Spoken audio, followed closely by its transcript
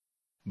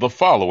The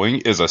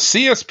following is a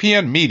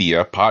CSPN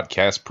Media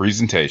podcast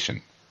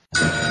presentation.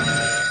 Good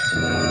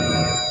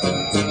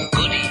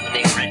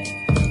evening, Rick.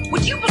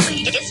 Would you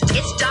believe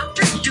it's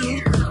Dr.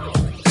 Doom?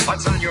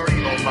 What's on your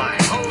evil mind?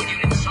 Hold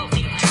your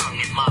insulting tongue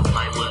and mock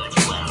my words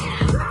well.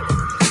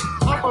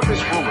 How about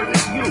this rumor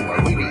that you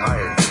are really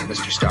hired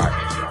Mr. Stark?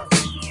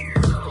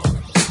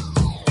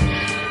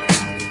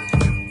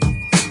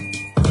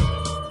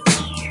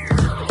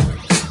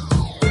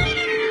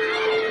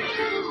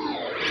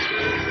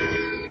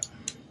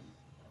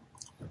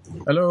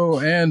 Hello,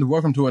 and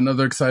welcome to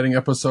another exciting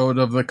episode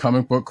of the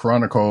Comic Book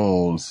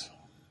Chronicles.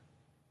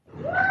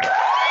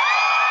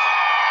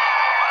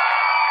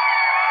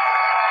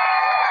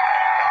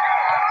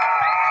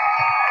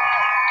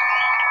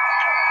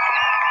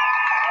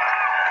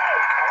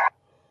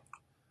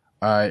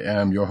 I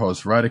am your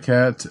host,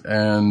 Rydercat,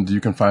 and you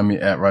can find me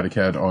at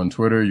Rydercat on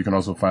Twitter. You can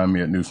also find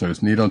me at News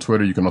Nerds Need on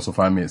Twitter. You can also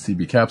find me at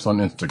CBCaps on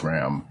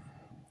Instagram.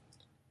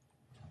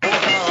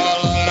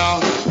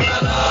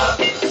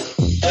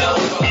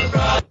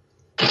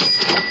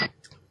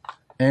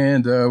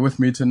 And with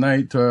me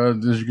tonight,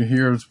 as you can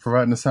hear, is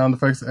providing the sound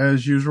effects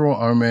as usual,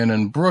 our man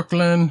in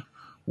Brooklyn,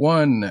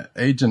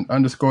 Agent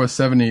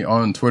 _70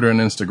 on Twitter and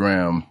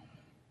Instagram.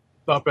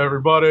 What's up,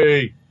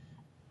 everybody?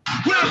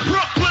 Where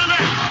Brooklyn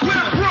at?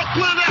 Where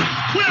Brooklyn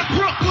at? Where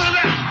Brooklyn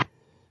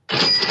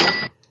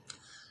at?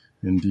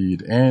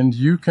 Indeed. And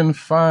you can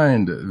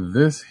find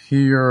this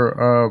here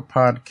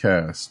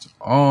podcast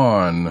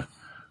on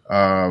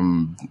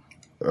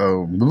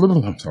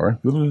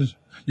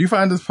You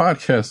find this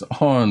podcast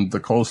on the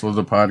Cold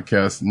Slither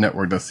Podcast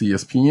Network at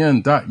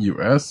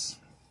CSPN.us.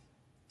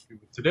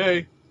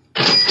 Today,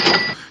 you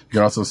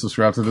can also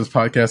subscribe to this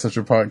podcast at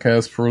your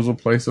podcast perusal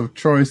place of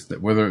choice,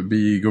 whether it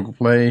be Google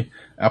Play,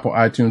 Apple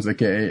iTunes,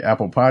 aka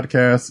Apple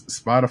Podcasts,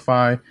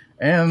 Spotify,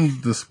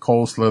 and this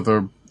Cold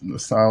Slither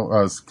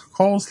Podcast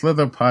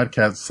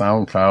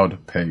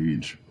SoundCloud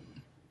page.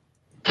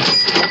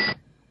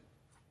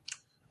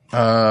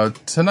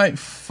 Tonight,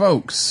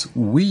 folks,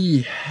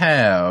 we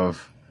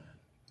have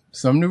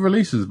some new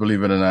releases,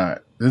 believe it or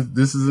not.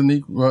 This is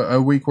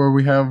a week where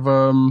we have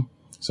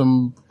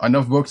some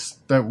enough books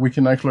that we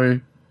can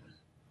actually,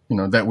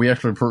 that we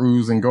actually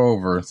peruse and go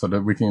over, so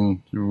that we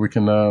can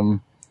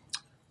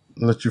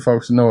let you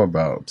folks know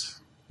about.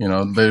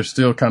 They're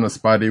still kind of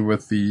spotty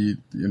with the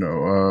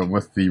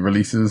with the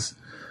releases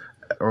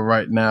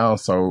right now,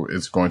 so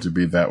it's going to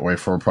be that way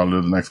for probably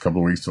the next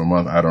couple of weeks to a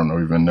month. I don't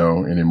even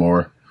know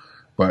anymore,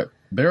 but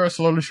they are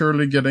slowly,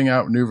 surely getting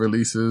out new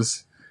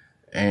releases.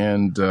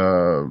 And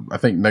I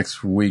think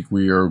next week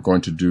we are going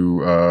to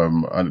do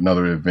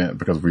another event,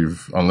 because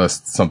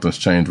unless something's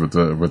changed with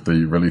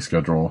the release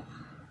schedule,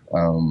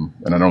 and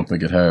I don't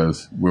think it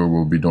has,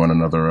 we'll be doing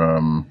another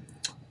an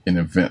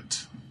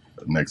event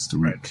next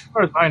week.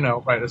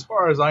 As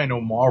far as I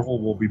know,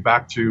 Marvel will be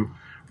back to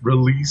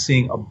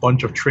releasing a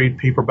bunch of trade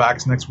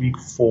paperbacks next week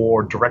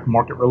for direct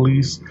market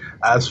release.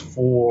 As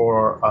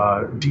for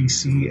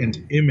DC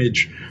and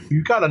Image,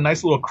 we've got a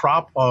nice little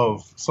crop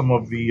of some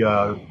of the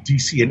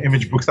DC and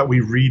Image books that we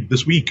read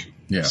this week.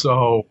 Yeah.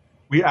 So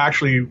we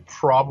actually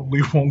probably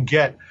won't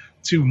get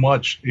too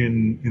much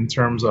in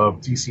terms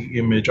of DC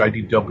Image,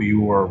 IDW,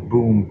 or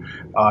Boom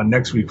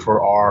next week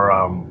for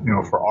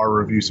our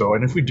review. So,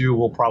 and if we do,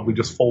 we'll probably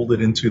just fold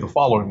it into the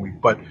following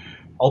week. But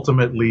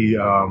ultimately,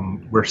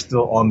 we're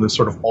still on this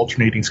sort of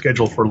alternating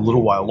schedule for a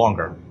little while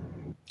longer.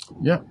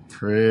 Yeah,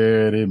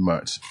 pretty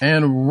much.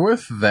 And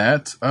with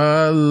that,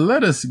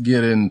 let us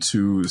get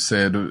into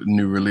said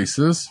new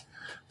releases.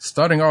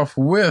 Starting off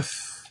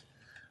with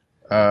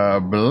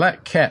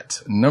Black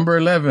Cat, number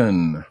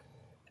 11.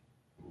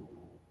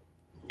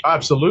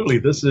 Absolutely.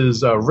 This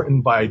is written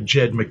by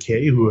Jed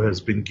MacKay, who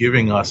has been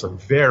giving us a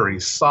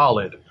very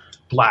solid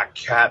Black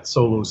Cat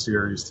solo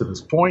series to this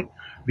point.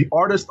 The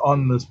artist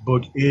on this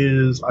book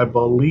is, I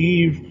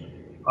believe,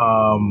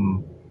 I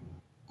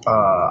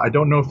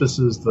don't know if this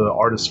is the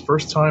artist's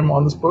first time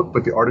on this book,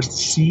 but the artist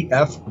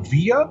C.F.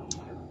 Villa,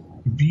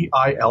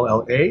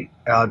 V-I-L-L-A.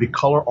 The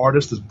color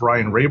artist is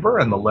Brian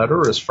Raber, and the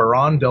letterer is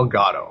Ferran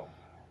Delgado.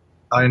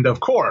 And, of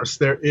course,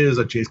 there is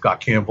a J. Scott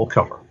Campbell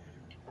cover.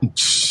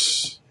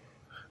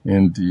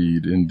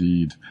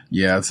 Indeed.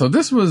 Yeah, so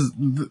this was...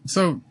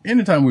 So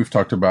anytime we've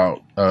talked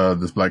about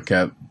this Black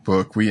Cat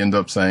book, we end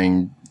up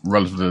saying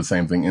relatively the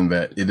same thing, in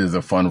that it is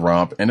a fun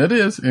romp, and it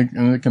is,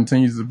 and it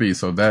continues to be.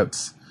 So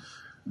that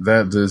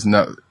is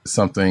not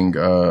something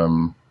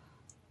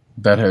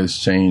that has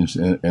changed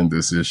in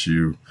this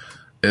issue.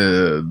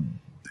 The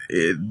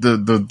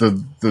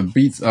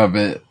beats of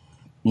it,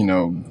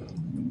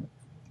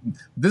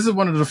 this is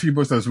one of the few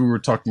books that we were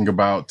talking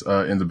about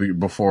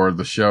before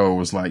the show,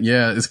 was like,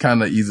 yeah, it's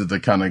kind of easy to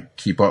kind of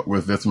keep up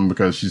with this one,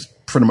 because she's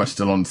pretty much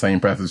still on the same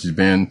path as she's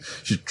been.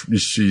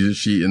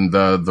 She and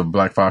the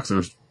Black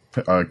Foxers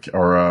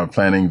are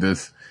planning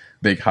this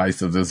big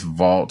heist of this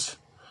vault.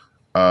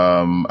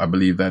 I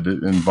believe that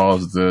it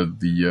involves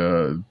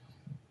the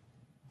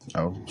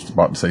I was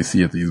about to say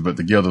Sea of Thieves, but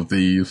the Guild of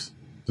Thieves,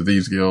 the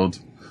Thieves Guild.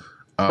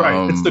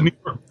 Right, it's the New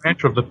York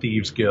branch of the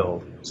Thieves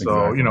Guild.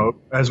 So, exactly.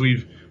 As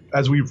we've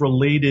as we've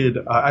related,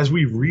 as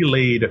we've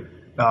relayed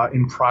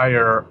in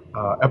prior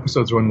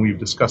episodes when we've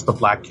discussed the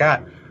Black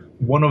Cat,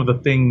 one of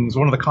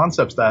the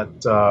concepts that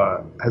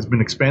has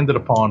been expanded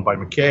upon by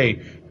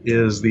McKay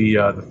is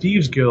the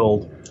Thieves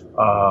Guild.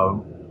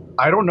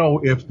 I don't know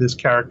if this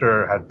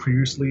character had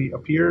previously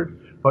appeared,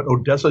 but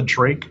Odessa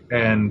Drake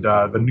and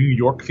the New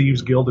York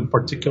Thieves Guild in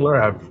particular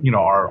have,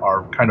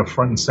 are kind of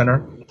front and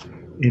center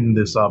in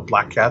this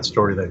Black Cat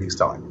story that he's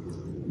telling.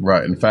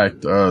 Right. In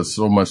fact,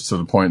 so much to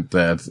the point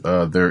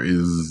that there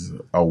is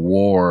a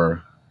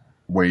war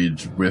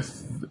waged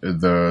with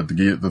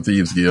the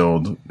Thieves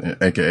Guild,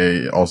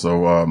 aka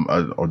also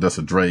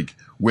Odessa Drake,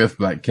 with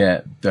Black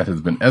Cat that has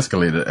been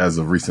escalated as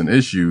of recent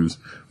issues,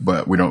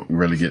 but we don't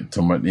really get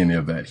to much any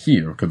of that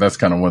here, because that's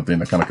kind of one thing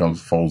that kind of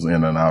folds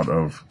in and out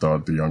of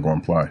the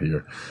ongoing plot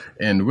here.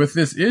 And with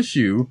this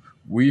issue,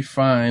 we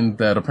find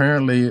that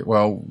apparently,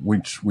 well,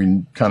 which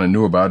we kind of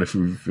knew about if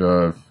you've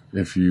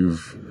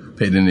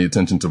paid any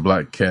attention to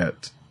Black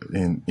Cat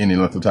in any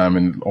length of time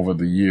and over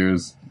the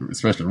years,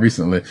 especially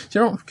recently, she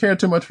don't care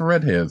too much for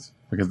redheads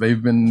because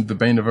they've been the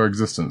bane of her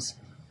existence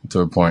to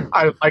a point.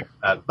 I like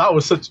that.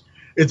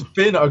 It's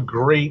been a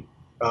great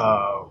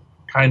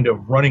kind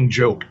of running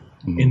joke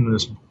in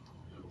this.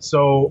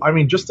 So, I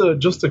mean, just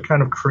to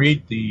kind of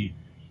create the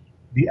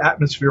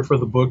atmosphere for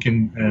the book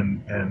and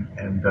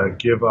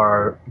give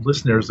our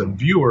listeners and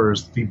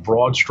viewers the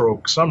broad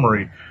stroke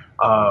summary,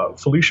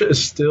 Felicia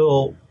is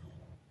still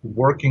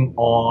working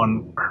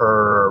on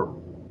her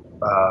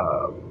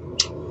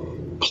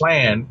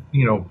plan,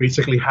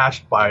 basically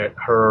hashed by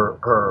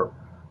her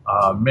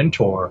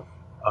mentor,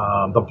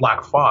 the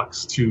Black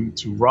Fox, to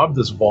rob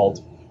this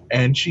vault,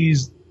 and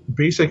she's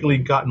basically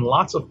gotten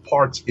lots of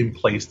parts in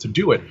place to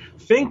do it.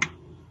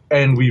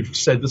 And we've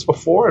said this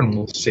before, and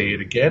we'll say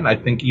it again, I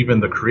think even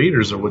the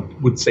creators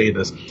would say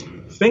this,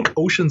 think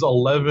Ocean's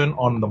 11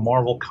 on the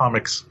Marvel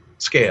Comics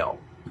scale.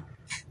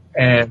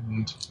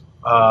 And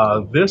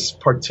this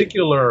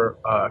particular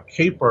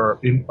caper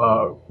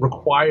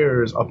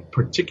requires a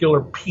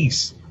particular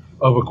piece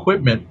of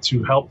equipment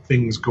to help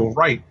things go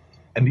right.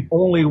 And the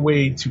only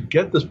way to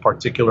get this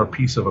particular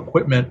piece of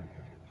equipment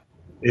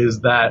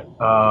is that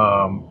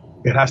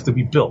it has to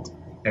be built.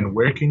 And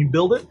where can you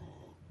build it?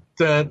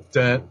 Dun,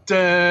 dun,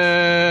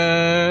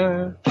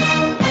 dun.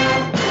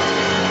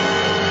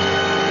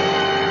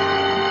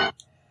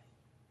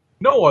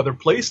 No other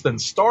place than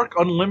Stark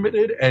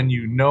Unlimited, and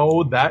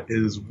that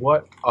is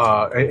what,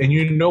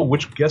 and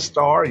which guest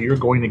star you're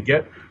going to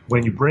get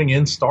when you bring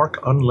in Stark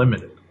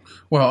Unlimited.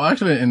 Well,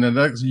 actually, and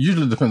that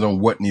usually depends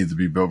on what needs to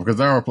be built, because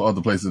there are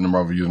other places in the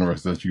Marvel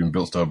Universe that you can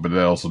build stuff, but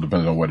that also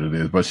depends on what it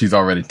is. But she's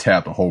already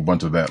tapped a whole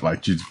bunch of that.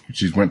 Like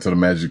she's went to the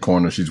Magic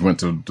Corner, she's went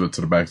to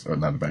the Baxter,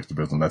 not the Baxter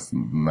Building. That's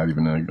not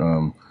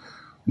even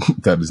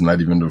that is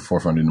not even the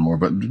forefront anymore.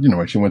 But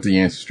she went to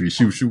Yancey Street.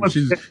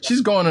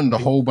 She's gone into a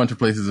whole bunch of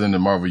places in the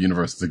Marvel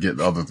Universe to get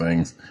other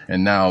things.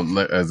 And now,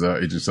 as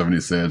Agent 70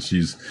 said,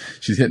 she's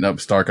hitting up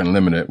Stark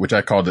Unlimited, which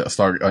I called it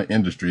Stark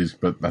Industries,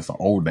 but that's an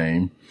old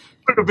name.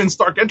 Could have been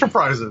Stark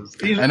Enterprises.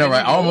 I know,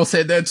 right? I almost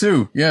said that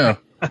too. Yeah.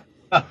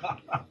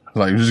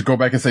 Like, just go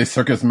back and say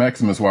Circus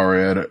Maximus while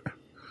we're at it.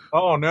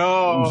 Oh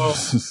no.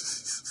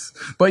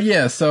 But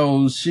yeah,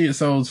 so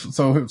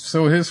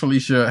here's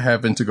Felicia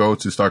having to go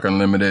to Stark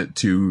Unlimited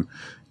to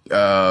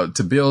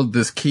build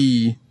this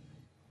key.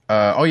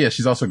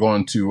 She's also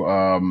going to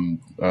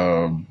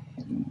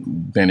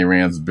Danny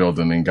Rand's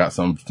building and got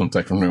some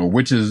tech from him,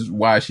 which is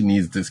why she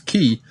needs this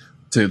key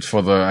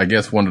for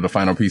one of the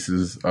final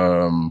pieces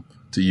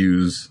to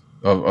use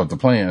of the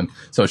plan.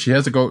 So she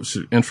has to go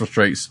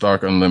infiltrate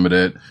Stark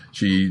Unlimited.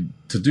 To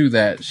do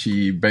that,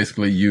 she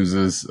basically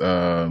uses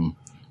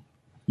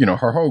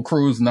her whole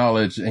crew's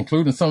knowledge,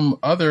 including some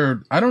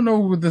other, I don't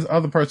know this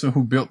other person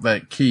who built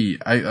that key.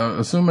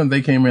 Assuming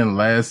they came in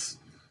last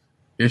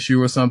issue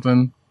or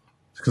something,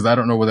 because I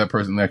don't know where that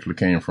person actually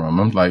came from.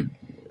 I'm like,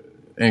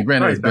 and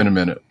granted, it's been a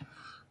minute.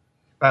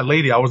 That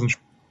lady, I wasn't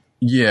sure.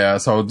 Yeah,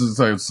 so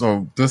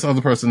this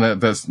other person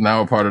that's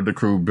now a part of the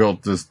crew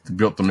built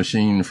the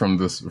machine from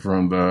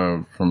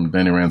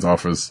Danny Rand's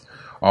office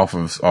off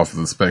of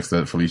the specs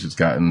that Felicia's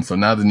gotten. So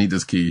now they need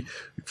this key.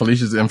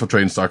 Felicia's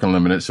infiltrating Stark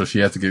Unlimited, so she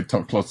has to get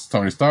close to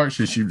Tony Stark.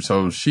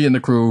 So she and the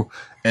crew,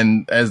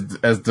 and as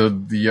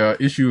the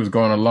issue is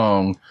going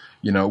along,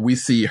 we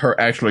see her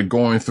actually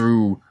going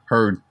through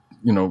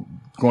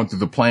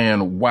the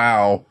plan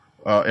while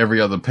every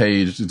other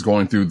page is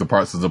going through the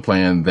parts of the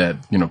plan that,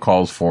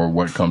 calls for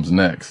what comes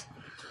next.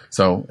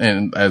 So,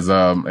 and as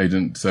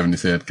Agent 70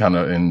 said, kind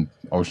of in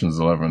Ocean's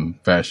 11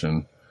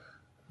 fashion.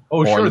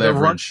 Oh, sure,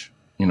 leverage,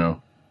 Yeah,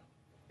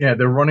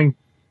 they're running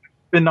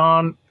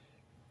Finon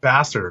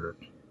Bastard.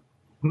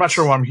 I'm not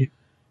sure why I'm here.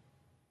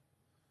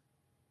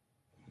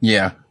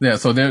 Yeah.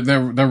 So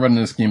they're running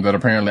a scheme that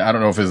apparently, I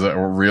don't know if it's a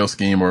real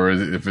scheme or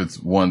if it's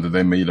one that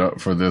they made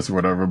up for this or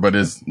whatever, but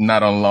it's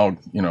not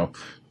unlocked,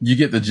 you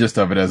get the gist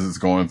of it as it's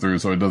going through,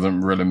 so it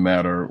doesn't really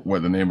matter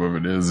what the name of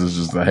it is. It's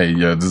just hey,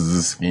 yeah, this is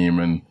a scheme,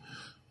 and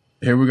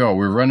here we go.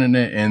 We're running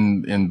it,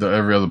 and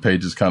every other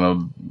page is kind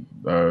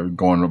of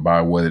going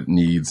by what it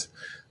needs.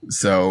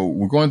 So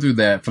we're going through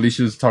that.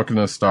 Felicia's talking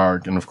to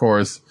Stark, and of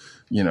course,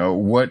 you know,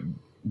 what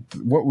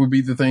would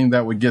be the thing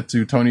that would get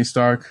to Tony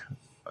Stark?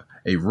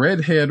 A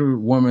redheaded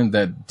woman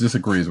that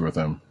disagrees with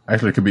him.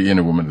 Actually, it could be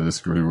any woman that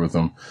disagrees with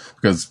him,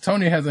 because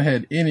Tony hasn't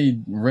had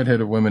any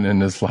redheaded women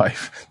in his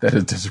life that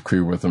has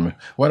disagreed with him.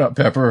 What up,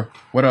 Pepper?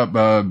 What up,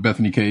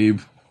 Bethany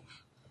Cave?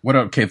 What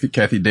up,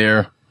 Kathy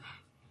Dare,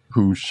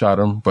 who shot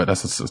him? But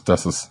that's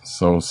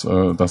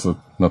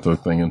another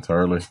thing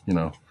entirely, you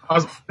know. I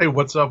was going to say,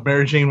 what's up,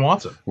 Mary Jane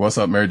Watson? What's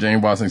up, Mary Jane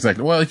Watson?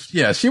 Exactly. Well,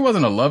 yeah, she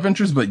wasn't a love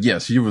interest, but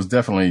yes, she is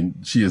definitely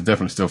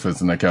still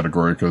fits in that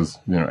category because,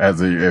 you know,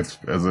 as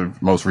a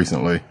most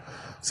recently.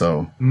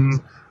 So,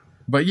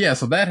 but yeah,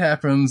 so that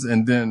happens.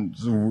 And then,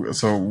 you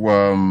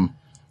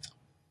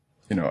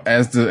know,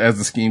 as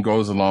the scheme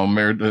goes along,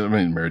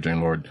 Mary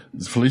Jane Lord,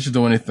 is Felicia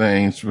doing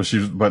anything?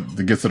 But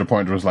it gets to the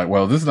point where it's like,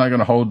 well, this is not going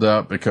to hold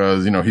up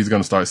because, you know, he's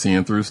going to start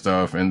seeing through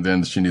stuff, and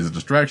then she needs a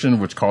distraction,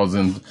 which calls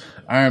in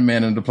Iron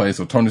Man into play.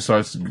 So Tony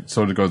sort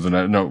of goes in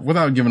that. No,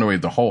 without giving away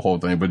the whole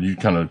thing, but you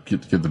kind of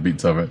get the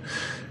beats of it.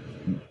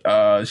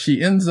 She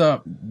ends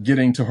up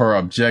getting to her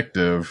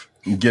objective,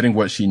 getting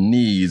what she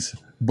needs,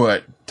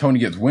 but Tony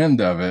gets wind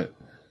of it.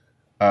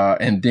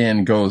 And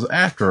then goes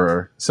after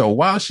her. So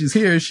while she's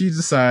here, she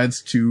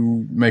decides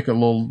to make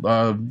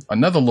another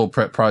little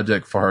prep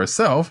project for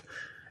herself.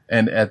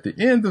 And at the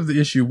end of the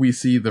issue, we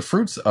see the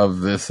fruits of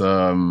this,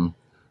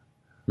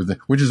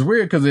 which is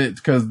weird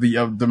because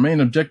the main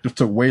objective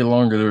took way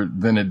longer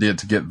than it did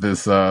to get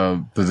this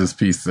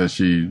piece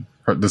that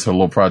this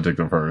little project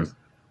of hers.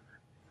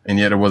 And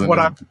yet it wasn't.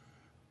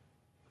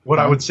 What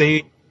I would say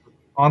in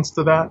response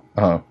to that,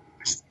 I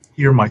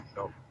hear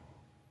myself.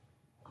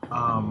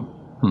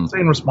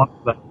 Say in response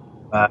to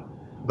that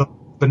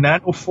the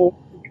nanoform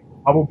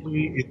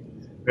probably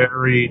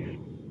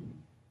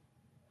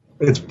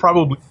it's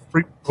probably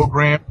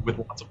pre-programmed with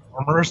lots of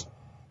armors.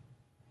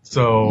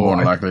 So more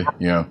than likely,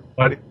 yeah.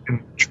 But it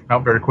can turn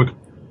out very quickly.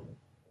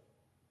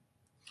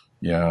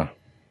 Yeah.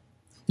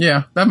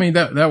 Yeah, I mean,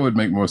 that would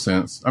make more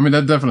sense. I mean,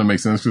 that definitely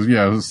makes sense because,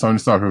 yeah, Tony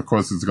Stark, of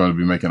course, is going to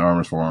be making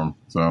armors for him.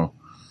 So,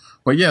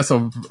 but yeah,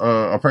 so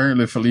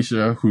apparently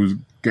Felicia, who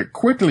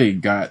quickly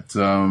got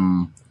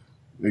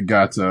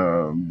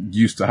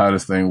used to how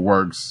this thing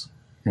works,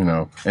 you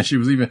know, and she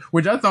was even,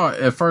 which I thought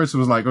at first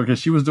was like, okay,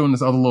 she was doing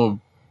this other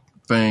little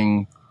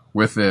thing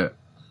with it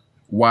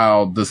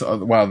while this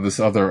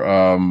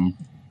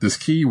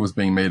key was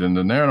being made in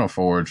the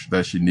Nanoforge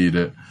that she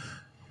needed.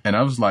 And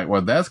I was like,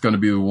 well, that's going to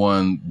be the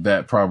one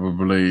that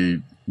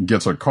probably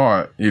gets her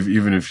caught,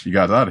 even if she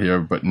got out of here.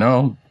 But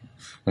no,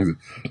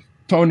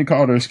 Tony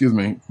called her, excuse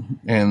me.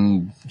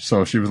 And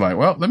so she was like,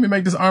 well, let me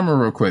make this armor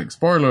real quick.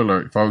 Spoiler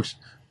alert, folks.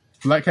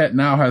 Black Cat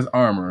now has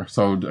armor,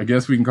 so I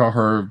guess we can call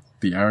her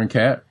the Iron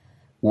Cat,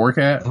 War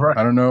Cat. Right.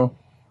 I don't know.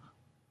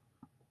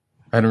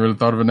 I hadn't really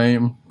thought of a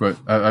name, but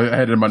I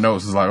had it in my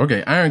notes. It's like,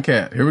 okay, Iron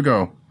Cat, here we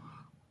go.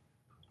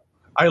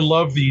 I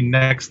love the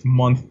next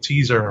month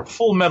teaser,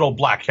 Full Metal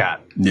Black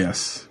Cat.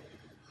 Yes.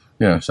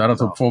 Yeah, shout out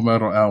to Full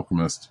Metal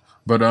Alchemist.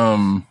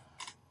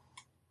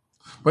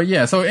 But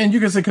yeah, so, and you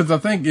can see, because I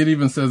think it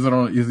even says it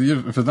on,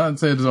 if it's not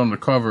said it on the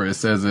cover, it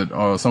says it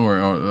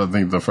somewhere, I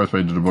think the first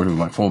page of the book is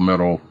like Full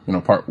Metal,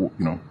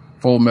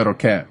 Full Metal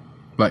Cat,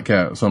 Black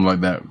Cat, something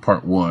like that,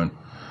 part 1.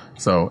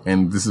 So,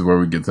 and this is where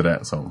we get to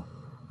that. So,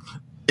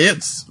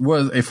 it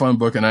was a fun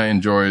book, and I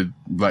enjoyed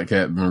Black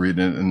Cat, been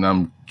reading it, and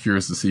I'm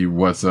curious to see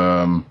what's,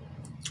 what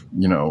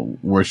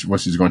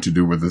she's going to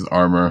do with this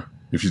armor,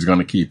 if she's going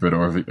to keep it,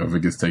 or if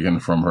it gets taken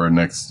from her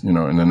next, in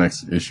the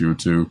next issue or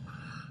two.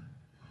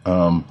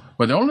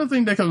 But the only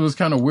thing that was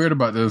kind of weird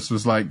about this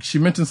was like she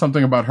mentioned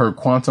something about her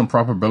quantum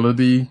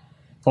probability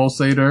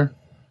pulsator,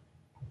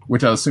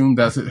 which I assume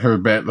that's her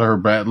bad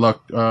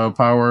luck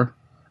power.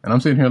 And I'm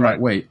sitting here like,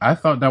 wait, I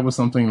thought that was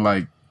something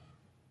like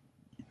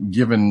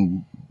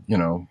given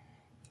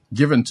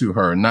to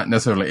her, not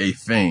necessarily a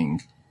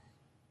thing.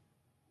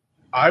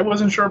 I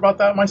wasn't sure about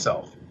that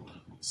myself.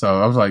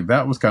 So I was like,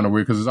 that was kind of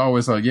weird because it's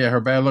always like, yeah, her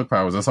bad luck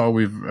powers. That's all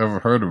we've ever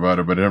heard about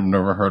her, but I've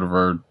never heard of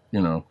her,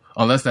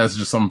 unless that's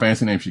just some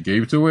fancy name she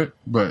gave to it.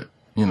 But,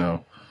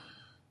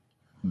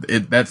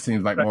 that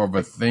seems like more of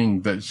a thing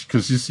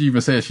because she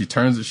even said she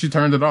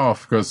turned it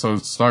off because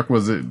Stark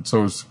was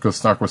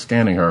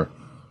scanning her.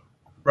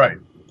 Right.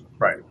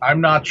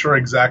 I'm not sure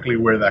exactly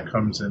where that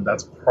comes in.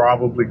 That's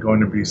probably going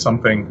to be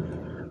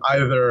something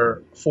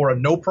either for a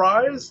no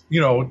prize,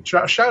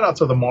 shout out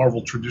to the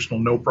Marvel traditional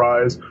no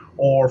prize,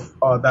 or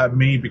that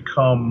may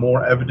become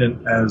more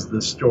evident as the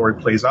story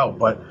plays out.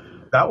 But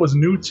that was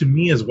new to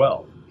me as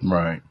well.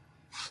 Right.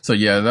 So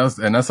yeah,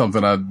 that's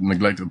something I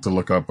neglected to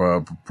look up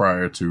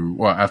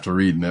after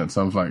reading it.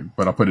 So I was like,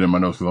 but I put it in my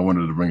notes because I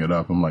wanted to bring it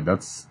up. I'm like,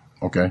 that's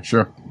okay,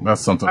 sure,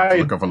 that's something to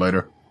look up for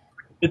later.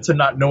 It's a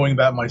not knowing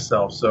that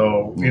myself,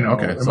 so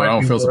okay, so I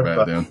don't feel so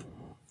bad then.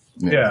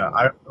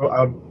 Yeah,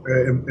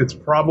 it's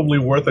probably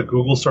worth a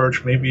Google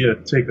search, maybe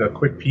take a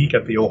quick peek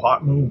at the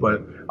Ohatmu,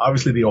 but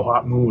obviously the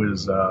Ohatmu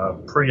is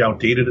pretty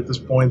outdated at this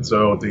point,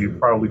 so they've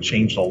probably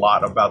changed a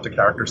lot about the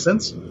character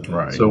since.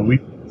 Right. So we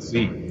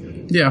see.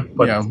 Yeah,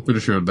 But- yeah, I'm pretty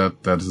sure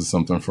that is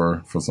something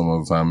for some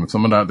other time. If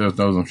someone out there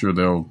knows, I'm sure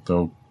they'll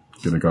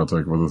get in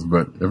contact with us.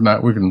 But if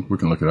not, we can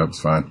look it up.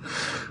 It's fine.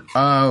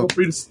 Feel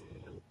free to,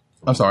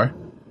 I'm sorry.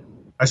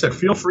 I said,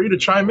 feel free to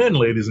chime in,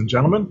 ladies and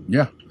gentlemen.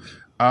 Yeah.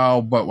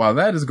 But while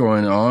that is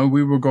going on,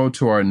 we will go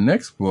to our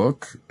next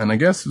book. And I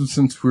guess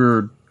since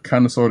we're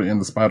kind of sort of in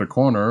the Spider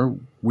Corner,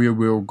 we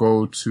will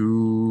go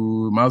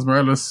to Miles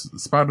Morales,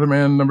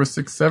 Spider-Man number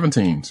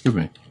 617. Excuse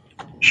me.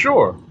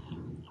 Sure.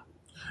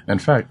 In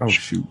fact, oh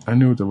shoot, I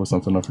knew there was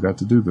something I forgot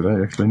to do that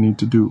I actually need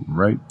to do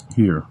right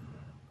here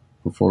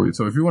before we.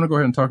 So if you want to go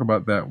ahead and talk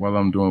about that while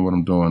I'm doing what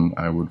I'm doing,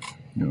 I would,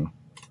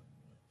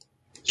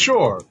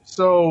 Sure.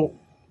 So,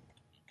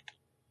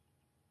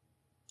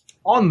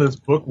 on this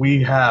book,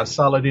 we have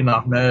Saladin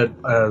Ahmed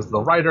as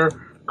the writer,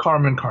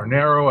 Carmen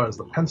Carnero as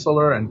the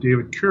penciler, and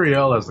David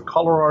Curiel as the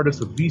color artist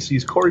with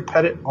VC's Corey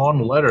Pettit on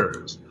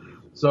letters.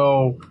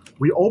 So,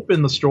 we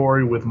open the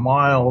story with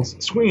Miles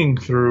swinging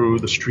through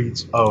the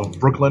streets of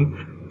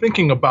Brooklyn,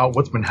 thinking about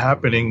what's been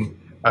happening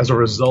as a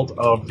result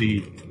of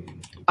the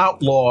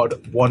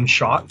outlawed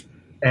one-shot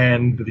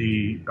and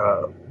the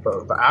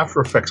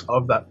after effects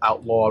of that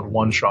outlawed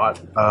one-shot.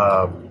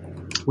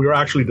 We were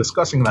actually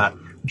discussing that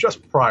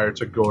just prior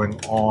to going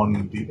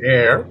on the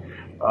air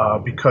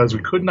because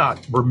we could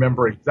not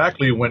remember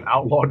exactly when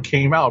Outlawed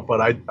came out, but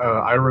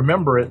I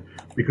remember it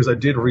because I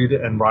did read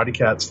it, and Roddy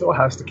Cat still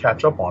has to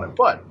catch up on it.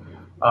 But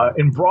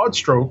in broad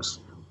strokes,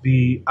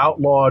 the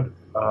Outlawed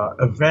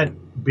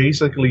event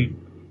basically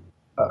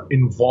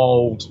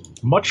involved,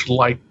 much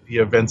like the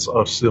events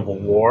of Civil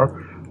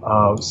War,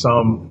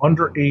 some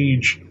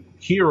underage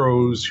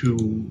heroes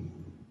who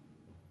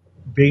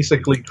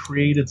basically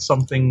created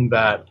something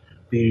that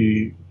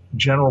the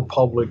general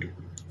public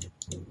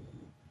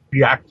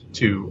reacted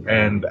to,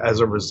 and as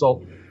a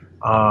result,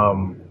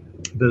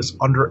 this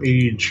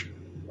underage,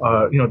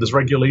 this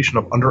regulation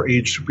of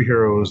underage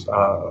superheroes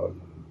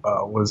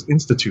was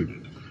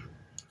instituted.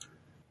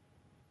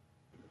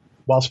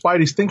 While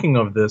Spidey's thinking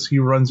of this, he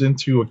runs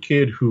into a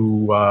kid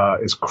who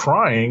is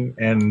crying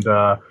and,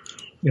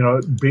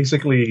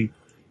 basically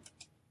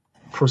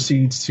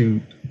proceeds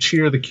to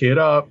cheer the kid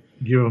up,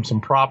 give him some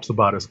props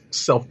about his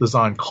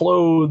self-designed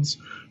clothes.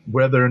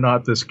 Whether or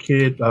not this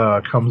kid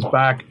comes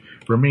back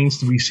remains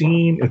to be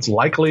seen. It's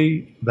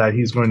likely that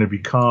he's going to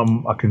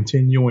become a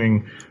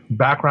continuing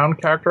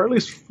background character, at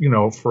least,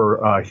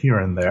 for here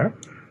and there.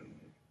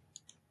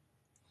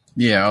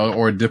 Yeah,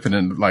 or dipping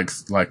in like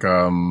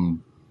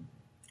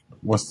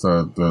what's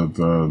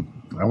the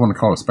I want to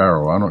call it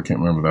Sparrow. I can't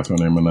remember that's her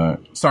name or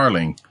not.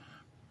 Starling.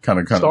 Kind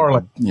of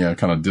Starling. Yeah,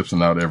 kind of dips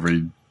in out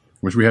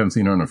which we haven't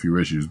seen her in a few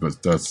issues,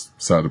 but that's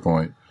beside the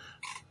point.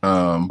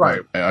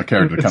 Right. A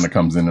character kind of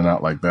comes in and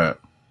out like that.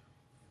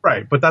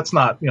 Right, but that's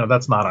not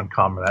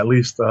uncommon. At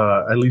least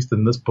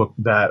in this book,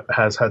 that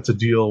has had to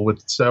deal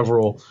with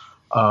several.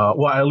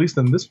 At least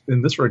in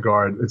this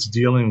regard, it's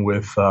dealing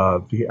with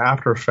the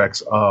after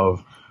effects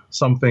of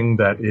something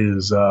that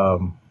is a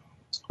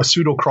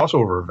pseudo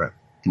crossover event.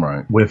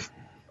 Right. With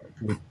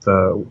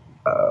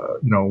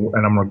and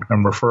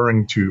I'm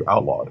referring to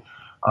Outlawed.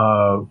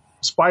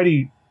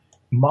 Spidey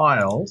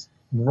Miles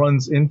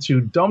runs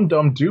into Dum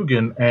Dum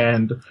Dugan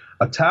and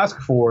a task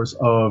force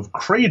of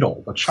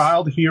Cradle, the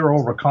child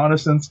hero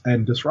reconnaissance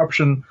and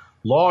disruption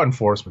law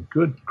enforcement.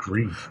 Good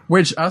grief.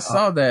 Which I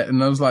saw that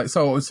and I was like,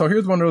 so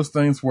here's one of those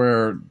things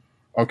where,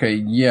 okay,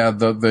 yeah,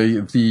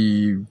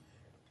 the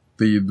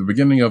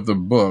beginning of the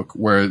book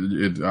where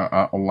it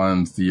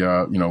outlines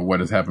the, what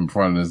has happened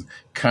before and is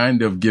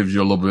kind of gives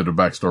you a little bit of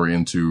backstory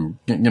into,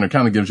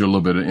 kind of gives you a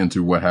little bit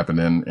into what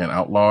happened in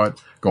Outlawed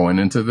going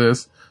into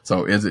this.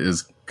 So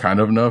is kind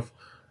of enough.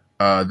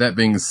 That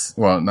being,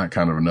 not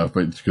kind of enough,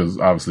 but because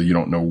obviously you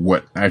don't know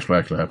what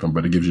actually happened,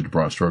 but it gives you the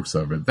broad strokes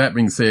of it. That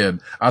being said,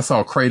 I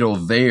saw Cradle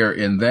there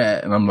in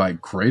that, and I'm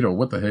like, Cradle,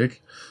 what the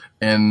heck?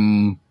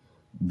 And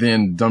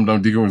then Dum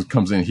Dum Dugan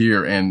comes in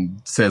here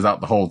and says out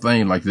the whole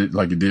thing like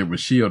it did with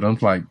S.H.I.E.L.D. I'm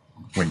like,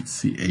 wait,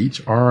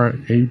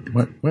 CHRA?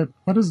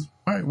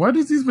 What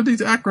is these with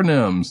these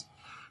acronyms?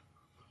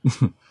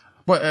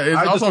 But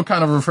it's also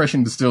kind of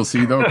refreshing to still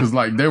see though, because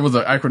like there was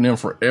an acronym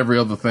for every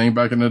other thing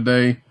back in the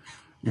day.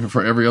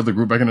 For every other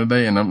group back in the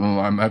day, and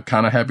I'm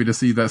kind of happy to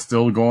see that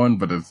still going,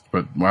 but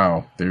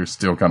wow, they're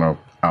still kind of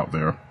out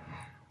there.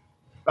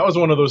 That was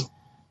one of those.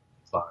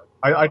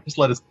 I just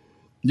let it.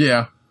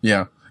 Yeah.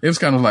 It was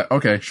kind of like,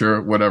 okay,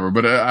 sure, whatever.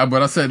 But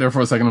I sat there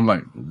for a second. I'm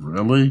like,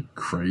 really,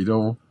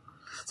 Cradle?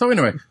 So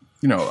anyway,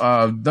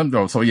 Dum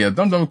Dum. So yeah,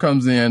 Dum Dum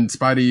comes in,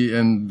 Spidey,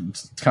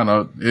 and kind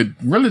of it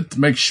really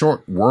makes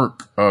short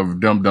work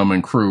of Dum Dum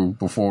and crew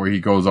before he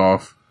goes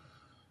off,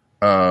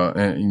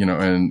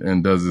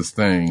 and does his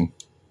thing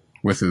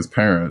with his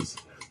parents.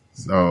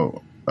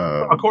 So,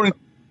 according to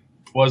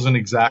wasn't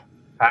exact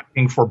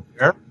acting for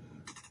Bear.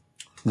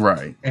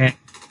 Right. And,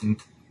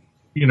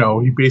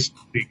 he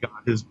basically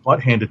got his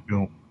butt handed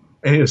to him,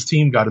 and his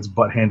team got its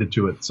butt handed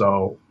to it.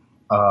 So,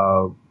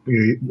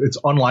 it's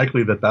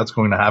unlikely that that's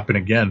going to happen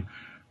again.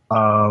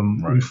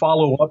 Right. We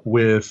follow up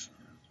with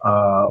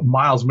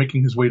Miles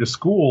making his way to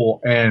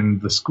school,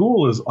 and the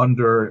school is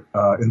under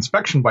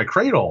inspection by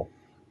Cradle,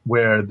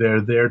 where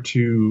they're there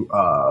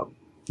to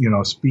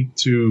speak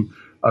to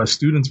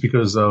students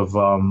because of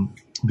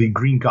the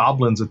Green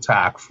Goblin's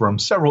attack from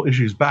several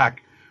issues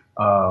back,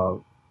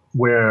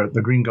 where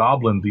the Green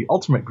Goblin, the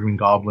Ultimate Green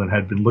Goblin,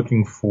 had been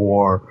looking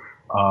for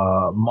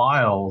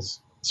Miles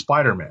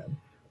Spider-Man,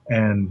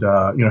 and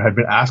had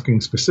been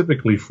asking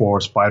specifically for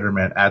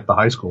Spider-Man at the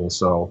high school.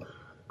 So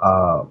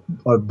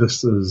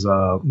this is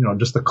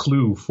just a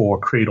clue for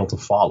Cradle to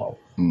follow.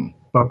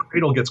 But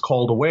Cradle gets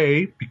called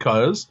away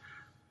because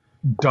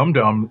Dum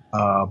Dum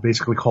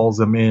basically calls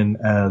them in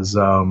as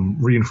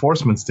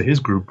reinforcements to his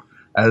group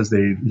as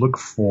they look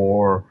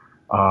for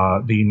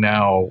the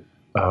now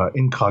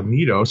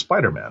incognito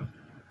Spider-Man.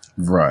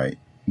 Right.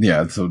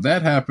 Yeah, so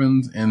that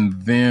happens, and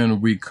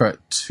then we cut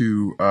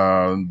to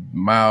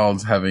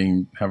Miles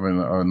having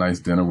a nice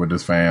dinner with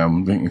his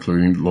fam,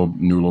 including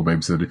new little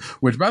babysitter.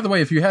 Which, by the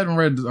way, if you hadn't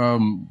read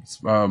Miles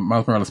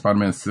Morales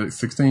Spider-Man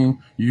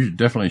 16, you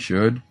definitely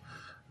should.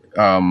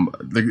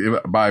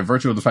 By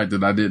virtue of the fact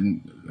that I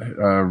didn't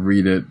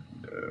read it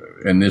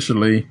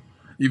initially,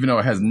 even though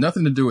it has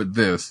nothing to do with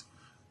this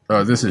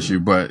issue,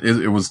 but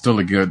it was still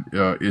a good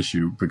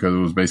issue because it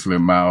was basically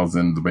Miles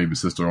and the baby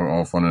sister are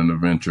off on an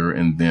adventure,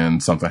 and then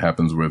something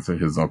happens with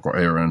his Uncle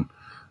Aaron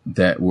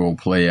that will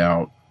play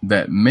out.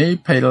 That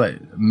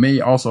may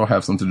also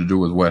have something to do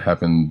with what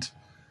happened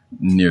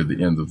near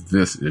the end of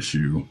this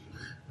issue.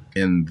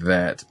 In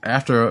that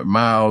after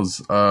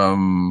Miles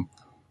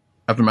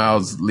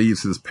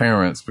leaves his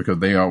parents because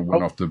they all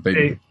went off to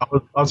baby.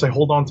 I'll say,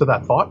 hold on to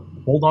that thought.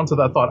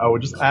 I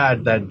would just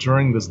add that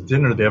during this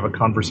dinner, they have a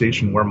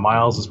conversation where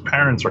Miles'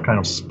 parents are kind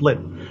of split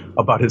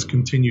about his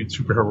continued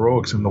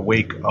superheroics in the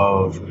wake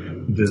of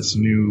this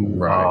new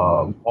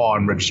law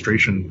and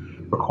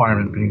registration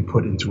requirement being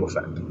put into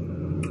effect.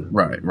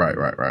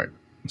 Right.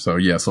 So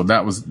yeah, so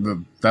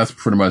that's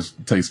pretty much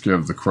takes care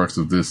of the crux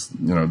of this,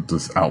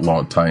 this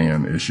outlawed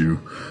tie-in issue.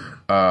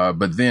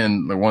 But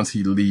then once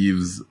he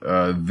leaves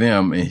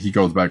them and he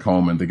goes back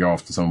home and they go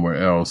off to somewhere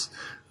else,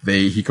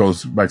 he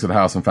goes back to the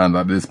house and finds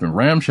out that it's been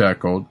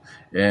ramshackled,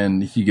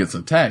 and he gets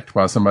attacked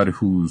by somebody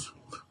who's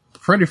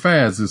pretty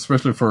fast,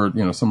 especially for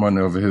someone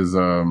of his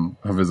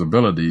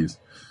abilities,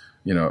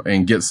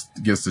 and gets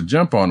the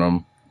jump on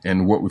him.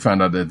 And what we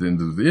find out at the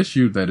end of the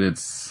issue that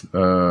it's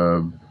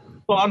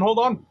hold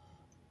on.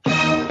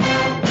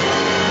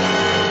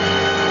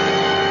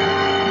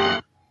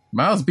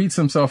 Miles beats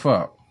himself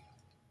up.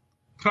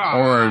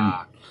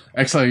 Or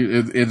actually,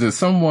 it is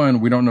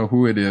someone, we don't know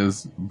who it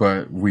is,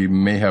 but we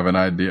may have an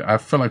idea. I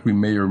feel like we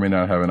may or may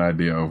not have an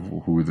idea of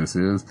who this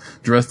is,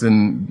 dressed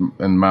in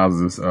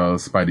Miles'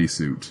 Spidey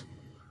suit.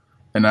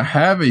 And I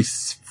have a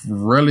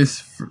really,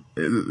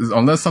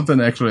 unless something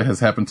actually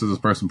has happened to this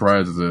person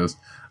prior to this,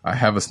 I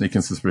have a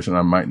sneaking suspicion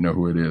I might know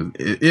who it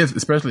is,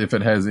 especially if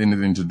it has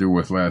anything to do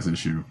with last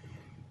issue.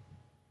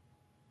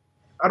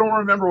 I don't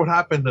remember what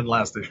happened in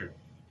last issue.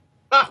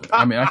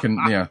 I mean,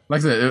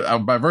 like I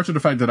said, by virtue of the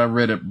fact that I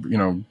read it,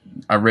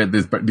 I read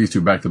these two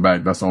back to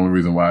back. That's the only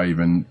reason why I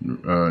even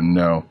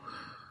know.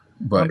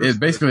 But it's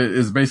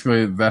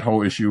basically that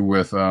whole issue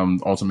with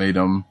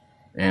Ultimatum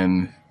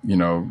and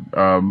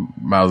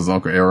Miles'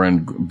 Uncle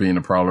Aaron being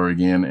a Prowler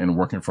again and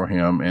working for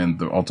him, and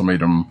the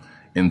Ultimatum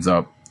ends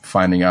up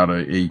finding out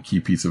a key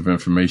piece of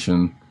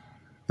information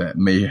that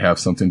may have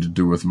something to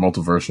do with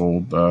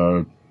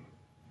multiversal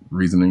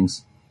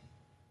reasonings.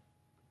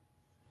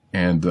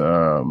 And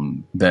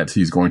that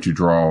he's going to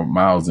draw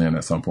Miles in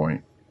at some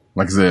point.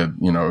 Like I said,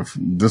 if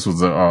this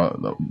was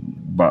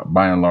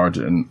by and large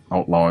an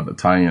outlawed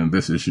tie-in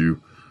this issue,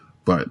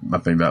 but I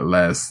think that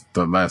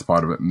the last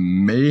part of it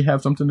may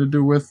have something to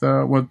do with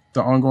the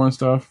ongoing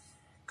stuff,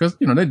 because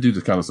they do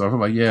this kind of stuff.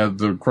 Like, yeah,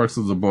 the crux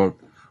of the book,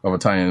 of a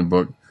tie-in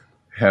book,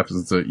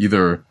 happens to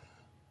either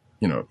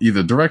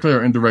directly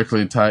or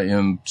indirectly tie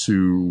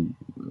into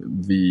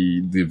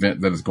the event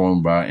that is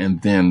going by,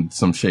 and then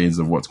some shades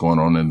of what's going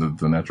on in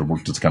the natural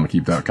book, just kind of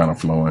keep that kind of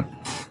flowing.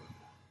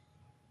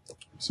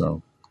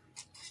 So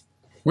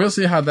we'll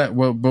see how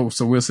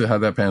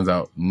that pans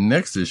out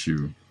next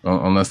issue,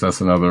 unless that's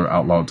another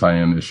outlawed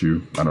tie-in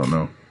issue. I don't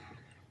know.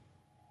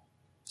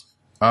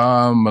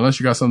 Unless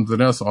you got something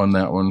else on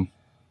that one,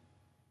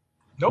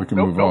 we can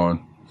move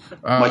on.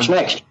 What's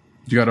next?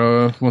 You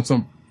got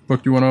some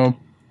book you want to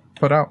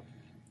put out?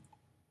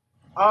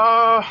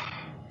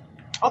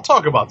 I'll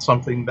talk about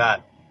something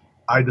that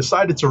I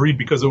decided to read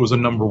because it was a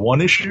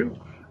 #1 issue,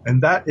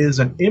 and that is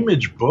an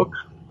Image book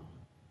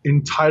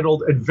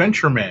entitled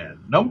Adventure Man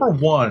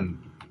 #1.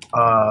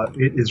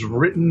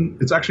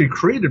 It's actually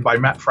created by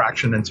Matt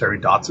Fraction and Terry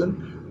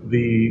Dodson.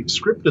 The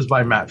script is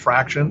by Matt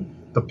Fraction.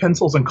 The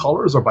pencils and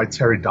colors are by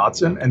Terry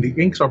Dodson, and the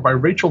inks are by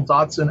Rachel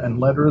Dodson, and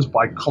letters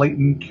by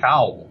Clayton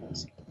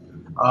Cowles.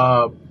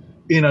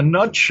 In a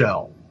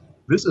nutshell,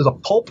 this is a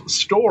pulp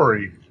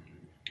story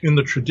in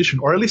the tradition,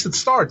 or at least it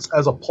starts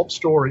as a pulp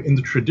story in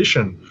the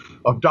tradition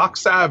of Doc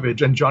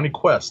Savage and Johnny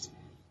Quest.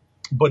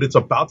 But it's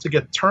about to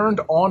get turned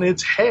on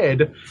its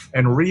head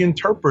and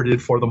reinterpreted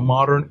for the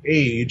modern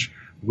age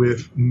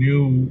with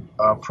new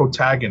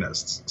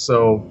protagonists.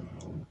 So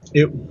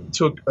it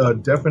took a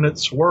definite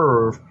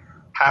swerve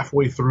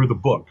halfway through the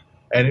book,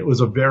 and it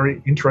was a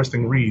very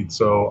interesting read.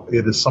 So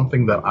it is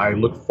something that I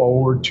look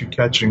forward to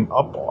catching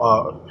up.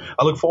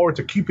 I look forward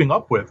to keeping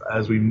up with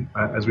as we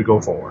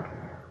go forward.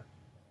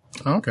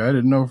 Okay, I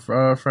didn't know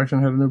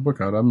Fraction had a new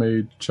book out. I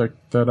may check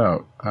that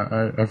out.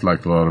 I've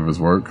liked a lot of his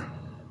work,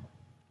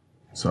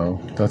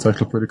 so that's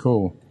actually pretty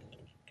cool.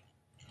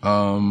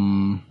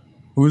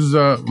 Who's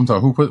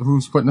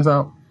putting this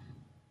out?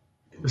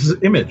 This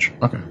is Image.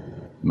 Okay,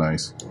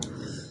 nice.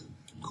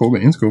 Cool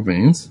beans.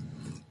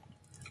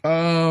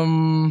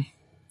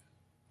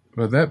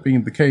 But that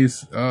being the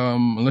case,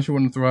 unless you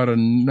want to throw out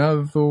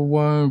another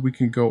one, we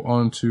can go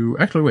on to.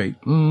 Actually, wait.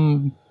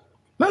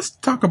 Let's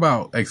talk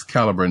about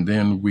Excalibur, and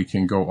then we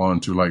can go on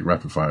to like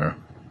rapid fire.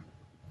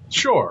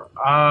 Sure.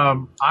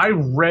 I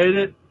read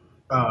it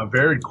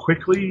very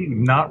quickly,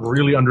 not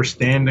really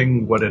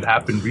understanding what had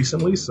happened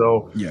recently.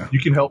 So yeah,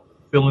 you can help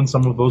fill in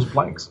some of those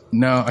blanks.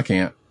 No, I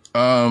can't.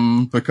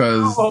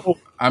 Because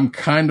I'm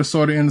kind of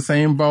sort of in the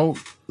same boat.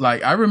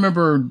 Like, I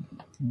remember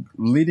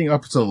leading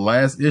up to the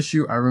last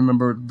issue, I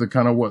remember the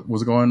kind of what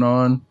was going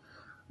on.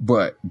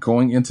 But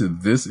going into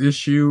this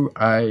issue,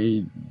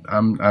 I'm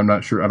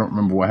not sure. I don't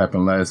remember what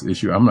happened last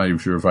issue. I'm not even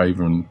sure if I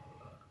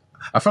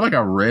felt like I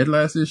read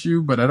last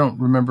issue, but I don't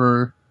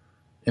remember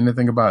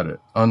anything about it.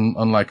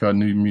 Unlike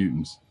New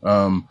Mutants.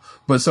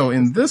 But so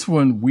in this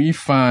one, we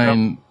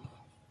find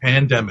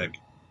Pandemic.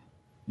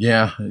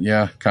 Yeah,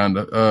 kind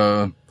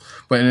of.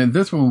 But in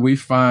this one, we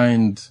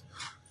find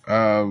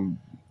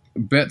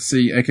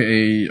Betsy,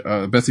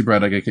 aka Betsy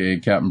Braddock, aka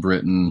Captain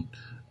Britain,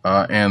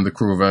 and the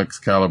crew of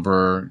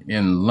Excalibur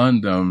in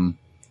London,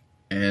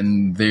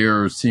 and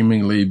they're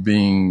seemingly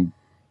being.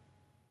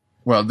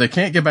 Well, they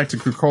can't get back to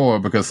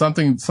Krakoa because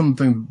something.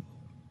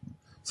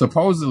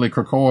 Supposedly,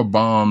 Krakoa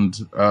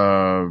bombed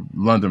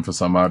London for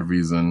some odd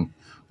reason.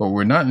 But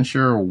we're not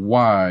sure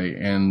why.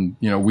 And,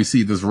 we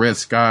see this red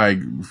sky,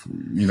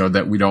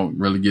 that we don't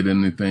really get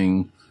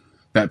anything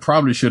that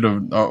probably should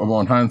have,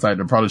 on hindsight,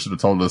 that probably should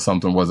have told us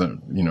something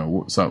wasn't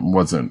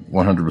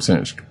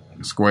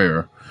 100%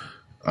 square.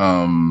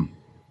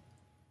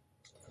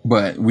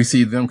 But we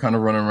see them kind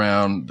of running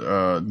around,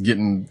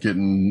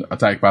 getting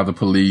attacked by the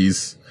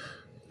police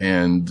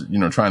and,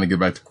 trying to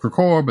get back to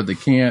Krakoa, but they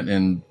can't.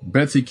 And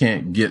Betsy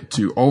can't get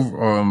to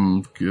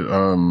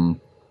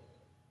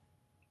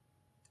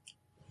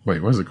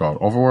wait, what is it called?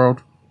 Overworld?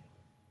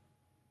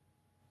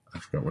 I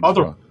forgot what it's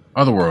called.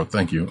 Otherworld,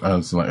 thank you. I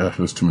was like,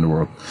 there's too many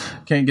worlds.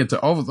 Can't get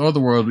to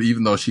Otherworld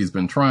even though she's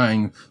been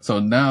trying. So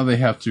now they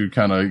have to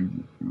kind of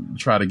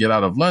try to get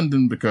out of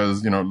London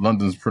because,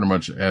 London's pretty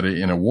much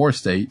in a war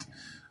state.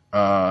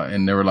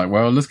 And they were like,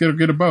 well, let's get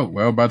a boat.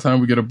 Well, by the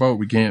time we get a boat,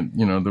 we can't,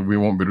 we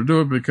won't be able to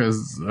do it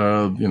because,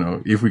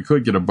 if we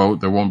could get a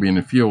boat, there won't be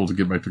any fuel to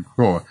get back to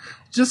Krakoa.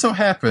 Just so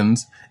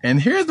happens, and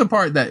here's the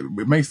part that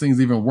makes things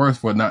even worse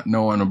for not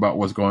knowing about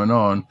what's going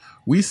on.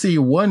 We see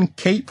one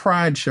Kate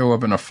Pryde show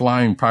up in a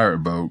flying pirate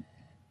boat.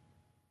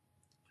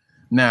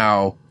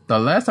 Now, the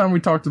last time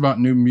we talked about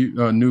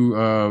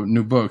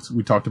new books,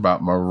 we talked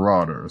about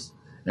Marauders,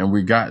 and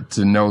we got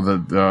to know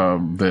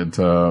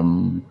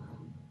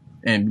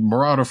and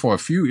Marauder for a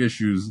few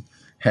issues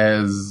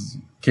has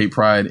Kate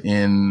Pryde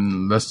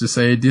in, let's just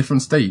say, a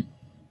different state.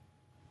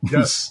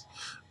 Yes.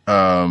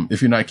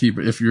 If we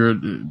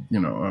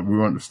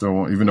won't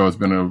still, even though it's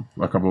been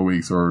a couple of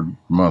weeks or a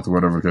month or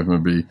whatever it may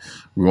be,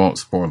 we won't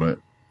spoil it.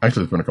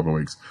 Actually, it's been a couple of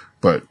weeks,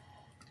 but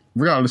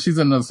regardless, she's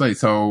in another state.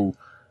 So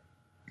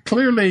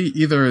clearly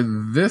either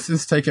this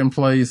is taking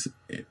place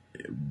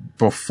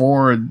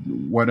before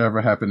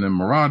whatever happened in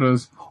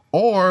Marauders,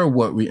 or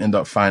what we end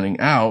up finding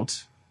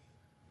out,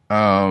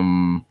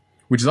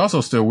 which is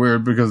also still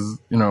weird because,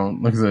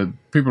 like I said,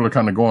 people are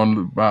kind of going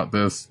about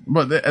this,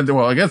 but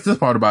I guess this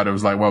part about it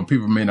was like, well,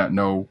 people may not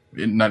know,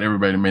 not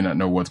everybody may not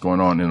know what's going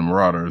on in the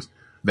Marauders.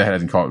 That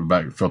hasn't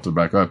filtered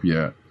back up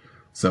yet.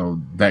 So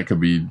that could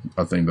be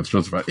a thing that's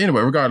justified.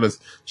 Anyway, regardless,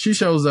 she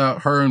shows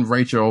up, her and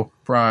Rachel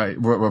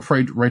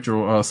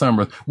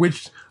Summers,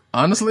 which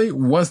honestly,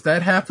 once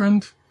that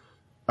happened,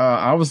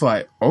 I was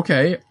like,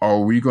 okay, are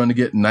we going to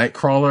get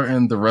Nightcrawler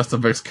and the rest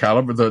of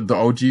Excalibur, the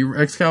OG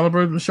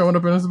Excalibur showing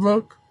up in this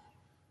book?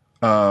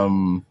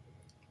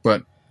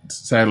 But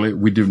sadly,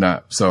 we do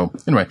not. So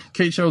anyway,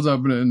 Kate shows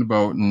up in the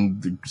boat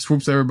and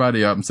swoops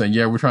everybody up and saying,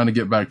 yeah, we're trying to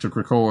get back to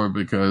Krakoa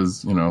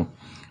because, it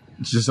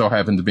just so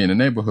happened to be in the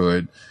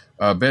neighborhood.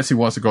 Betsy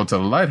wants to go to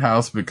the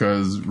lighthouse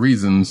because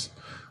reasons.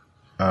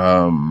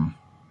 And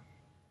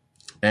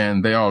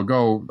they all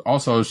go.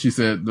 Also, she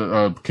said,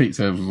 Kate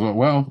said,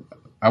 well,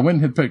 I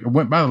went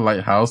by the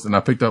lighthouse and I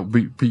picked up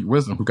Pete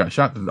Wisdom, who got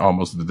shot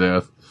almost to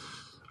death.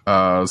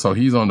 So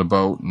he's on the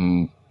boat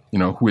and,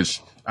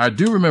 which I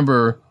do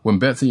remember when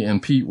Betsy and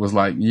Pete was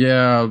like,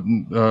 yeah,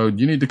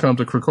 you need to come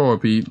to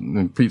Krakoa, Pete.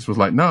 And Pete was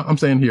like, no, I'm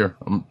staying here.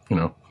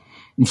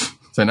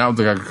 So now I was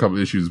like a couple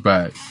issues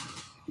back.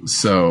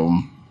 So,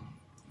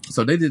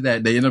 So they did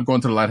that. They ended up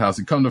going to the lighthouse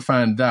and come to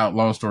find out,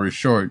 long story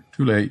short,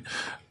 too late,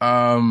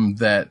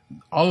 that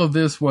all of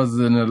this was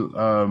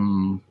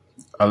an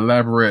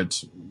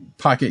elaborate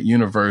pocket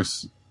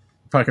universe,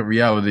 pocket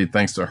reality,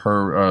 thanks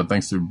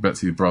to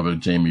Betsy's brother,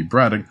 Jamie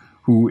Braddock,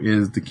 who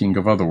is the king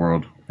of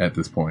Otherworld at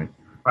this point.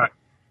 Right.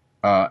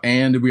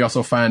 And we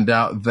also find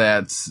out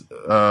that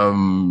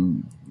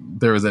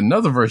there is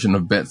another version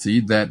of Betsy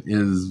that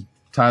is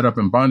tied up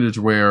in bondage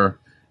where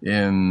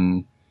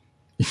in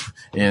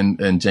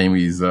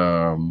Jamie's,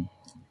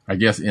 I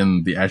guess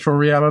in the actual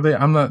reality,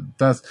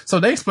 so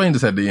they explained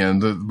this at the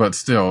end, but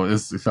still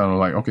it's kind of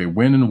like, okay,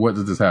 when and what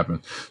did this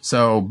happen?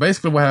 So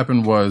basically what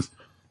happened was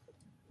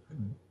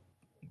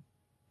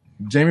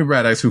Jamie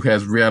Braddock, who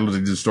has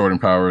reality distorting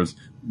powers,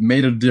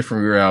 made a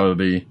different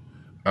reality.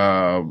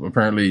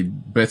 Apparently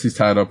Betsy's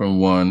tied up in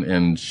one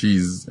and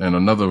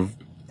another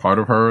part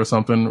of her or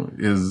something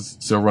is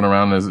still running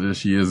around as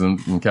she is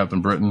in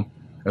Captain Britain.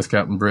 As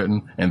Captain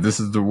Britain, and this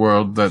is the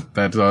world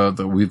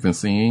that we've been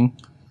seeing.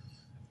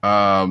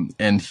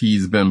 And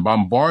he's been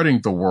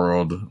bombarding the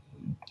world,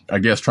 I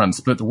guess, trying to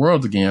split the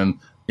world again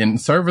in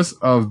service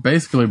of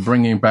basically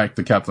bringing back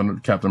the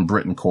Captain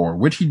Britain Corps,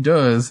 which he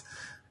does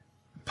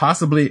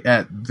possibly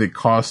at the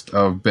cost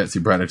of Betsy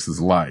Braddock's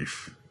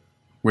life.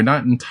 We're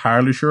not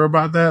entirely sure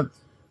about that,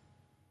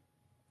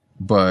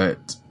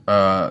 but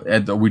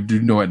we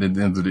do know at the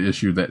end of the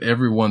issue that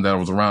everyone that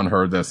was around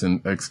her that's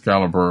in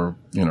Excalibur,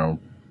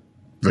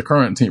 the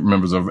current team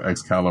members of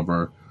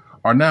Excalibur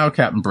are now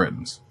Captain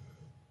Britons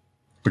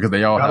because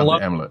they all have the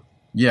amulet.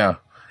 Yeah.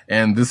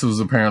 And this was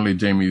apparently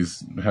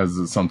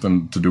has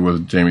something to do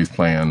with Jamie's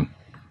plan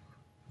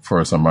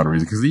for some odd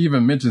reason. Cause he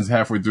even mentions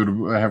halfway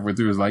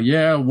through is like,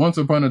 yeah, once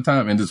upon a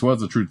time, and this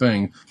was a true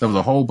thing, there was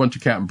a whole bunch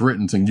of Captain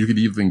Britons and you could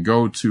even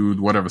go to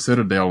whatever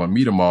Citadel and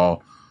meet them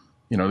all.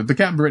 The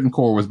Captain Britain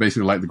Corps was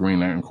basically like the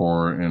Green Lantern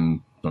Corps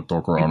and the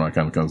Thor Corps, all that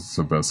kind of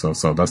stuff.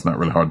 So that's not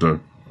really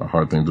a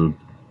hard thing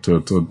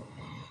to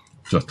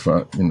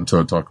justify,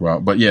 to talk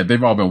about. But yeah,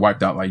 they've all been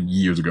wiped out like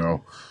years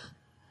ago.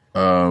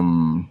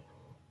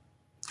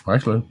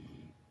 Actually,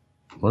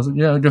 was it?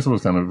 Yeah, I guess it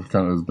was kind of,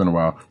 it's been a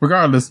while.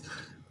 Regardless,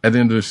 at the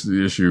end of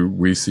the issue,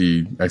 we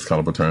see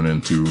Excalibur turn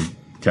into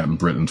Captain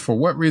Britain. For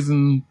what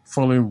reason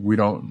fully, we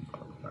don't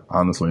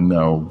honestly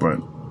know, but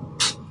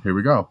here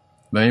we go.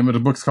 The name of the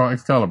book's called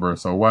Excalibur,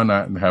 so why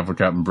not have a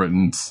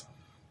bunch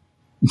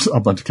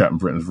of Captain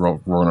Britons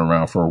rolling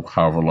around for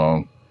however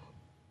long.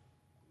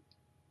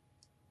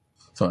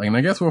 So, and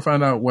I guess we'll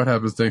find out what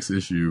happens next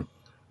issue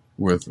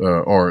with,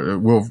 or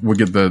we'll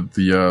get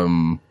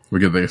we'll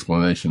get the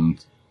explanation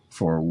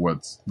for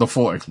the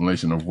full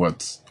explanation of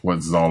what's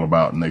all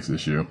about next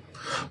issue.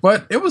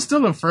 But it was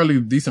still a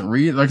fairly decent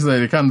read. Like I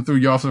said, it kind of threw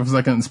you off for a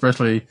second,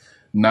 especially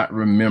not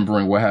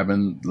remembering what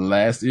happened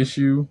last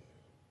issue.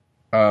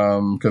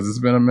 Cause it's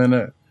been a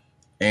minute.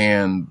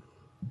 And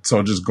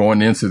so just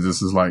going into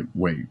this is like,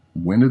 wait,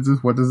 what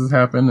does this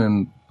happen?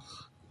 And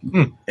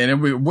it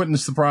wouldn't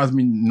surprise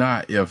me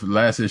not if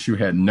last issue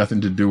had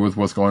nothing to do with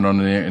what's going on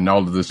in there and all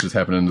of this just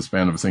happened in the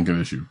span of a single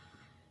issue.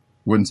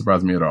 Wouldn't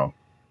surprise me at all.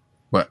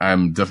 But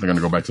I'm definitely going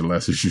to go back to the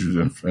last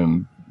issue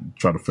and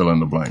try to fill in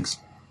the blanks.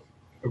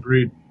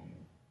 Agreed.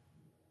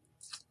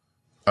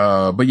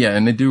 But yeah,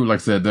 and they do, like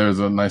I said, there's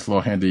a nice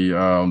little handy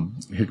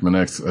Hickman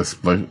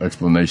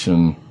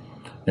explanation,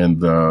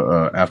 and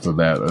after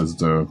that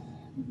is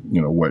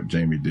what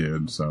Jamie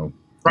did. So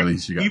right. At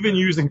least you got even that.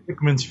 Using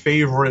Hickman's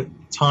favorite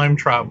time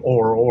travel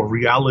or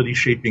reality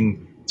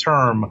shaping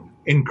term,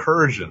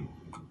 incursion.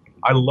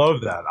 I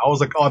love that. I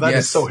was like, oh, that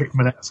is so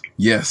Hickman-esque.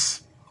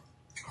 Yes.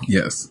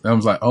 I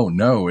was like, oh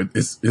no,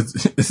 it's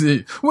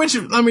which,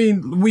 I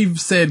mean, we've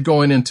said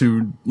going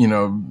into,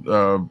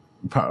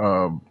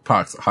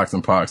 Hawks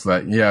and Pox,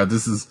 that, yeah,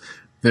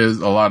 there's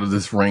a lot of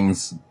this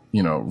rings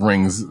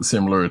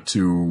similar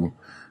to,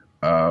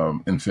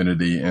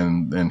 Infinity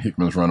and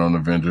Hickman's run on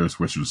Avengers,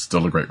 which was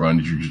still a great run.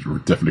 You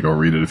should definitely go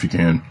read it if you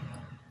can.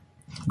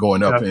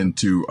 Going up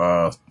into,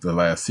 the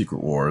last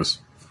Secret Wars.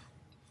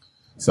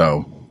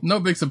 So, no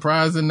big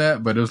surprise in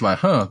that, but it was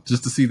like,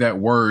 just to see that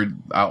word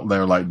out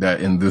there like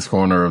that in this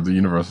corner of the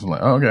universe, I'm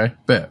like, oh, okay,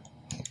 bet.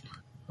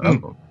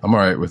 I'm all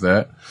right with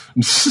that.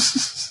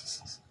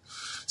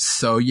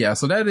 So yeah,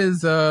 so that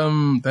is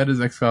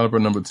Excalibur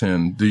number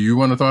 10. Do you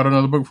want to throw out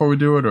another book before we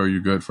do it, or are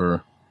you good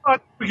for?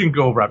 We can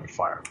go rapid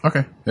fire.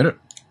 Okay, hit it.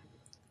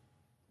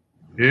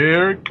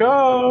 Here it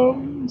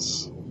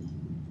comes.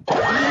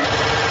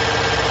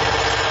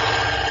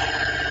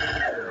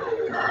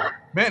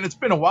 Man, it's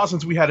been a while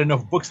since we had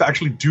enough books to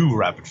actually do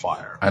rapid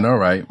fire. I know,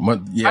 right?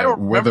 Yeah, I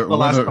don't remember the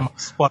last time I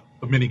spun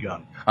the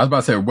minigun. I was about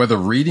to say, whether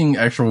reading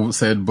actual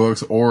said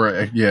books or,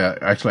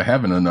 actually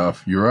having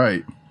enough, you're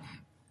right.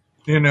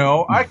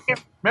 I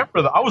can't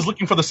remember. I was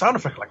looking for the sound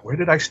effect. Like, where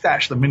did I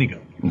stash the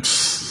minigun?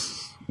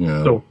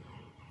 Yeah. So,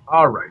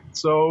 all right.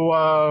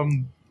 So, do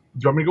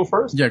you want me to go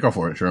first? Yeah, go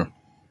for it, sure.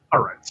 All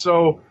right.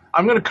 So,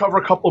 I'm going to cover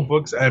a couple of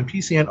books, and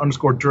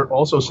PCN_Dirt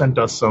also sent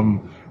us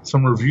some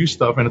review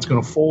stuff, and it's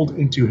going to fold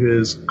into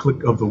his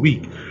click of the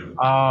week.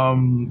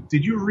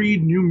 Did you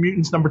read New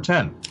Mutants number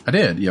 10? I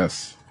did,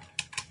 yes.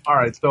 All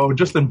right, so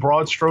just in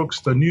broad strokes,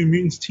 the New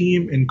Mutants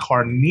team in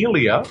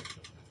Carnelia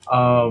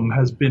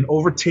has been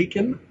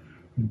overtaken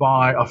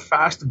by a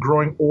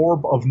fast-growing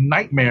orb of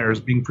nightmares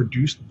being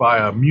produced by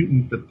a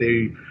mutant that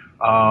they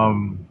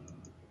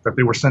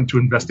were sent to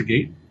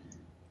investigate.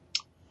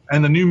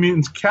 And the New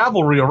Mutants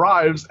cavalry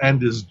arrives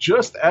and is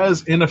just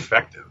as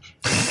ineffective.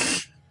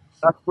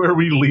 That's where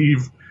we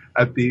leave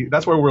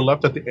that's where we're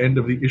left at the end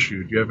of the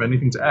issue. Do you have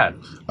anything to add?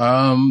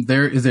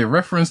 There is a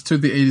reference to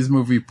the 80s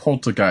movie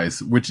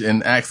Poltergeist, which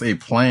enacts a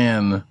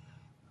plan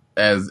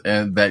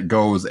and that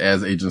goes,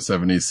 as Agent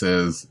 70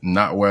 says,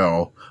 not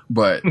well.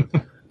 But,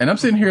 and I'm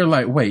sitting here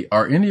like, wait,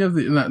 are any of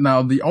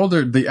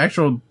the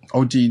actual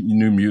OG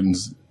New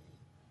Mutants,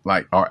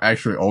 like, are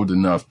actually old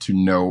enough to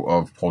know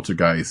of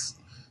Poltergeist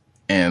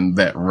and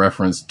that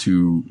reference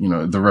to,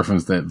 the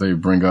reference that they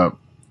bring up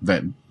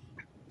that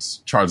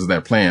charges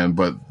that plan,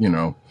 but,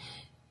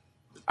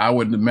 I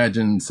would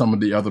imagine some of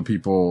the other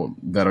people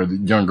that are the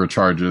younger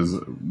charges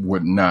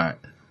would not.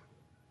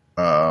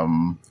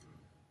 But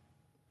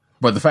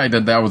the fact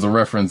that was a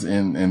reference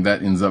and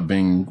that ends up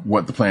being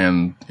what the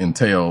plan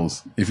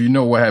entails, if you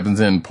know what happens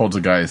in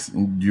Poltergeist,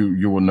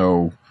 you will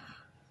know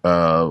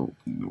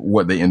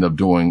what they end up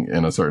doing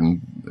in a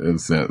certain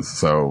sense.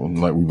 So,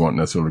 like, we won't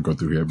necessarily go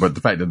through here. But the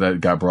fact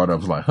that got brought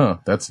up was like,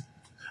 that's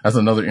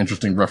another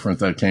interesting reference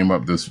that came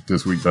up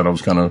this week that I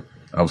was kind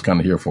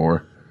of here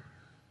for.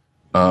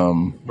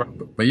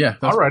 But yeah,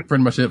 that's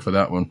pretty much it for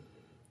that one.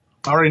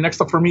 All right,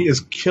 next up for me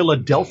is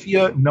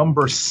Philadelphia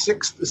number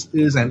 6. This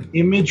is an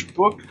Image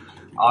book.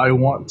 I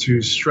want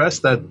to stress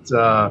that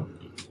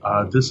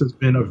this has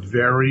been a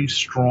very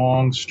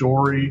strong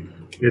story.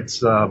 It's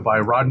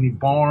by Rodney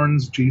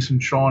Barnes, Jason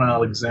Sean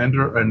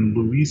Alexander, and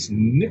Luis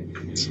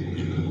Nipt.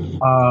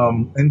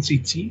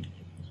 NCT.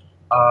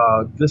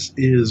 This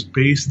is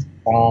based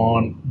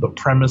on the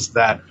premise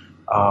that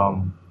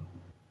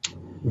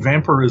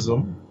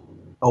vampirism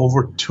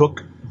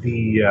overtook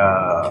the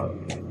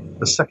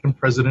second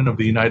president of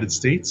the United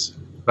States.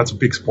 That's a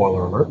big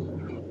spoiler alert.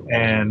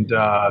 And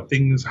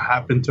things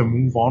happen to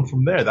move on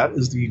from there. That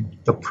is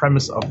the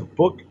premise of the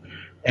book,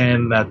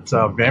 and that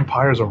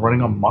vampires are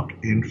running amok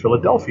in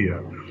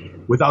Philadelphia.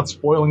 Without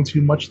spoiling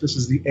too much, this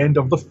is the end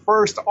of the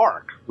first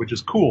arc, which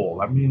is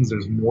cool. That means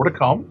there's more to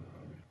come.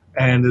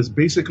 And this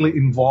basically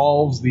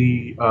involves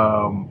the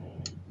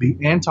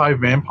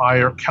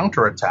anti-vampire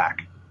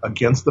counterattack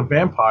against the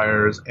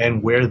vampires,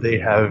 and where they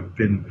have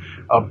been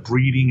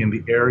breeding in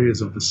the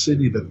areas of the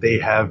city that they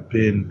have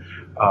been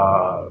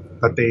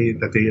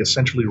that they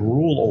essentially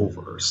rule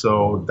over.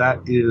 So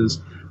that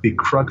is the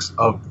crux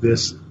of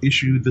this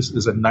issue. This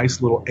is a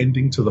nice little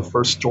ending to the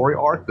first story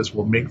arc. This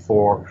will make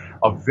for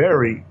a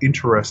very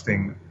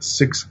interesting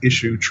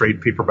 6-issue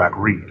trade paperback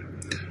read.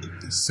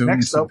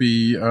 Soon to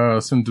be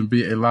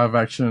a live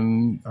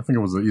action. I think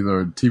it was either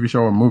a TV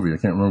show or movie. I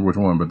can't remember which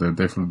one, but they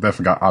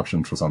definitely got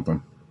options for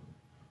something.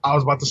 I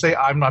was about to say,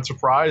 I'm not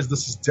surprised.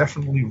 This is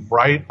definitely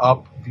right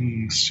up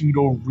the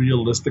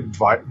pseudo-realistic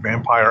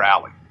vampire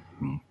alley.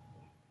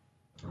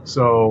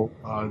 So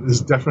this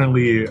is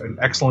definitely an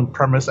excellent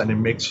premise, and it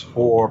makes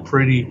for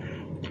pretty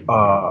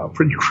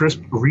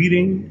crisp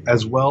reading,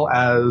 as well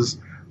as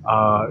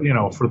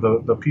for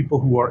the people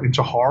who are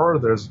into horror.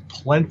 There's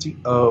plenty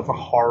of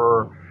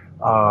horror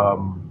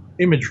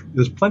imagery.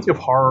 There's plenty of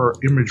horror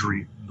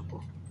imagery.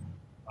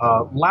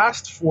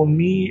 Last for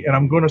me, and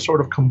I'm going to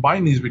sort of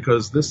combine these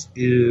because this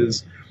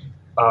is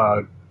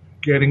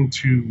getting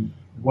to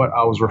what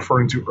I was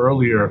referring to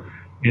earlier,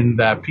 in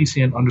that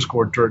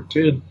PCN_Dirt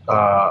did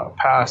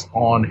pass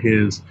on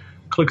his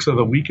Clicks of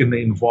the Week, and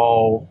they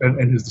involve,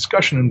 and his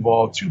discussion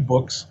involved 2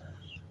 books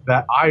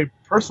that I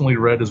personally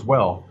read as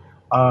well.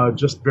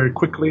 Just very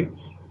quickly,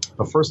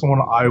 the first one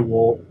I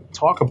will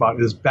talk about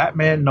is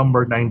Batman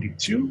number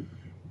 92.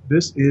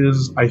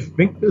 I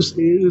think this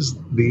is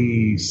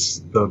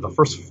the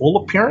first full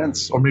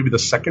appearance, or maybe the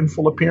second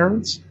full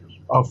appearance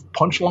of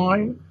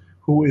Punchline,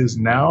 who is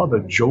now the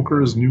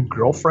Joker's new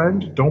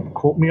girlfriend. Don't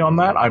quote me on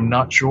that. I'm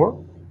not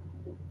sure.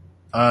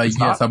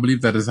 Yes, I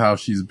believe that is how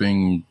she's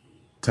being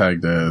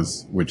tagged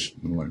as. Which,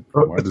 like,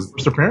 why does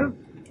first appearance?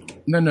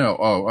 No.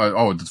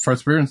 Oh, the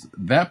first appearance.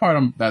 That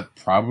part, that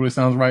probably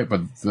sounds right.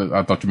 But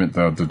I thought you meant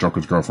the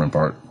Joker's girlfriend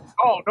part.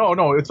 Oh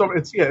no!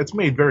 It's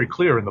made very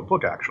clear in the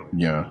book, actually.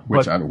 Yeah.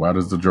 Why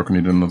does the Joker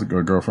need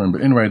another girlfriend?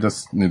 But anyway,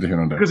 that's neither here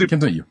nor there. Because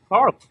continue.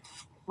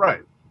 Right.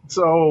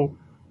 So,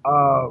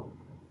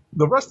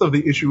 the rest of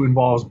the issue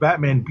involves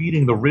Batman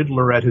beating the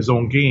Riddler at his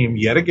own game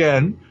yet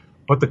again,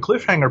 but the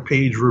cliffhanger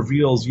page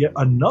reveals yet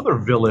another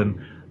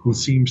villain who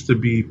seems to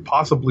be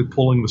possibly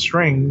pulling the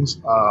strings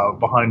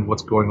behind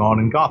what's going on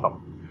in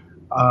Gotham.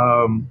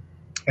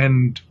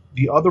 And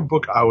the other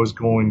book I was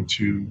going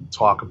to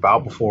talk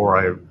about before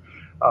I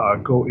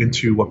go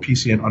into what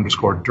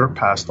PCN_Dirt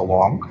passed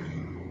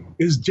along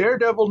is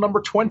Daredevil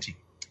number 20.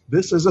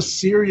 This is a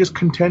serious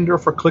contender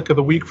for Click of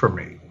the Week for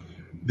me.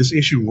 This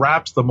issue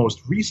wraps the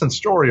most recent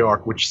story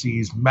arc, which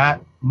sees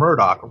Matt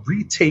Murdock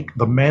retake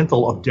the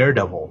mantle of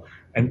Daredevil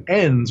and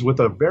ends with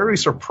a very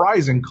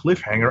surprising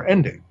cliffhanger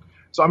ending.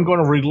 So I'm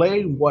going to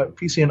relay what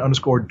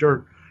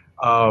PCN_Dirt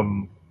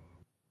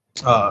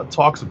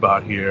talks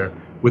about here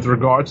with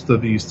regards to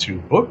these two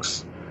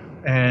books.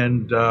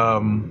 And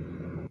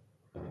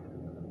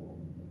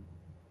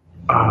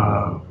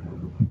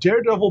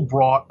Daredevil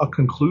brought a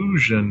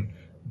conclusion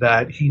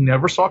that he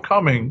never saw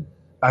coming,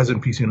 as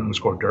in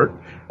PCN_Dirt,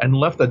 and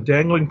left a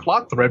dangling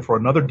plot thread for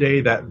another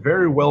day that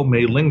very well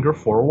may linger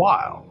for a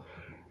while.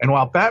 And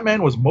while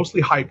Batman was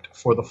mostly hyped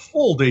for the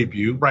full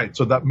debut, right,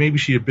 so that maybe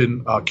she had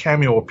been a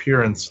cameo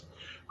appearance,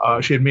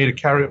 she had made a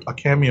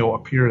cameo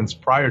appearance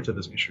prior to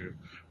this issue,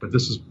 but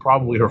this is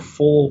probably her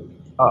full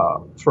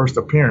first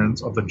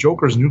appearance of the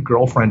Joker's new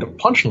girlfriend,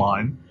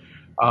 Punchline,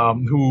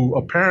 who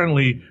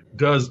apparently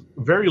does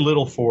very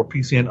little for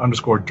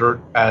PCN_Dirt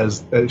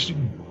as she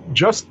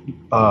just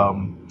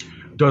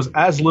does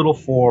as little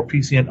for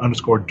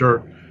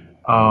PCN_Dirt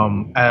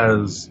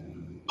as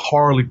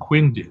Harley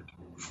Quinn did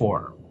for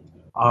her.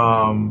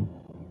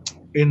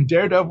 In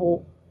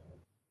Daredevil,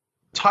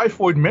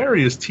 Typhoid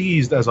Mary is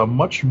teased as a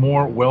much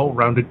more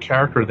well-rounded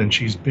character than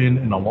she's been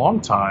in a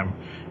long time,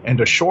 and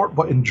a short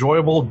but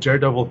enjoyable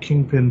Daredevil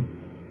Kingpin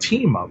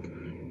team-up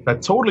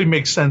that totally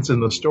makes sense in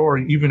the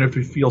story, even if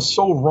it feels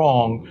so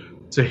wrong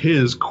to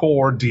his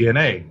core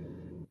DNA.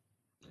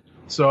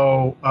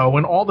 So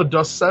when all the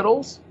dust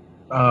settles,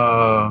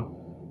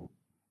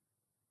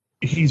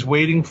 he's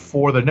waiting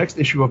for the next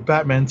issue of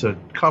Batman to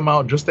come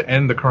out just to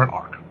end the current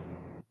arc,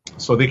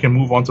 so they can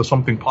move on to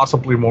something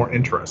possibly more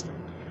interesting.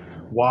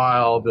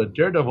 While the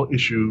Daredevil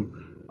issue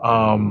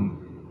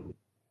and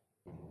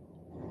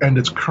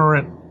its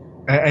cliffhanger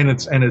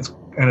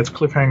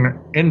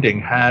ending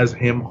has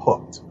him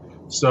hooked.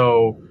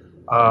 So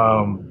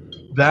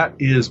that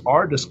is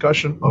our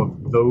discussion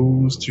of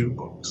those two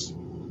books.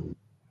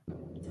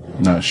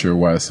 Not sure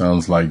why it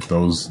sounds like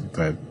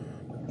that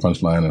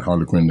Punchline and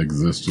Harley Quinn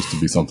exist just to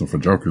be something for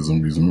Joker's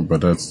amusement, but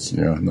that's,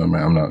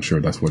 I'm not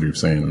sure that's what he was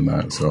saying or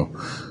not. So,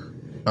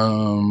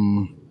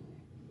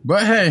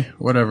 but hey,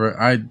 whatever.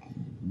 I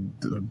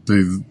don't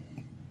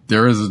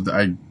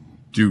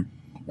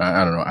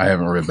know. I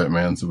haven't read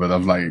Batman, but I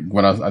was like,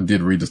 when I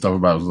did read the stuff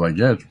about it, I was like,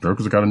 yeah,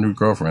 Joker's got a new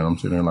girlfriend. I'm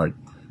sitting there like,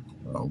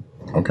 oh,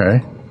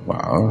 okay,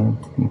 wow,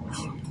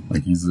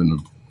 like he's an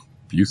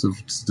abusive,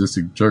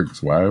 sadistic jerk.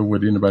 Why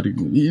would anybody?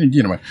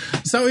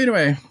 So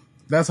anyway,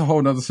 that's a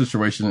whole other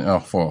situation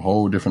for a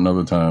whole different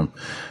other time.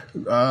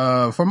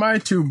 For my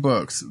two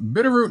books,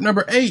 Bitterroot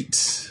number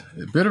 8.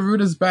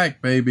 Bitterroot is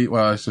back, baby.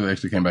 Well, she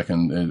actually came back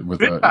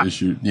with an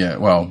issue. Yeah,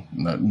 well,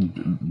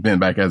 been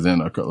back as in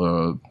a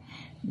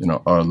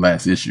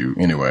last issue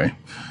anyway.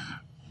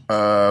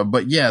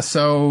 But yeah,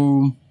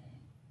 so,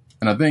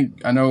 and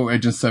I know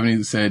Agent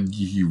 70 said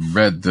he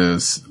read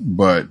this,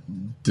 but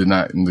did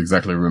not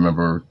exactly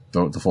remember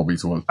the 4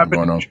 weeks of what's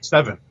going on. Issue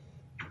 7.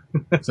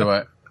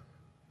 So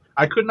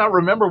I could not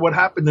remember what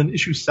happened in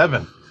issue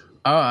 7.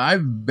 I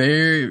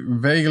very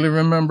vaguely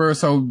remember.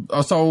 So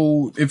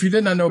if you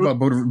did not know about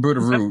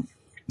Bitterroot,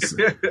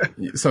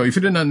 so if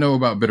you did not know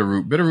about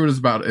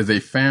Bitterroot is a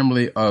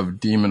family of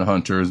demon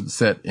hunters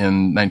set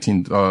in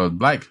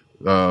black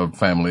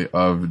family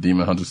of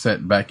demon hunters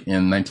set back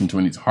in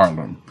 1920s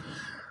Harlem.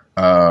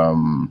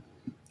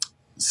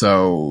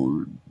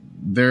 So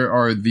there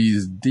are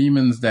these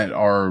demons that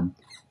are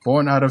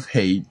born out of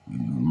hate.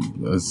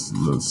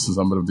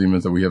 Some of the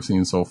demons that we have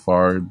seen so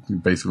far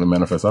basically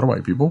manifest out of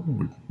white people.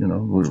 We're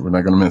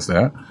not going to miss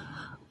that.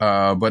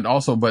 But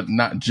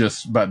not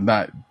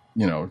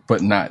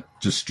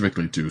just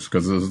strictly to,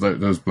 because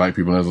there's black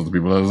people and there's other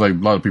people. There's like a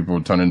lot of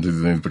people turn into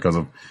these things because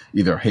of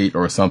either hate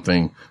or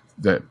something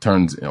that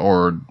turns,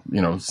 or,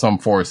 some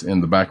force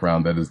in the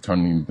background that is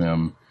turning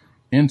them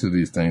into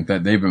these things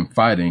that they've been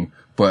fighting.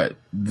 But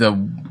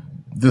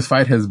this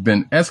fight has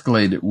been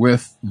escalated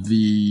with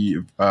the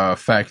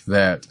fact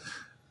that,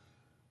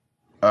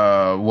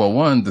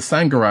 the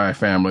Sangarai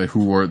family,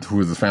 who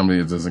is the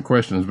family that's in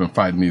question, has been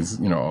fighting these,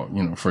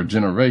 for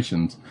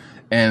generations.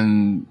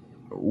 And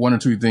one or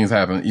two things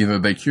happen. Either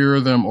they cure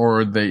them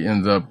or they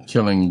end up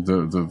killing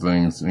the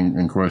things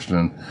in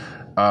question.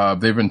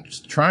 They've been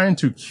trying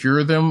to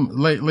cure them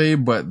lately,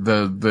 but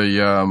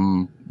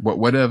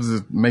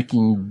whatever's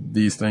making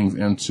these things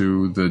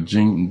into the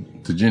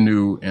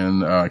Jinnu,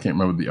 and I can't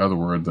remember the other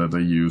word that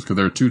they use, because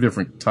there are two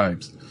different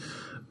types,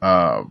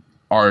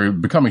 are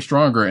becoming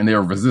stronger, and they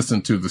are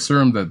resistant to the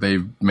serum that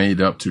they've made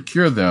up to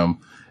cure them.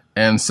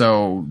 And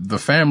so the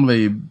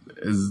family,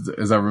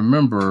 as I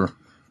remember,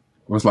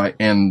 was like,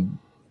 and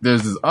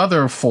there's this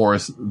other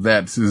force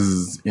that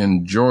is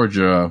in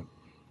Georgia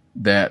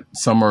that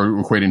some are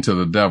equating to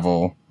the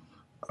devil,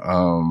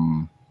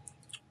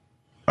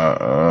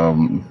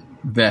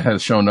 that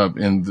has shown up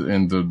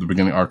in the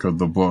beginning arc of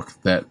the book,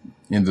 that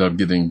ended up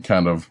getting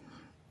kind of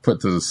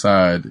put to the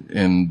side,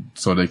 and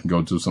so they can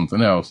go do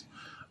something else.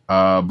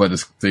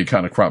 But they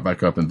kind of crop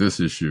back up in this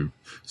issue.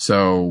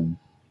 So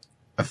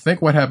I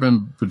think what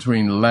happened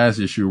between the last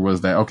issue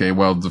was that, okay,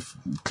 well,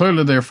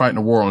 clearly they're fighting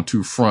a war on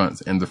two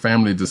fronts, and the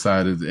family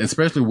decided,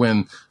 especially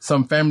when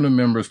some family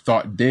members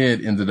thought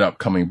dead ended up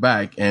coming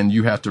back, and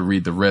you have to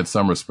read the Red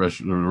Summer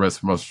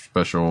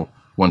special,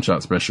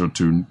 one-shot special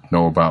to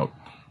know about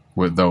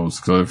with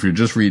those. So if you're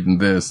just reading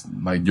this,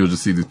 like, you'll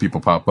just see these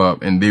people pop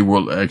up, and they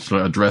will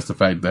actually address the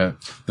fact that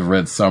the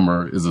Red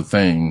Summer is a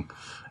thing,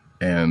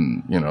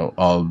 and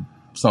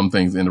some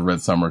things in the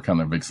Red Summer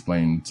kind of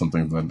explain some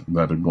things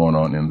that are going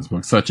on in this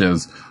book, such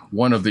as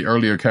one of the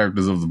earlier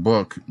characters of the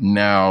book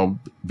now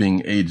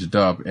being aged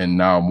up and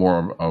now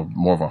more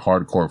of a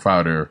hardcore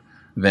fighter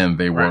than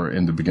they were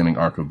in the beginning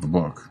arc of the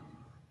book.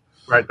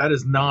 Right, that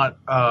is not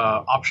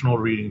optional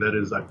reading.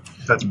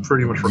 That's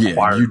pretty much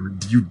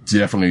required. Yeah, you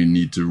definitely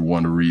need to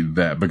want to read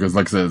that, because,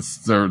 like I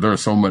said,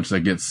 there's so much that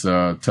gets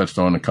touched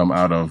on and come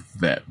out of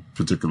that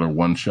particular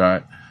one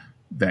shot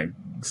that,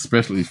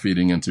 especially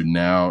feeding into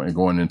now and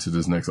going into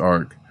this next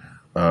arc,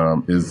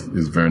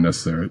 is very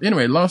necessary.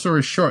 Anyway, long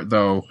story short,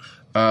 though,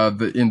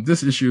 in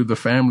this issue, the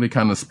family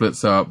kind of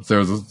splits up.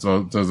 There's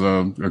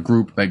a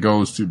group that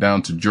goes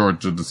down to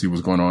Georgia to see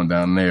what's going on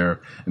down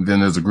there, and then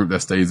there's a group that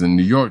stays in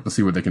New York to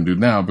see what they can do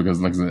now, because,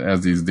 like I said,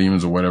 as these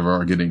demons or whatever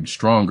are getting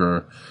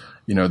stronger,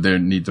 they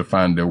need to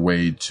find their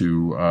way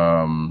to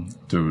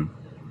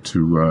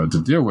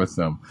deal with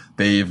them.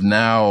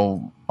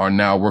 Are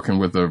now working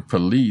with the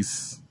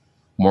police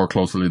more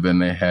closely than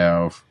they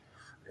have,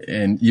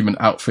 and even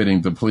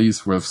outfitting the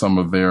police with some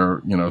of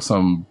their,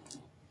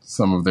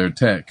 some of their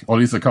tech, or at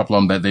least a couple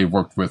of them that they've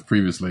worked with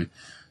previously,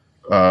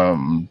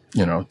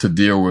 to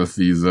deal with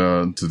these,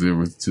 to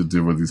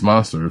deal with these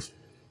monsters.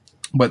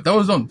 But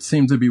those don't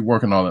seem to be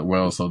working all that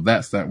well. So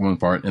that's that one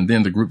part. And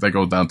then the group that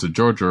goes down to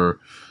Georgia,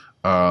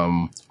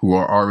 who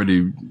are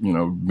already,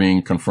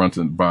 being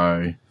confronted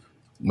by,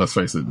 let's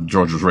face it,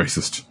 Georgia's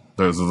racist.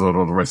 There's a lot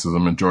of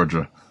racism in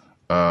Georgia.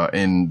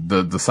 And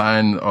the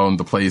sign on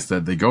the place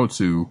that they go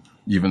to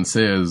even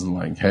says,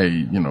 like,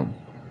 hey,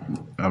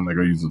 I'm not going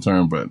to use the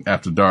term, but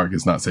after dark,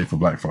 it's not safe for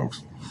black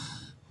folks.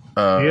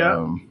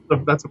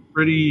 That's a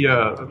pretty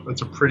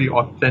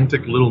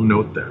authentic little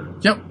note there.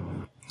 Yep.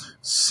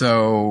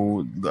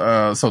 So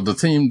the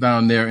team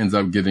down there ends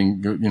up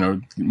getting,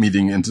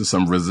 meeting into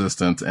some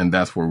resistance, and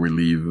that's where we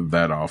leave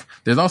that off.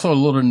 There's also a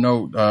little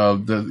note,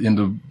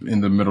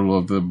 in the middle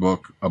of the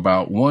book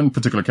about one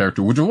particular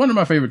character, which is one of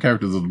my favorite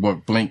characters of the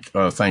book, Blink,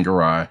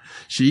 Sangarai.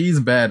 She's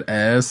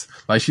badass.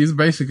 Like, she's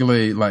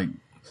basically like,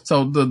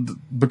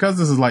 because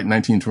this is like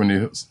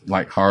 1920s,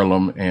 like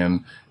Harlem,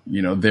 and,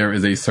 there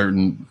is a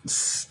certain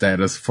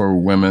status for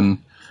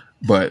women,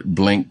 but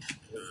Blink,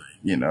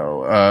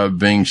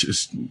 being,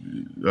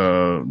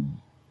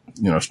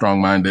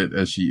 strong-minded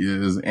as she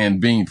is,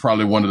 and being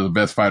probably one of the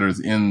best fighters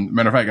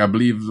matter of fact, I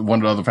believe one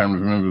of the other family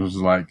members was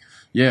like,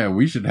 yeah,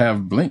 we should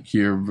have Blink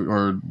here,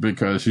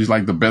 because she's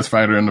like the best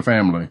fighter in the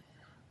family.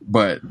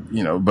 But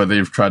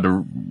they've tried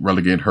to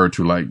relegate her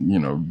to, like,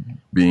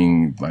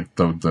 being like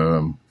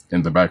the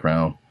in the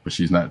background, but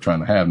she's not trying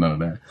to have none of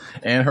that.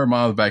 And her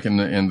mom's back in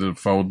the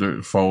fold,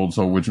 and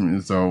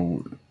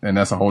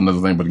that's a whole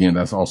nother thing. But again,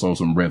 that's also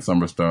some Red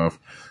Summer stuff.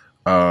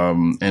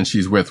 And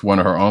she's with one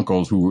of her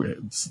uncles who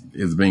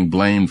is being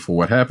blamed for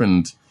what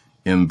happened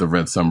in the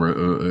Red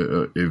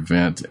Summer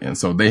event. And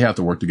so they have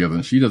to work together,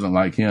 and she doesn't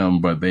like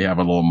him, but they have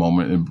a little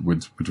moment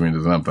between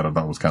them that I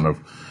thought was kind of,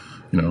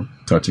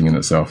 touching in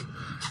itself.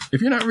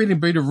 If you're not reading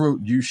Beta Root,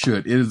 you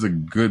should. It is a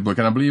good book,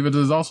 and I believe it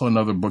is also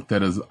another book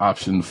that is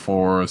optioned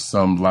for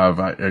some live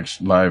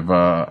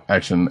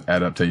action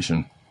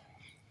adaptation.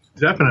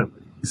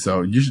 Definitely.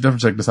 So you should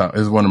definitely check this out.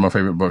 It's one of my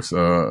favorite books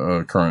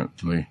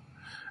currently.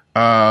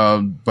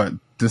 But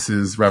this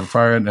is Rapid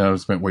Fire, and I've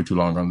spent way too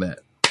long on that.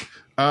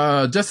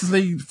 Justice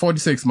League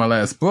 46, my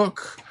last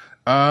book.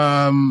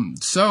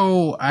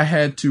 So I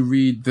had to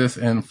read this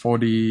in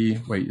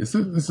 40. Wait, this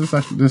is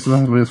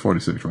actually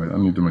 46, right? I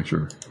need to make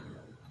sure.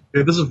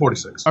 Yeah, this is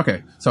 46.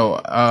 Okay, so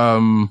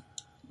and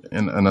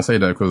I say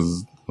that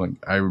because, like,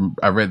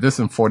 I read this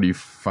in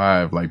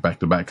 45, like,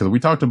 back to back, because we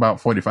talked about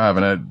 45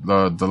 and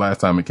the last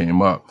time it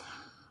came up,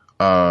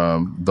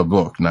 the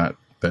book, not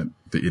that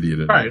the idiot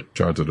in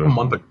charge of the a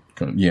month ago.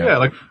 Yeah,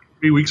 like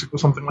 3 weeks ago,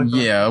 something like that.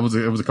 Yeah, it was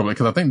a couple,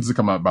 because I think this has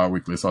come out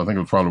bi-weekly, so I think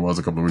it probably was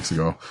a couple of weeks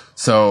ago.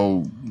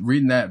 So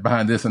reading that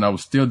behind this, and I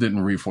still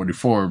didn't read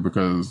 44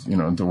 because,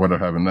 until what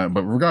having that.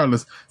 But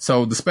regardless,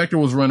 so the Spectre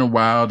was running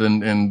wild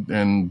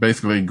and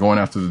basically going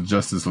after the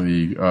Justice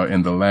League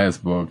in the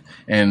last book,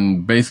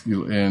 and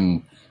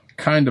basically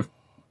kind of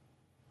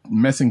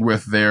messing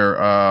with their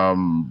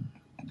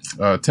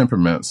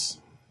temperaments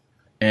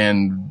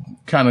and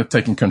kind of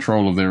taking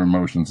control of their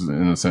emotions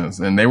in a sense.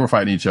 And they were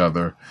fighting each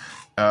other.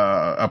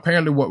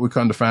 Apparently what we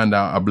come to find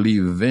out, I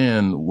believe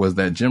then, was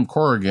that Jim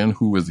Corrigan,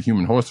 who is the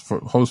human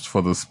host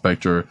for the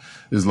Spectre,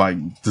 is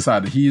like,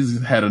 decided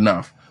he's had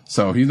enough.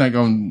 So he's not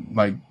going to,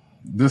 like,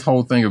 this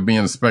whole thing of being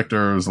a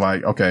Spectre is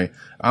like, okay,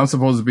 I'm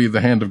supposed to be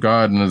the hand of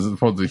God, and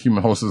the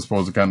human host is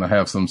supposed to kind of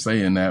have some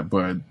say in that,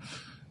 but,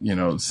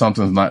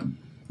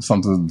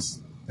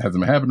 something's hasn't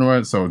been happening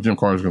right. So Jim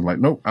Corrigan's like,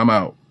 nope, I'm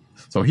out.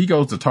 So he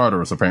goes to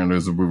Tartarus, apparently,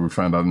 as we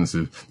found out in this.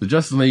 The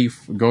Justice League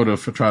go to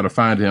try to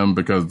find him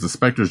because the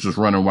Spectre's just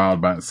running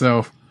wild by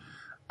itself.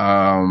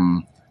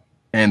 And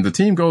the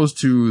team goes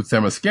to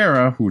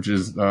Themyscira, which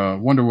is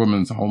Wonder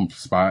Woman's home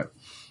spot.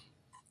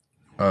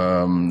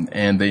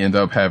 And they end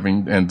up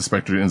and the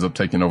Spectre ends up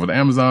taking over the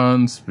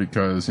Amazons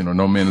because,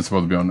 no men is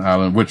supposed to be on the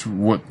island,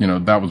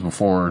 that was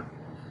before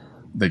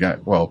they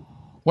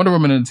Wonder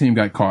Woman and the team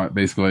got caught,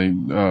 basically,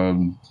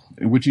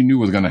 which you knew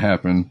was going to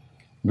happen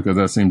because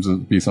that seems to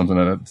be something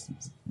that,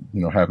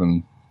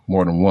 happened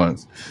more than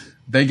once.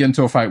 They get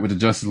into a fight with the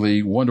Justice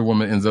League. Wonder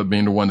Woman ends up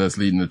being the one that's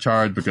leading the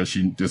charge because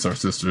it's her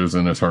sisters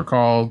and it's her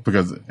call.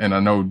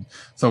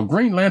 So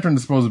Green Lantern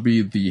is supposed to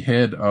be the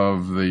head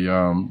of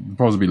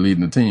supposed to be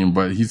leading the team,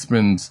 but he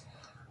spends,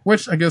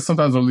 which I guess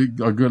sometimes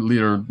a good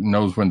leader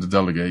knows when to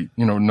delegate,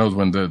 knows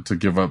when to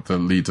give up the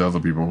lead to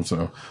other people.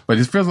 So, but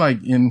it feels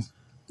like in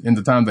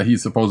the time that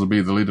he's supposed to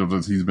be the leader of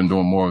this, he's been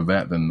doing more of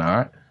that than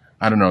not.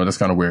 I don't know. That's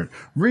kind of weird.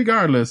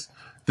 Regardless,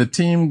 the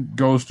team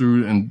goes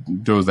through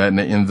and does that, and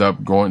they end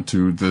up going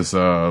to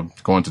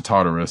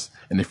Tartarus,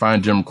 and they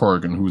find Jim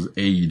Corrigan, who's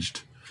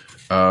aged,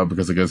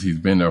 because I guess he's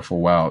been there for a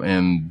while.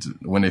 And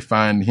when they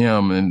find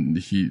him, and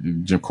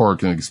Jim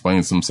Corrigan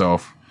explains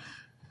himself,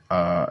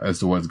 as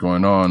to what's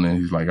going on, and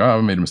he's like, "Oh,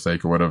 I made a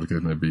mistake," or whatever the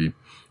case may be.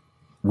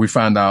 We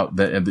find out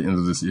that at the end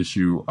of this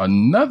issue,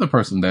 another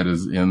person that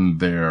is in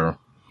there,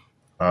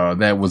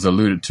 that was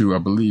alluded to, I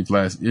believe,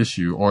 last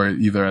issue, or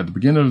either at the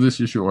beginning of this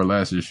issue or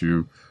last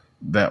issue,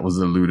 that was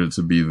alluded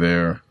to be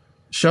there,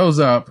 shows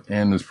up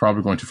and is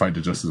probably going to fight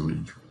the Justice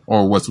League,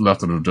 or what's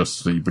left of the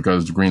Justice League,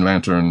 because the Green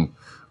Lantern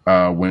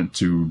went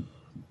to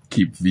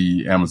keep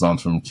the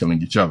Amazons from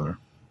killing each other.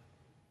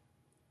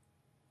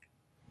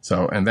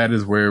 So, and that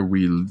is where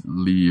we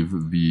leave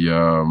the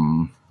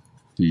end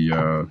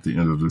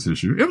of this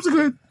issue. It was a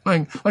good,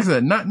 like I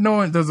said, not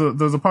knowing, there's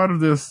a part of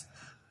this,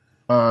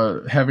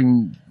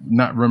 having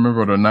not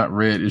remembered or not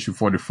read issue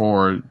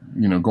 44,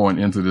 going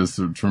into this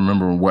to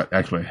remember what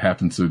actually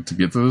happened to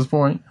get to this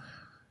point,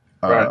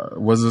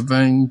 was a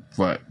thing.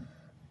 But,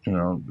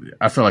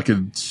 I feel like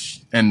and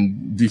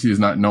DC is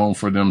not known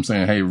for them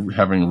saying, hey,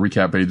 having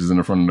recap pages in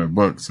the front of their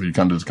book. So you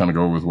just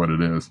go with what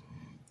it is.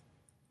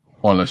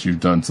 Unless you've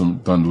done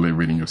the late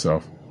reading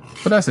yourself.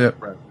 But that's it.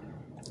 Right.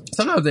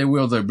 Sometimes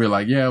they'll be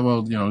like, yeah,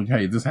 well,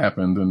 hey, this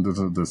happened and this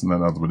and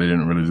that other, but they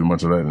didn't really do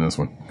much of that in this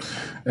one.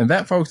 And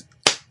that, folks,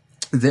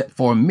 that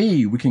for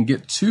me, we can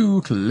get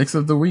to Clicks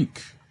of the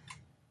Week.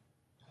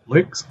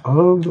 Clicks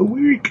of the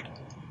Week.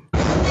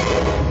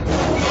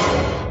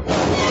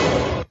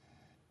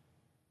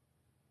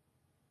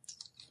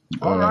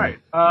 All right.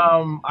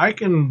 I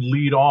can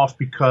lead off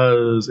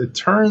because it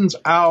turns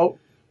out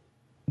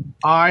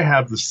I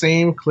have the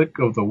same Click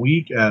of the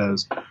Week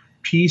as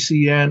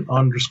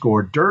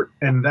PCN_Dirt,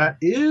 and that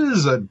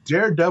is a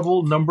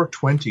Daredevil number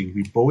 20.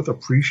 We both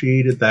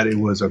appreciated that it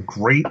was a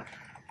great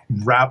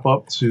wrap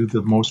up to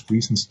the most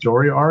recent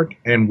story arc,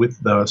 and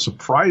with the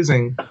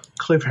surprising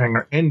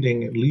cliffhanger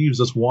ending, it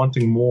leaves us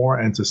wanting more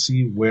and to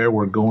see where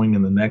we're going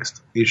in the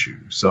next issue.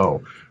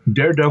 So,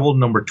 Daredevil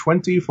number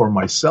 20 for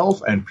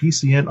myself and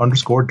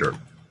PCN_Dirt.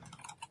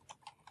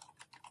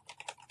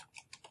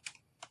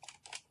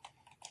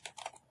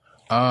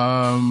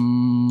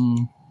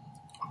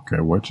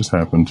 Okay, what just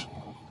happened?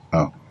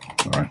 Oh,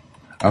 all right.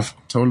 I've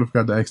totally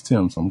forgot to ask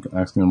Tim, so I'm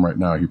asking him right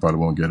now. He probably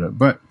won't get it.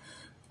 But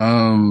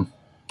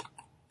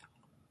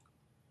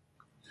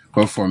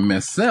for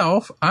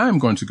myself, I'm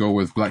going to go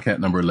with Black Cat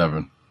number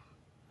 11.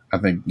 I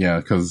think, yeah,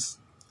 because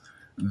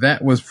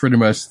that was pretty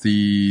much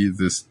the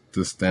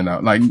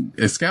standout. Like,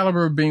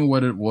 Excalibur being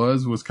what it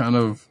was kind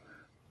of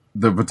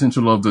the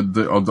potential of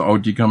the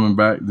OG coming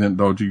back, then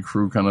the OG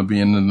crew kind of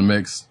being in the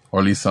mix,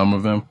 or at least some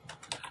of them.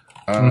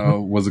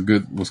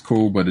 Was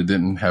cool, but it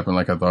didn't happen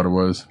like I thought it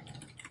was.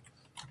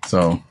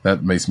 So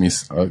that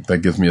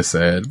gives me a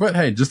sad, but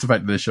hey, just the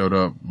fact that they showed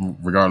up,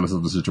 regardless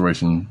of the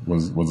situation,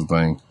 was a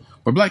thing.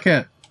 But Black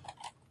Cat,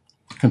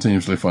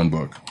 continuously fun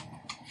book.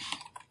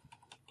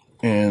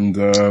 And,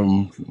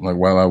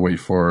 while I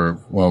wait we're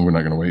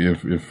not going to wait.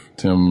 If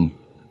Tim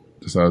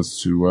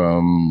decides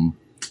to,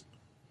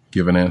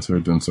 give an answer,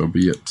 then so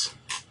be it.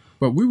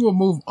 But we will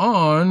move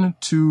on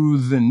to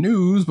the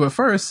news, but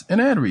first, an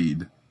ad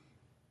read.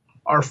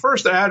 Our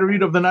first ad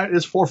read of the night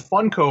is for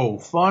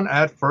Funko, Fun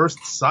at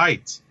First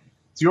Sight.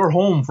 It's your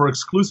home for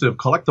exclusive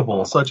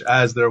collectibles such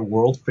as their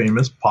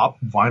world-famous pop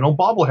vinyl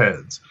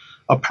bobbleheads,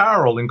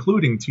 apparel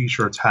including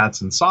t-shirts,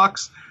 hats, and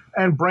socks,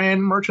 and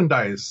brand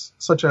merchandise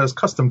such as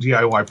custom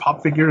DIY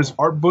pop figures,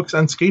 art books,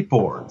 and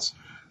skateboards.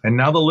 And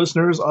now the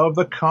listeners of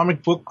the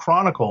Comic Book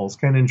Chronicles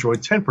can enjoy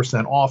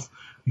 10% off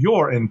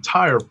your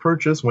entire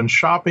purchase when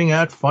shopping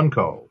at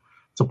Funko.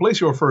 To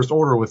place your first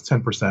order with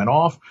 10%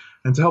 off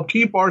and to help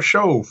keep our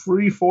show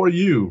free for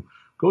you,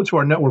 go to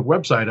our network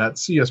website at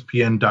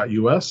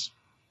cspn.us.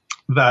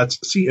 That's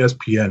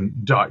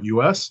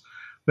cspn.us.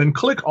 Then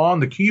click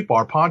on the Keep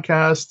Our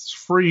Podcasts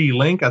free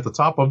link at the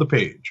top of the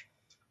page.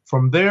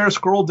 From there,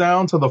 scroll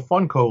down to the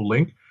Funko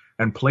link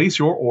and place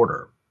your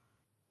order.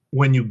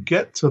 When you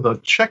get to the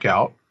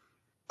checkout,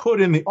 put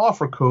in the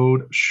offer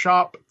code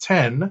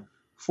SHOP10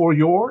 for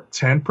your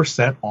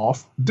 10%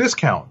 off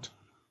discount.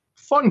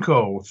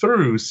 Funko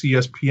through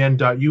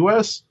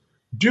cspn.us.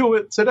 Do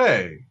it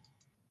today.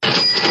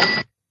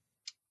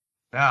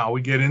 Now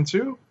we get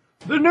into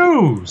the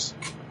news.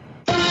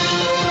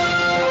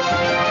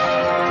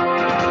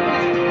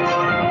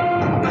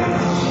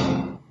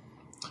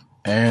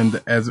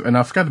 And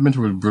I forgot to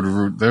mention with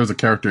Bitterroot, there's a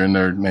character in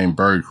there named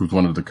Berg, who's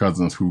one of the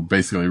cousins, who's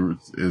basically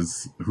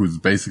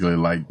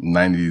like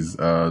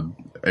 90s,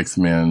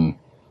 X-Men,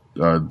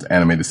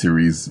 animated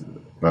series,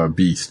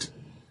 Beast.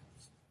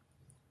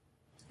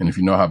 And if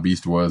you know how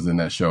Beast was in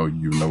that show,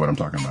 you know what I'm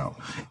talking about.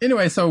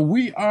 Anyway, so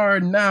we are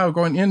now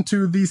going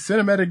into the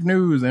cinematic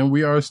news, and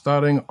we are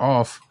starting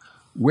off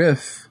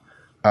with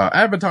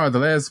Avatar: The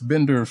Last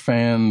Bender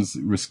fans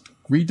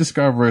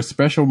rediscover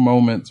special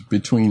moments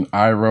between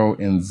Iroh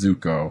and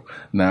Zuko.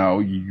 Now,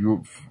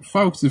 you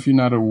folks, if you're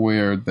not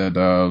aware that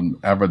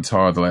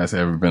Avatar: The Last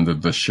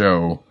Airbender, the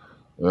show,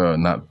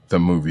 not the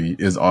movie,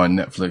 is on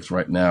Netflix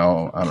right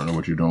now. I don't know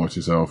what you're doing with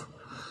yourself.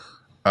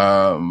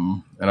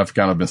 And I've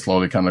kind of been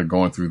slowly kind of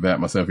going through that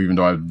myself, even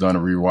though I've done a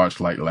rewatch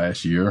like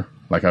last year.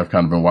 Like I've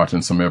kind of been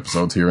watching some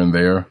episodes here and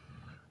there.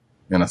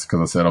 And that's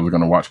because I said I was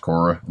going to watch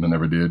Korra and I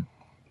never did.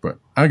 But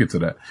I'll get to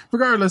that.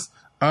 Regardless,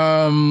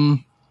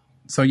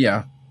 so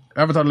yeah,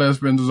 Avatar: The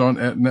Last Bender is on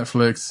at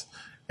Netflix,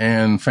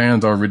 and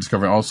fans are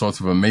rediscovering all sorts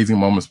of amazing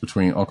moments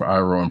between Uncle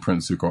Iroh and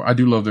Prince Zuko. I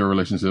do love their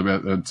relationship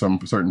at some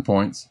certain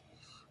points,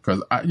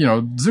 because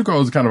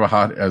Zuko is kind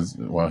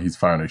of he's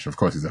Fire Nation, of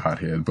course he's a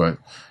hothead, but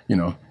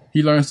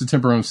he learns to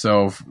temper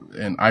himself,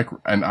 and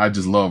I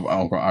just love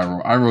Uncle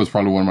Iroh. Iroh is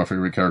probably one of my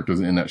favorite characters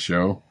in that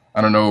show.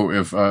 I don't know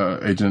if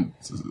Agent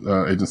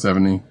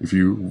 70, if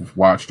you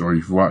watched or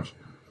you've watched.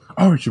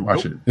 Oh, you should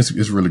watch it.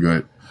 It's really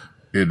good.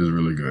 It is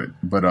really good.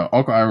 But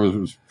Uncle Iroh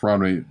was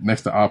probably,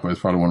 next to Appa, is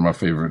probably one of my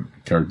favorite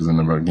characters in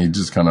the movie. He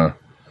just kind of,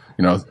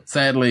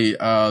 sadly,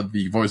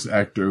 the voice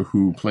actor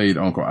who played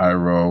Uncle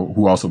Iroh,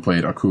 who also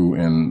played Aku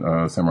in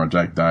Samurai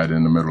Jack, died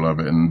in the middle of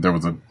it. And there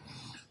was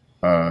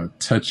a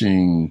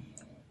touching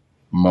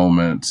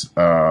moment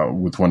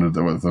with one of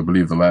I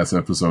believe the last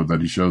episode that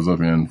he shows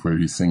up in, where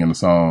he's singing a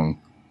song.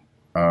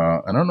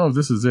 I don't know if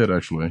this is it,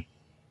 actually.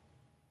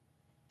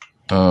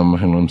 Hang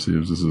on, let me see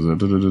if this is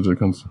it.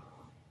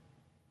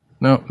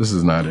 No, this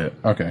is not it.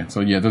 Okay, so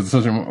yeah, there's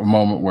such a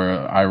moment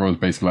where Iroh's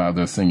basically out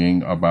there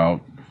singing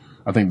about,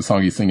 I think the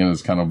song he's singing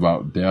is kind of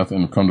about death,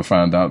 and come to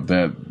find out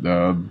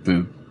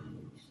that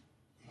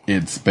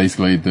it's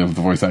basically the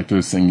voice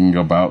actor singing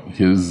about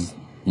his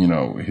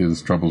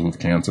troubles with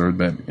cancer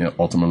that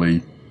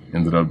ultimately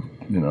ended up,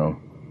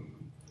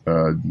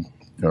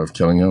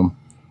 killing him.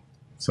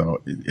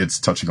 So it's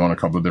touching on a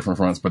couple of different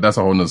fronts, but that's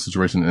a whole nother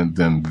situation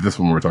than this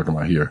one we're talking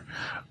about here.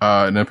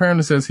 And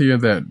apparently it says here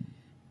that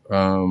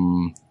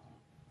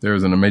there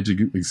is an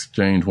amazing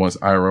exchange once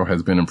Iroh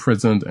has been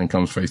imprisoned and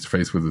comes face to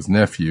face with his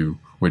nephew,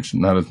 which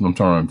I'm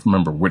trying to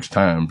remember which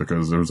time,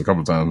 because there was a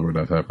couple of times where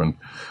that happened.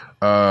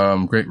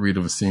 Great read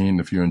of a scene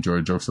if you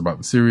enjoy jokes about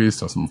the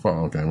series.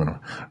 Okay, whatever.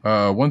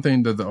 One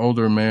thing that the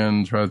older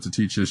man tries to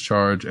teach his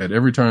charge at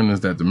every turn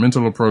is that the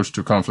mental approach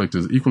to conflict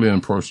is equally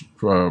important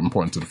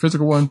to the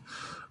physical one.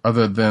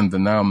 Other than the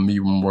now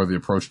meme-worthy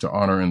approach to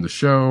honor in the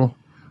show,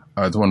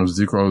 it's one of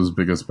Zuko's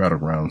biggest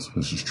battlegrounds.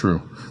 This is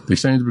true. The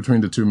exchange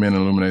between the two men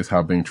illuminates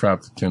how being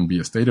trapped can be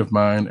a state of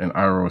mind, and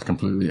Iroh is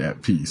completely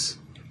at peace.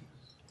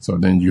 So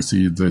then you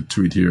see the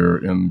tweet here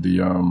in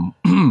the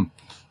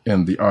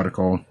in the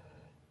article.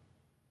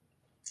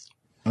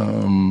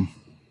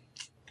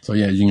 So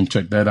yeah, you can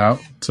check that out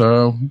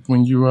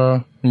when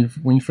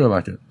you feel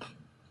like it.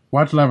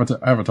 Watch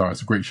Avatar.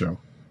 It's a great show.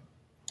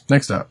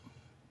 Next up.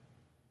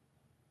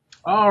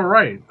 All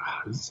right.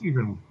 Is this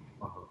even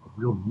a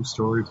real news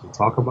story to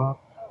talk about?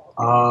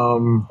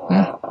 You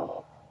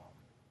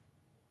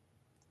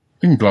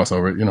can gloss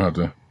over it. You don't have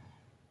to.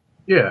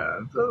 Yeah,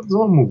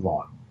 we'll move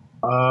on.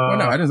 Well,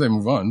 no, I didn't say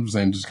move on. I'm just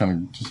saying just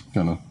kind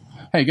of.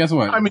 Hey, guess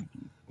what? I mean,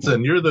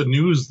 listen, you're the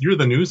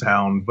news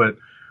hound, but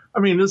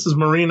I mean, this is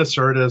Marina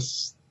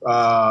Sirtis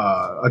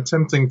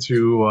attempting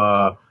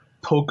to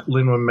poke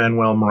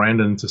Lin-Manuel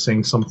Miranda into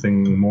saying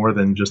something more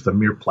than just a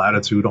mere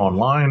platitude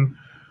online,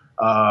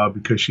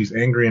 because she's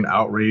angry and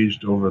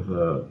outraged over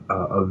the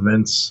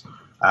events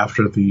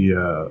after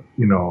the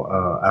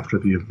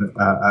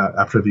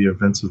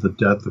events of the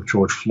death of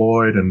George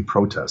Floyd and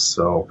protests.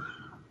 So,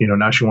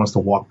 now she wants to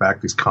walk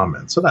back these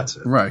comments. So that's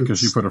it. Right, because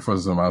she put her foot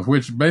in her mouth,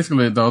 which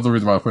basically the other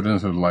reason why I put it in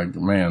is like,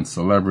 man,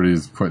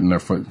 celebrities putting their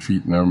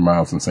feet in their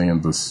mouths and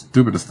saying the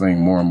stupidest thing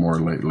more and more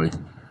lately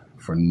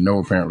for no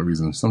apparent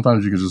reason.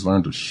 Sometimes you can just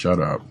learn to shut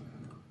up.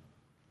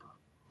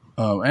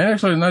 And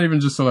actually, not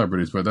even just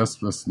celebrities, but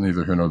that's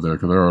neither here nor there,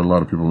 because there are a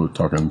lot of people who are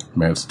talking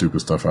mad,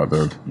 stupid stuff out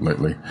there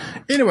lately.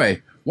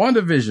 Anyway,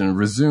 WandaVision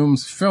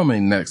resumes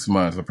filming next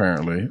month,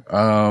 apparently.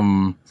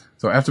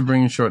 So after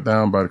being shut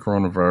down by the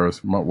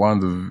coronavirus,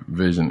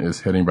 WandaVision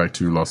is heading back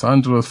to Los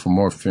Angeles for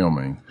more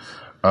filming.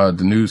 The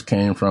news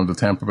came from the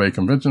Tampa Bay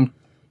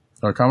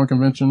Comic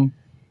Convention,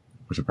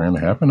 which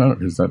apparently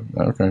happened. Is that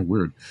okay?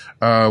 Weird.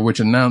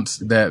 Which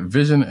announced that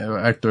Vision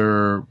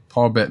actor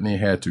Paul Bettany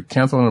had to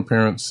cancel an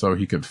appearance so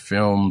he could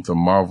film the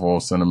Marvel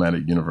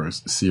Cinematic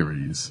Universe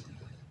series.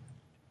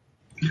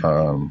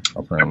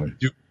 Apparently,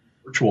 do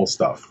virtual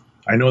stuff.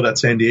 I know that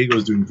San Diego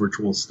is doing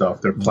virtual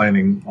stuff. They're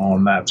planning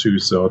on that too.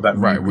 So that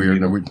right. We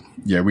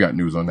got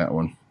news on that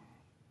one.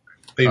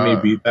 They may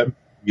be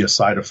a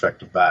side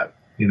effect of that.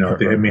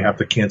 They may have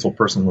to cancel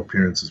personal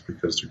appearances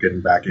because they're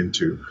getting back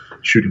into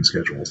shooting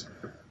schedules.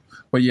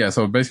 But yeah,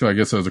 so basically, I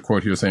guess there's a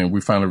quote here saying,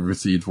 "We finally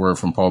received word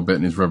from Paul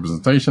Bettany's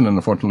representation, and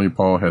unfortunately,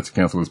 Paul had to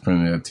cancel his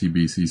premiere at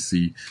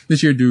TBCC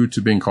this year due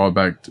to being called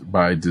back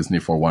by Disney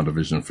for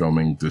WandaVision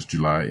filming this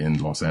July in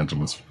Los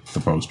Angeles, the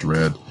Post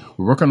read.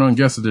 We're working on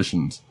guest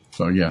editions."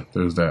 So yeah,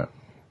 there's that.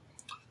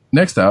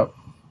 Next up.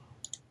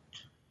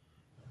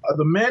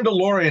 The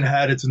Mandalorian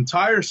had its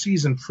entire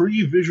season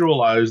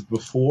pre-visualized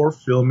before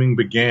filming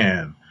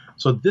began.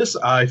 So this,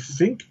 I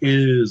think,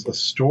 is a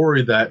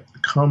story that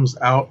comes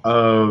out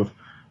of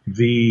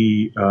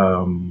the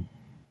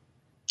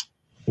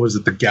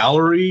the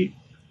gallery?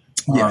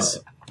 Yes.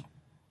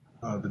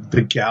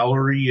 The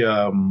gallery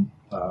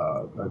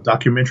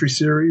documentary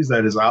series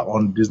that is out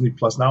on Disney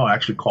Plus now. I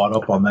actually caught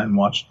up on that and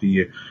watched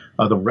the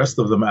rest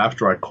of them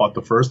after I caught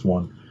the first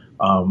one.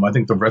 I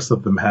think the rest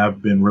of them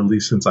have been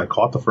released since I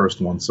caught the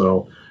first one.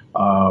 So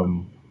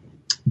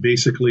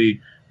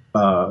basically,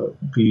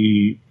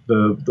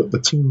 the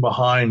team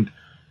behind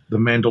The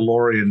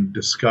Mandalorian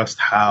discussed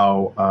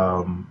how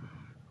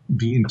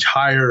the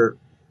entire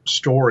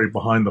story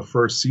behind the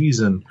first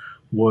season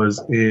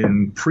was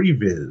in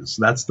previs.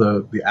 That's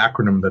the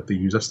acronym that they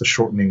use. That's the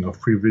shortening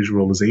of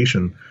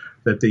pre-visualization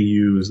that they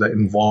use. That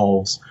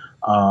involves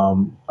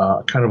kind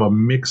of a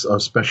mix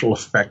of special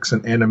effects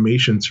and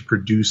animation to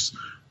produce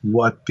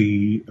what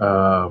the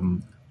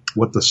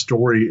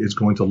story is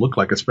going to look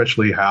like,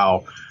 especially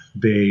how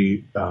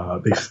they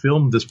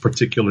filmed this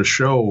particular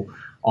show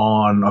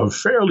on a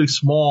fairly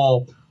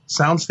small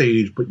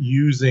soundstage, but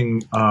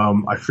using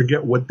I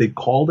forget what they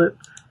called it.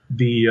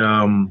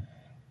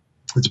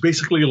 It's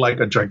basically like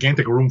a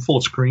gigantic room full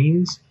of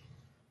screens,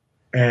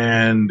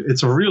 and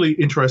it's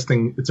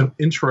an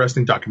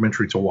interesting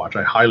documentary to watch.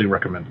 I highly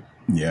recommend it.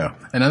 Yeah,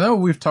 and I know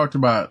we've talked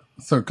about,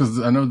 because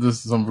I know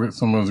this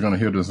someone's going to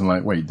hear this and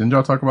like, wait, didn't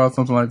y'all talk about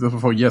something like this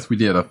before? Yes, we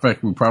did. In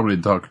fact, we probably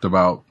talked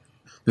about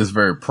this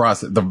very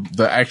process,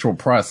 the actual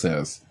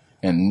process,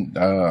 and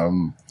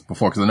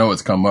before, because I know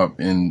it's come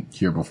up in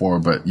here before.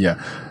 But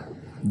yeah,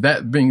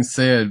 that being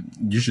said,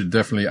 you should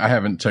definitely. I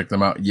haven't checked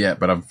them out yet,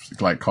 but I've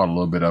caught a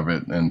little bit of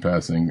it in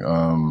passing.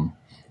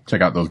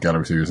 Check out those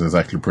gallery series. It's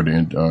actually pretty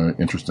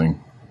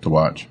interesting to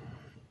watch.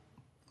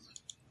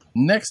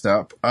 Next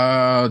up,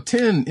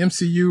 10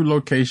 MCU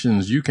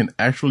locations you can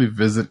actually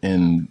visit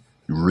in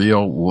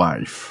real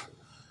life.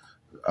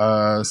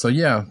 There's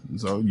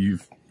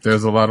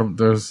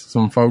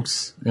some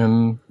folks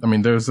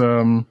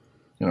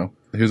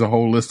here's a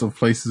whole list of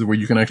places where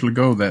you can actually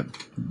go that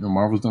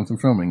Marvel's done some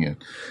filming in.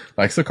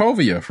 Like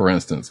Sokovia, for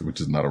instance,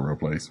 which is not a real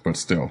place, but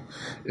still,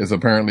 is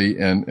apparently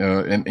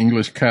an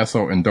English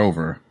castle in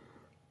Dover.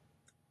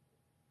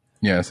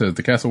 Yeah, it says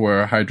the castle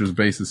where Hydra's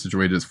base is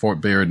situated is Fort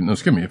Bayard in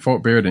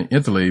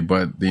Italy,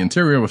 but the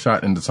interior was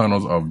shot in the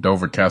tunnels of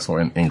Dover Castle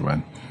in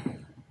England.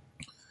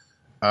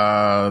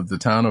 The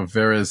town of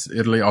Varese,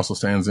 Italy also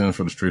stands in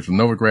for the streets of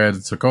Novigrad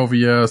and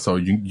Sokovia, so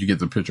you get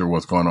the picture of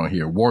what's going on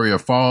here. Warrior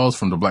Falls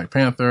from the Black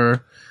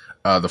Panther,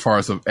 the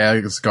Forest of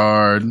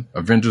Asgard,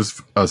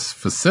 Avengers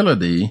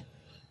Facility,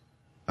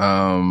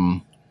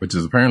 which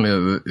is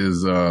apparently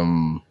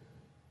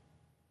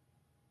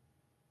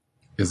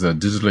is a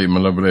digitally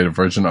manipulated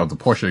version of the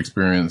Porsche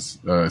Experience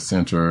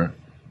Center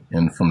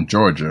from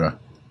Georgia.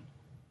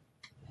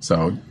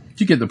 So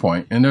you get the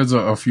point. And there's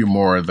a few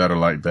more that are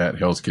like that.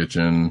 Hell's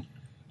Kitchen.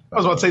 I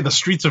was about to say the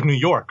streets of New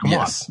York. Come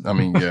on. I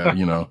mean, yeah,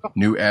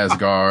 New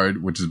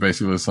Asgard, which is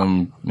basically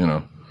some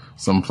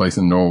place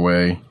in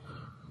Norway,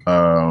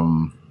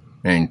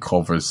 and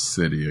Culver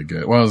City, I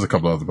guess. Well, there's a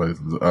couple other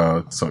places.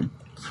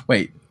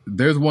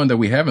 There's one that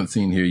we haven't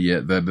seen here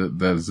yet.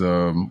 Technically,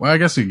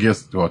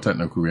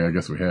 I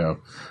guess we have.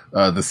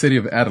 The city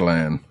of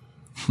Adelan.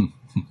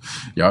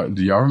 Do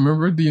y'all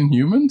remember the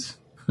Inhumans?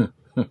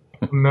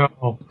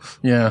 No.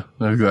 Yeah,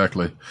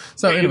 exactly.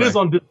 So anyway, it is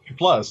on Disney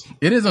Plus.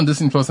 It is on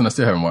Disney Plus, and I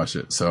still haven't watched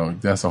it. So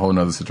that's a whole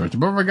nother situation.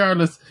 But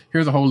regardless,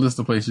 here's a whole list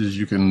of places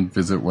you can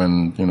visit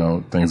when,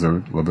 things are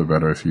a little bit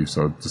better if you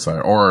so decide.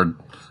 Or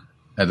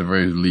at the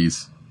very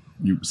least,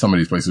 some of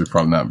these places will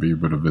probably not be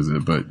able to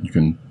visit, but you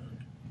can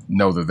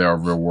know that there are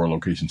real world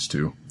locations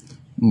too.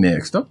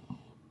 Next up.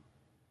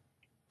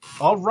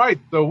 All right,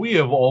 so we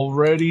have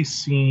already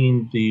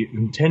seen the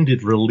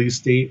intended release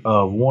date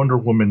of Wonder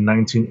Woman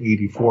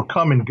 1984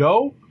 come and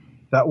go.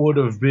 That would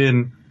have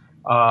been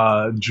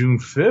June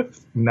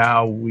 5th.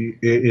 Now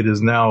it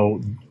is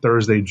now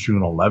Thursday,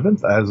 June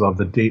 11th, as of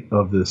the date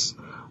of this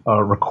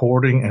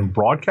recording and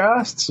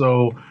broadcast.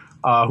 So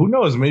who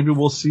knows? Maybe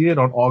we'll see it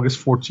on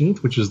August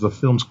 14th, which is the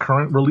film's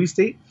current release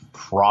date.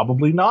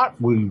 Probably not.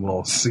 We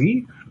will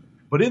see.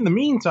 But in the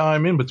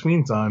meantime, in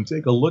between time,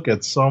 take a look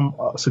at some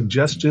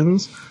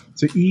suggestions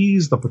to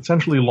ease the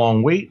potentially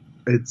long wait.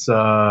 It's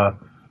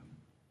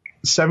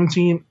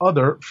 17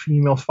 other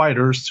female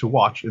fighters to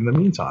watch in the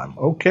meantime.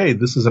 Okay,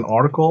 this is an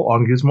article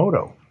on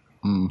Gizmodo.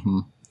 Mm-hmm.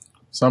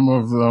 Some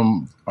of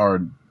them are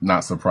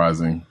not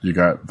surprising. You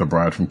got the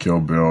Bride from Kill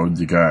Bill.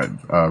 You got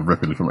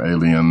Ripley from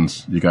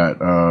Aliens. You got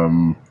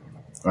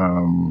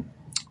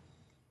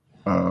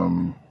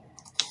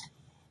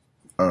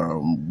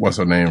what's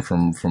her name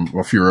from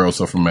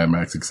Furiosa from Mad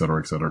Max, et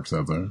cetera, et cetera, et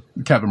cetera.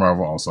 Captain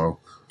Marvel also.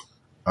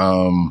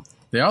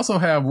 They also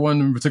have one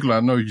in particular.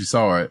 I know you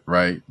saw it,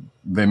 right?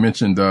 They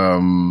mentioned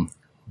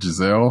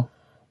Giselle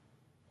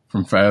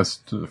from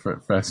Fast and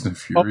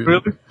Furious. Oh,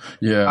 really?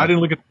 Yeah, I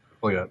didn't look at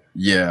it yet.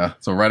 yeah.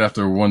 So right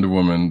after Wonder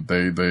Woman,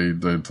 they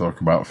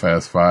talk about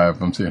Fast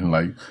Five. I'm saying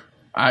like,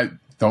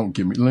 don't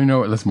get me. You know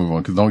what? Let's move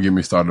on because don't get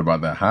me started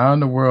about that. How in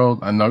the world?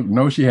 I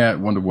know she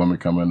had Wonder Woman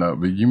coming up,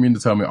 but you mean to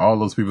tell me all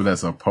those people that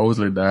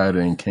supposedly died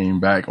and came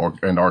back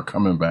and are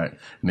coming back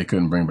and they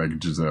couldn't bring back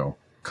Giselle?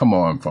 Come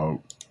on,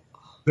 folks.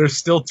 There's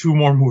still 2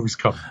 more movies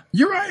coming.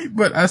 You're right,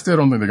 but I still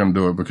don't think they're going to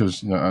do it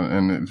because,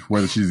 and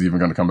whether she's even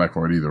going to come back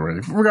for it either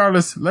way.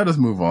 Regardless, let us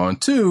move on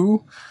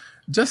to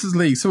Justice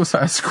League,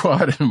 Suicide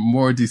Squad, and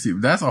more DC.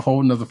 That's a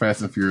whole nother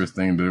Fast and Furious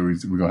thing that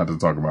we're going to have to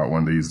talk about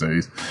one of these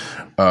days.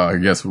 I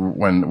guess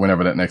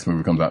whenever that next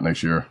movie comes out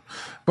next year.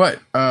 But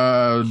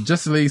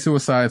Justice League,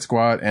 Suicide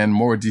Squad, and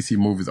more DC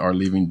movies are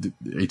leaving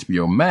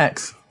HBO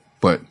Max,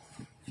 but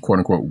quote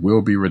unquote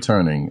will be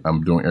returning.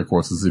 I'm doing air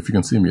quotes as if you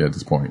can see me at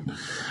this point.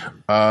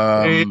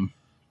 It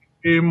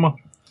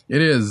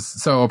is.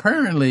 So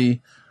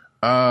apparently,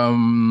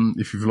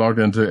 if you've logged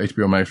into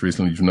HBO Max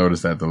recently, you've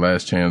noticed that the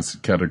Last Chance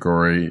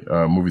category,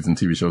 movies and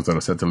TV shows that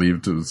are set to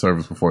leave to the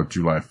service before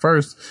July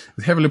 1st,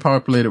 is heavily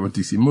populated with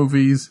DC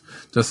movies,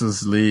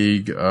 Justice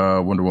League,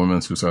 Wonder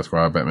Woman, Suicide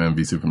Squad, Batman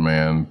v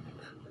Superman,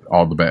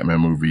 all the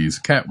Batman movies,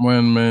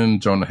 Catwoman,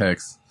 Jonah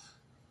Hex,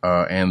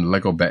 and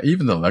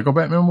even the Lego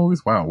Batman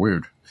movies. Wow,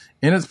 weird.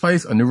 In its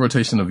place, a new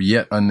rotation of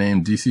yet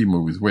unnamed DC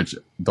movies, which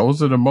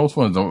those are the most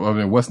ones. I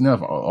mean, what's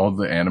next? All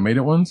the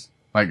animated ones?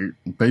 Like,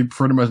 they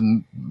pretty much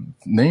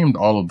named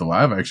all of the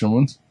live action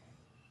ones.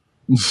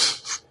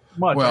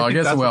 Well, I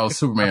guess,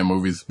 Superman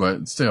movies,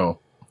 but still.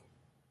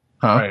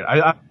 Huh? Right.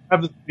 I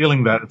have the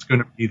feeling that it's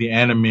going to be the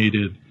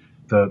animated,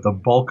 the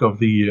bulk of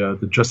the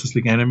Justice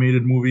League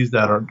animated movies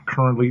that are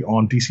currently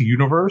on DC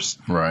Universe.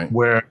 Right.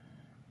 Where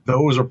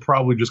those are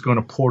probably just going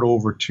to port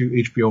over to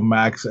HBO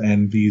Max,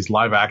 and these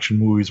live action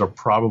movies are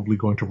probably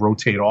going to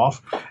rotate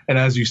off. And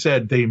as you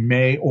said, they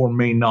may or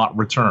may not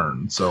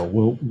return. So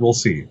we'll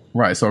see.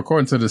 Right. So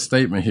according to the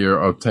statement here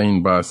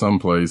obtained by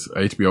someplace,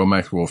 HBO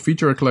Max will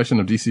feature a collection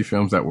of DC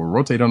films that will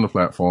rotate on the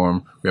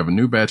platform. We have a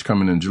new batch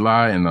coming in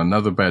July and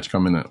another batch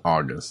coming in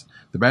August.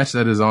 The batch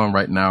that is on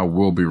right now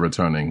will be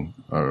returning,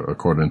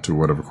 according to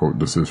whatever quote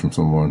this is from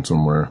someone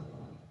somewhere.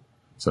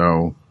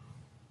 So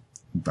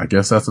I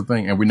guess that's the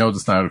thing. And we know the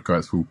Snyder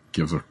Cuts, who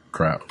gives a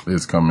crap,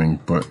 is coming,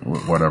 but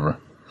whatever.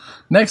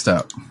 Next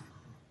up.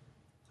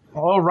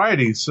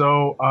 Alrighty.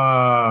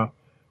 So,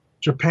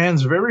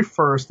 Japan's very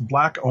first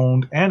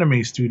black-owned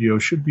anime studio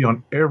should be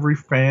on every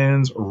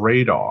fan's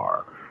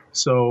radar.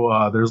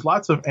 So, there's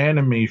lots of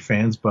anime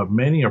fans, but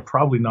many are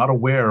probably not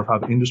aware of how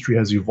the industry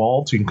has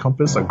evolved to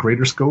encompass a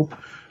greater scope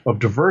of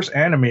diverse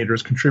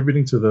animators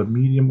contributing to the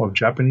medium of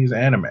Japanese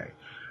anime.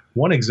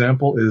 One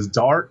example is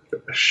Dart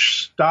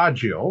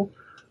Studio,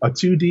 a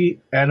 2D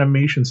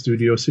animation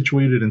studio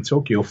situated in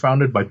Tokyo,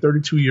 founded by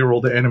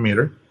 32-year-old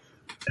animator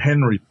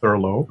Henry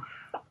Thurlow,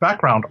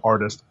 background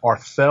artist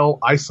Arthel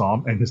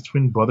Isom, and his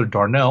twin brother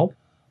Darnell.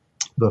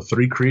 The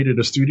three created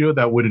a studio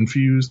that would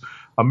infuse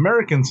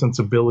American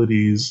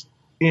sensibilities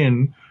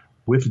in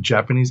with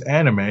Japanese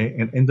anime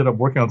and ended up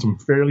working on some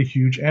fairly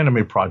huge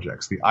anime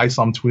projects. The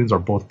Isom twins are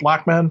both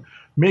black men,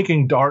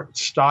 making Dart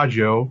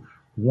Studio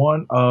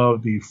one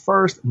of the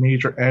first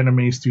major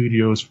anime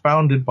studios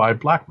founded by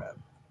black men.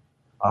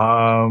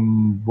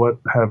 What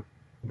have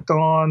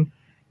done?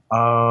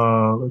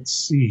 Let's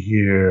see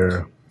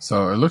here.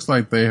 So it looks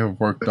like they've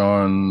worked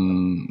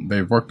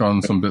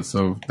on some bits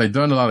of, they've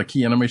done a lot of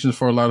key animations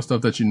for a lot of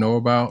stuff that you know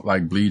about,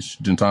 like Bleach,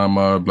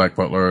 Gintama, Black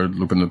Butler,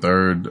 Lupin the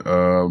Third,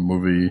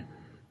 movie.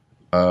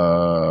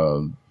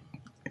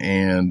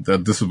 And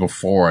this was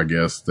before, I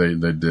guess, they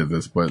did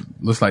this, but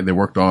looks like they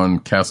worked on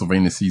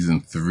Castlevania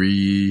Season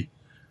 3,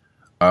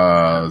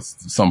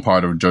 some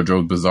part of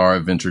JoJo's Bizarre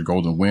Adventure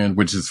Golden Wind,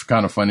 which is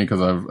kind of funny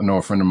because I know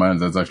a friend of mine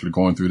that's actually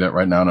going through that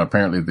right now, and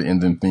apparently the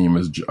ending theme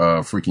is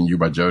Freaking You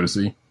by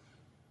Jodeci.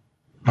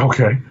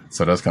 Okay.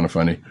 So that's kind of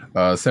funny.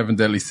 Seven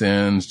Deadly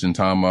Sins,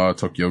 Gintama,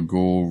 Tokyo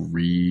Ghoul,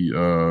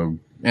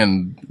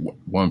 and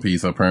One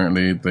Piece,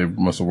 apparently they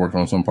must have worked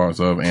on some parts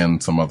of,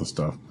 and some other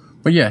stuff.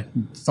 But yeah,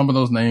 some of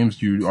those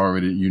names you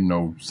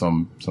know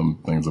some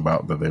things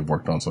about that they've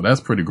worked on, so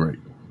that's pretty great.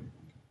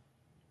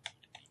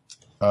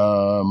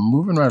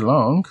 Moving right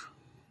along,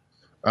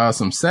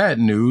 some sad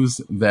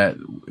news that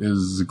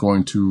is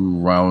going to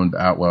round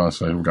out, well,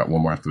 actually, we've got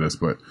one more after this,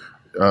 but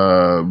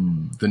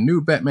the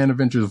new Batman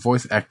Adventures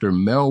voice actor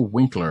Mel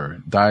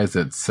Winkler dies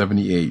at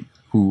 78,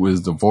 who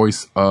is the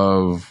voice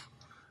of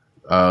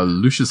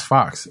Lucius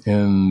Fox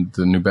in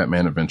the new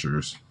Batman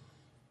Adventures.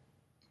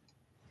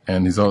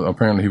 And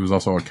apparently he was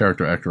also a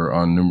character actor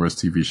on numerous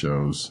TV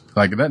shows.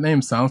 Like, that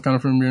name sounds kind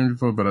of familiar,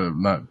 but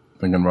I'm not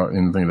thinking about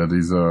anything that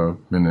he's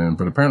been in.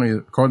 But apparently,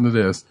 according to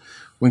this,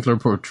 Winkler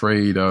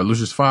portrayed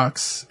Lucius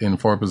Fox in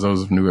 4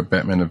 episodes of New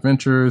Batman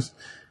Adventures.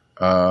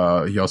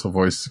 He also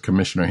voiced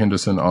Commissioner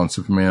Henderson on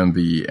Superman,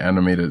 the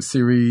animated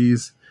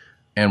series,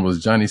 and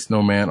was Johnny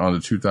Snowman on the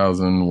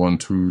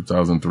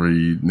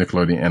 2001-2003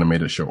 Nickelodeon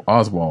animated show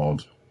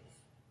Oswald.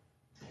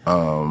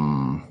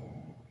 And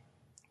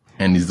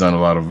he's done a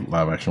lot of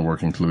live action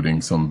work,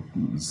 including some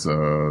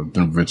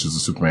The Adventures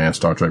of Superman,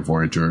 Star Trek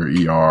Voyager,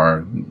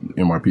 ER,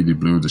 NYPD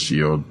Blue, The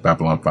Shield,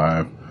 Babylon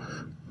 5,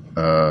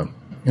 et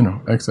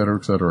cetera,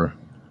 et cetera.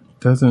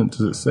 Does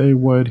it say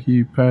what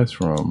he passed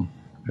from?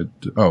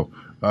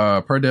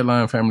 Per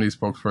Deadline, family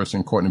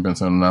spokesperson Courtney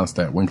Benson announced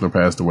that Winkler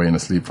passed away in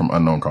his sleep from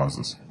unknown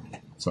causes.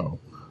 So,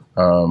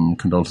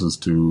 condolences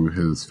to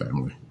his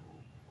family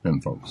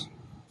and folks.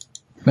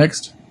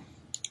 Next.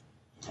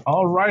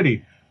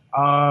 Alrighty.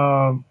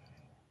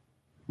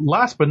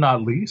 Last but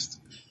not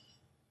least,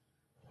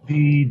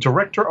 the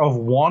director of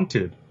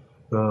Wanted,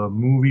 the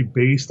movie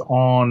based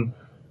on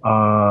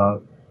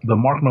the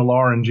Mark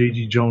Millar and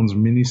J.G. Jones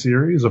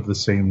miniseries of the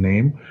same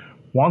name,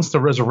 wants to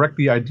resurrect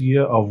the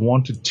idea of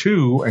Wanted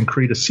 2 and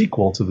create a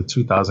sequel to the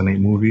 2008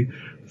 movie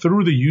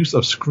through the use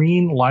of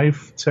Screen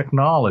Life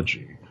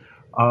technology.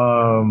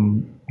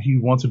 He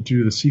wants to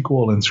do the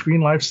sequel, and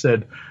Screen Life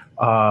said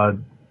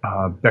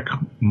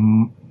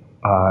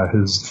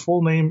his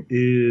full name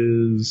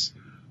is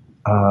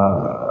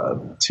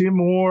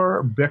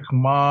Timur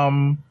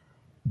Bekmambetov.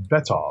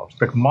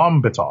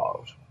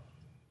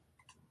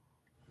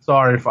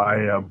 Sorry if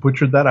I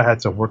butchered that. I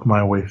had to work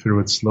my way through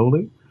it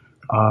slowly.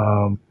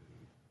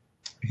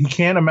 He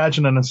can't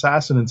imagine an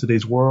assassin in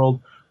today's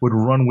world would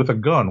run with a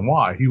gun.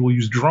 Why? He will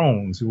use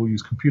drones. He will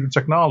use computer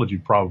technology,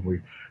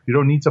 probably. You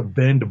don't need to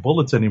bend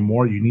bullets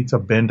anymore. You need to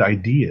bend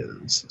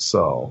ideas.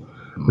 So,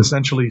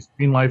 essentially,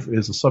 Screen Life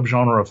is a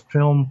subgenre of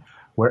film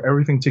where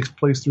everything takes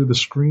place through the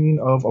screen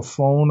of a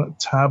phone,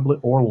 tablet,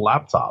 or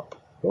laptop.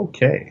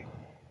 Okay.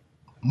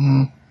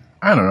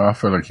 I don't know. I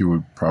feel like he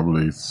would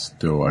probably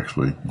still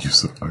actually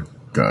use a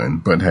gun.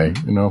 But hey,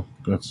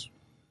 that's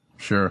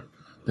sure.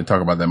 They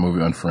talk about that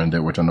movie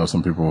Unfriended, which I know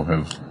some people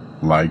have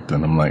liked,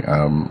 and I'm like,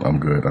 I'm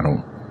good. I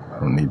don't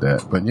need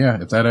that. But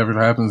yeah, if that ever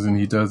happens and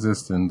he does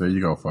this, then there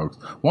you go, folks.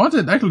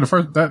 Wanted, actually,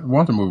 that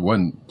Wanted movie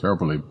wasn't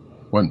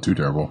too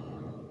terrible.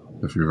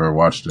 If you've ever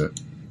watched it.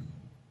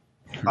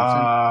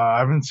 I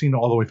haven't seen it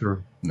all the way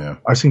through. Yeah,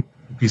 I've seen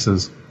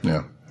pieces.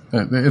 Yeah,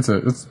 it's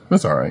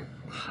all right.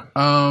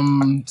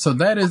 So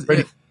that is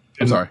it.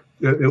 I'm sorry.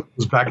 It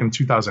was back in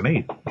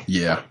 2008.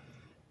 Yeah,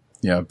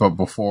 but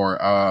before,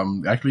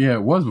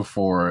 it was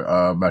before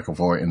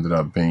McAvoy ended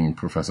up being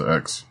Professor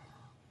X.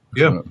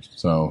 Yeah.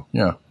 So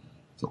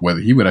whether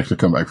he would actually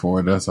come back for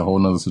it, that's a whole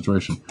nother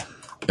situation.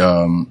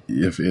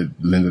 If it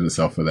lended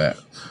itself for that.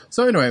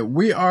 So anyway,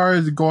 we are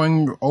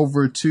going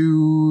over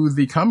to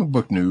the comic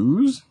book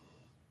news.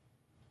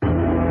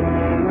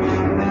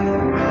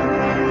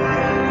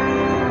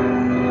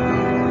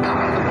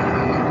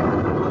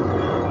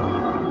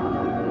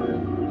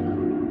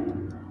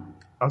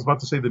 I was about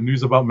to say the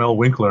news about Mel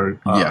Winkler.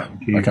 That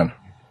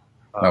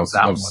was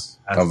a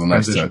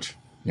nice touch.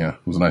 Yeah,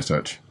 it was a nice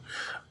touch.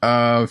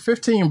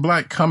 15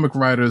 black comic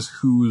writers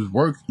whose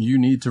work you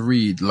need to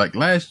read. Like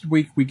last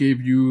week,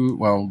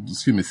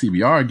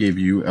 CBR gave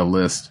you a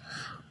list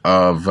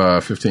of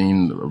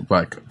 15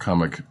 black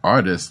comic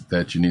artists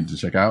that you need to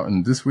check out.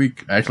 And this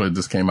week, actually,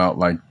 this came out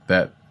like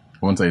that, I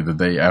wouldn't say the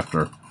day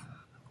after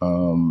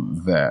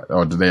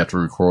the day after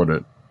we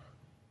recorded.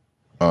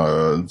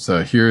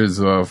 So here's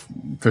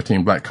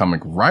 15 black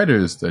comic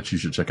writers that you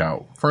should check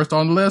out. First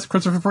on the list,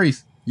 Christopher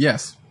Priest.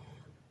 Yes.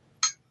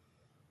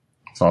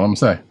 That's all I'm going to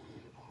say.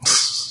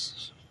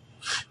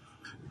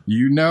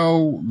 You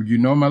know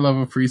my love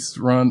of Priest's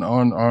run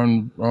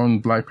on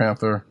Black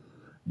Panther.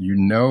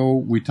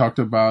 We talked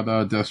about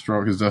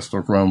Deathstroke. His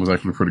Deathstroke run was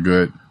actually pretty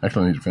good.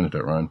 Actually, I need to finish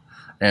that run.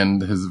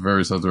 And his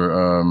various other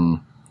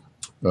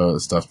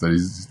stuff that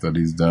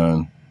he's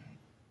done.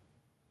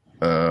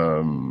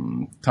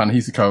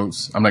 Ta-Nehisi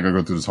Coates. I'm not gonna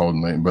go through this whole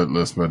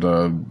list, but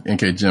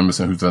N.K.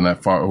 Jemisin, who's doing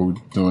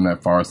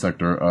that Far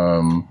Sector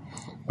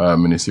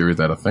miniseries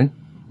that I think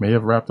may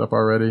have wrapped up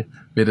already.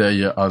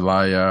 Bidaya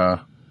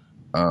Alaya,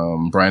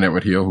 Brian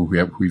Edward Hill, who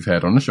we've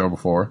had on the show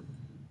before,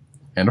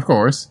 and of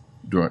course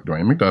Dwayne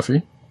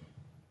McDuffie,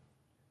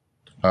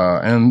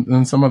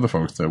 and some other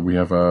folks that we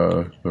have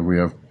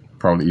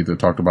probably either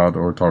talked about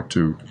or talked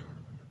to.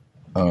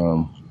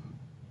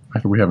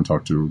 Actually, we haven't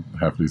talked to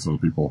half of these other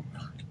people.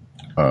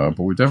 But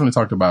we definitely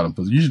talked about them.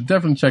 But you should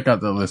definitely check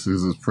out the list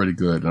because it's pretty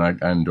good, and I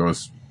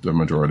endorse the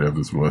majority of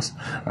this list.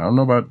 I don't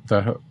know about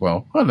that.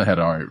 Well, I had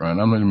an alright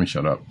run. I'm not going to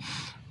shut up.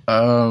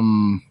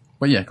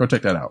 But yeah, go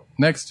check that out.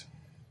 Next.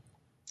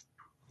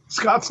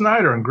 Scott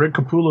Snyder and Greg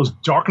Capullo's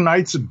Dark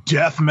Knights of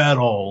Death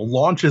Metal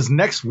launches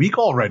next week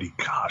already.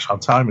 Gosh, how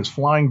time is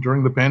flying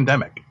during the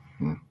pandemic.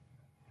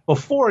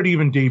 Before it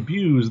even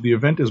debuts, the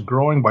event is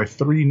growing by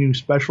 3 new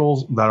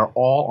specials that are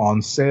all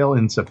on sale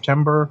in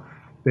September.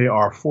 They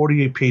are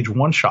 48-page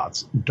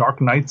one-shots: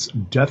 Dark Knights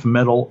Death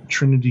Metal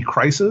Trinity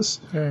Crisis,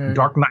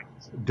 Dark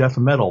Knights Death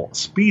Metal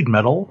Speed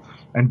Metal,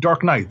 and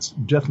Dark Knights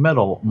Death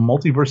Metal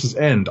Multiverse's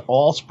End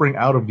all spring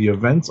out of the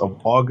events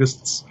of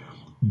August's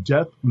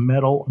Death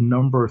Metal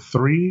number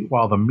 3,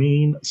 while the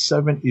main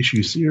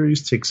 7-issue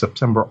series takes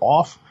September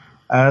off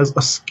as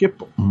a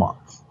skip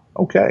month.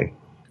 Okay.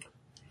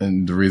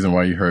 And the reason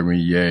why you heard me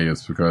yay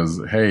is because,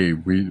 hey,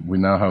 we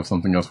now have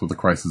something else with a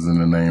crisis in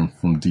the name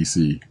from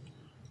DC.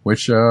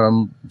 Which,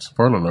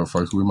 spoiler alert,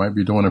 folks, we might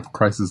be doing a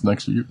crisis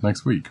next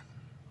week.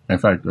 In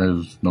fact,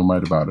 there's no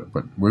might about it,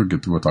 but we'll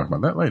talk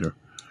about that later.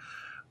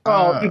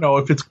 Well,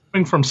 if it's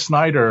coming from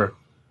Snyder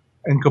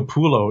and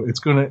Capullo, it's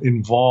going to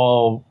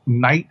involve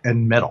Night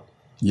and Metal.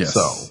 Yes.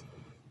 So.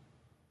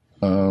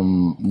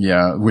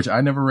 Yeah, which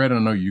I never read,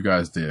 and I know you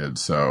guys did,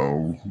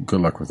 so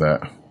good luck with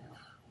that.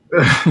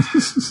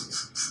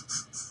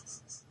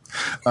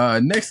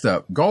 Next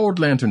up, Gold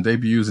Lantern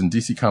debuts in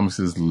DC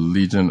Comics'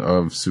 Legion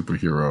of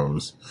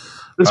Superheroes.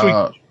 This week.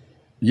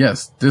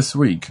 Yes, this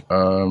week. I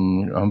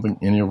don't think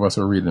any of us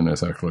are reading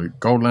this, actually.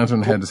 Gold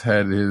Lantern has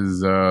had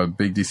his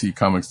big DC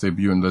Comics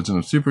debut in Legion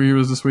of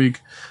Superheroes this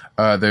week.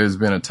 There's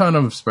been a ton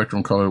of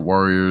Spectrum Colored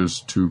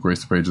Warriors to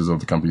grace the pages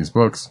of the company's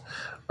books.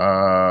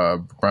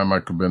 Brian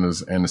Michael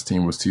Bendis and his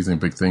team was teasing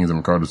big things in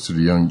regards to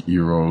the young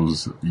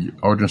hero's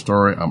origin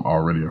story. I'm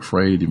already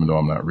afraid, even though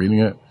I'm not reading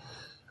it.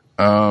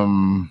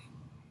 Gold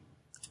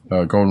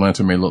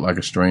Lantern may look like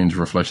a strange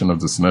reflection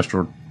of the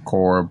Sinestro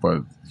Corps,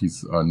 but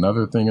he's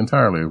another thing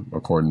entirely,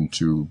 according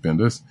to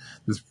Bendis.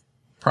 This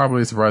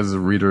probably surprises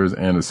readers,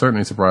 and it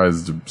certainly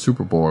surprised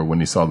Superboy when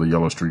he saw the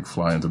Yellow Streak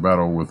fly into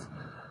battle with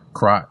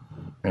Krot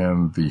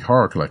and the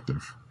Horror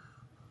Collective.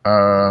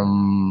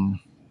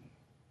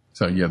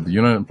 So yeah, the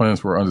United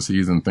Planets were under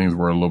siege and things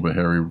were a little bit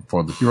hairy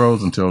for the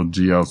heroes until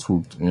GL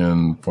swooped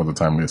in for the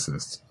timely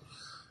assist.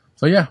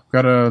 So yeah,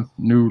 got a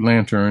new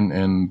Lantern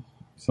and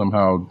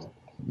somehow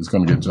it's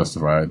going to get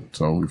justified.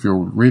 So if you're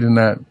reading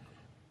that,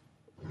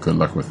 good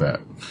luck with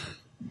that.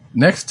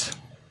 Next.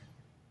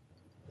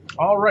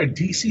 All right,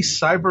 DC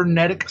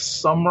Cybernetic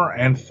Summer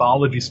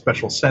Anthology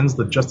Special sends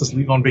the Justice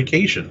League on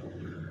vacation.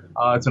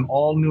 It's an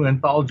all-new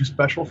anthology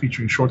special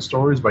featuring short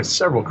stories by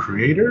several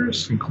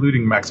creators,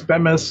 including Max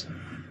Bemis,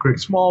 Greg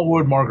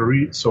Smallwood,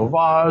 Marguerite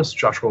Sauvage,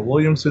 Joshua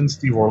Williamson,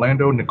 Steve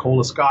Orlando,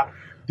 Nicola Scott,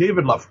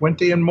 David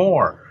LaFuente, and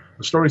more.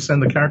 The stories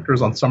send the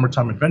characters on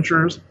summertime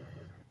adventures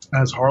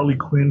as Harley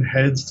Quinn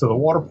heads to the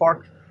water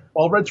park,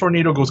 while Red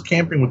Tornado goes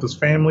camping with his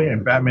family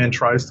and Batman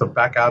tries to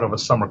back out of a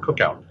summer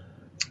cookout.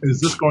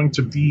 Is this going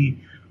to be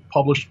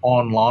published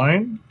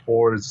online,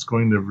 or is this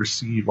going to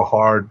receive a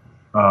hard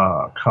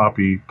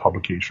copy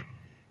publication?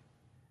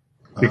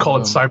 They call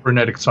it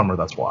Cybernetic Summer,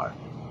 that's why.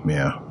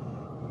 Yeah.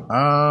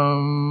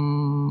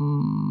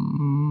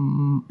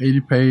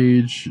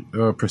 80-page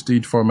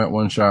prestige format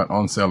one-shot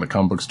on sale at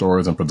comic book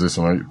stores and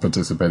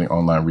participating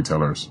online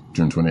retailers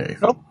June 28th.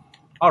 Oh,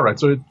 all right,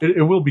 so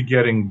it will be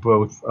getting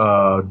both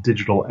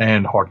digital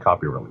and hard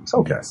copy release.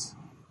 Okay. Yes.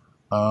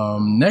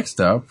 Next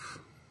up,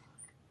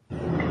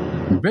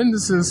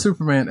 Bendis'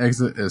 Superman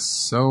exit is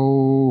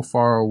so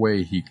far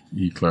away,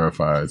 he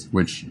clarifies,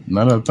 which,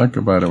 now that I think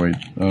about it,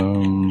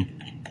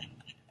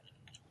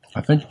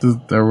 I think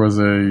there was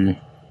a...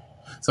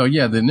 So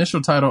yeah, the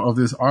initial title of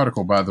this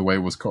article, by the way,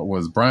 was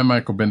Brian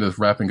Michael Bendis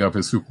wrapping up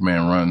his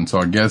Superman run. So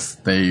I guess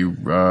they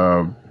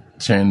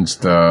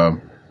changed.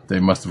 They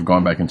must have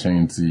gone back and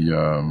changed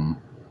the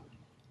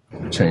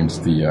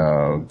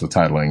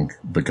titling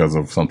because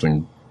of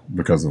something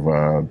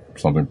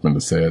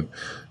Bendis said.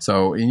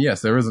 So, and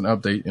yes, there is an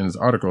update in this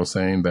article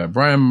saying that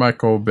Brian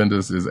Michael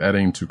Bendis is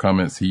adding to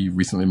comments he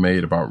recently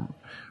made about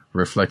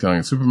reflecting on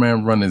his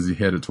Superman run as he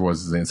headed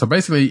towards his end. So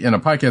basically, in a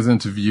podcast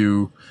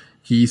interview,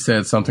 he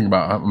said something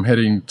about, I'm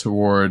heading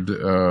toward,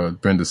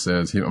 Bendis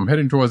says, I'm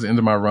heading towards the end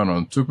of my run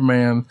on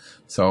Superman,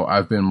 so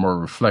I've been more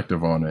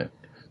reflective on it.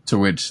 To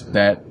which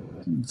that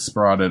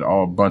sprouted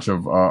a bunch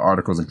of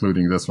articles,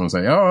 including this one,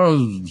 saying,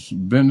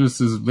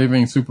 Bendis is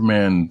leaving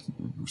Superman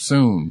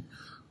soon.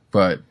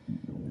 But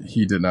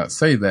he did not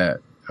say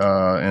that.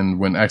 And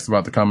when asked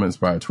about the comments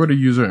by a Twitter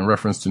user in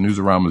reference to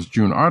Newsarama's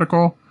June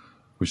article,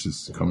 which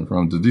is coming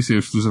from the DC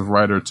exclusive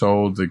writer,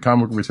 told the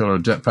comic retailer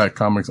Jetpack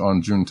Comics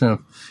on June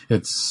 10th,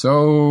 it's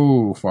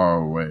so far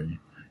away.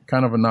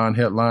 Kind of a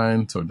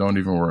non-headline, so don't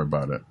even worry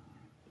about it.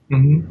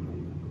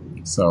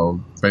 Mm-hmm.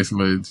 So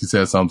basically, he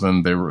said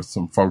something,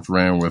 some folks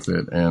ran with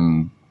it,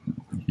 and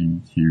he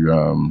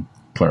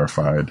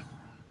clarified.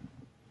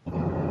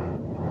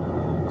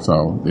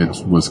 So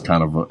it was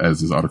kind of,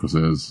 as this article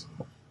says,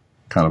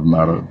 kind of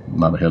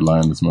not a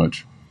headline as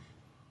much.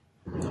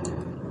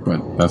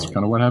 But that's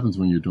kind of what happens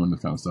when you're doing this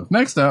kind of stuff.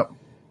 Next up.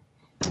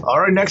 All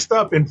right, next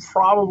up, and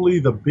probably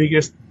the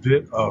biggest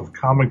bit of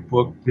comic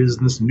book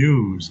business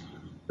news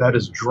that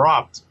has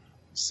dropped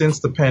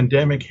since the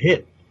pandemic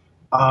hit.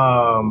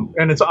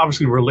 And it's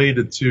obviously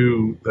related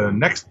to the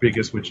next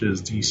biggest, which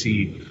is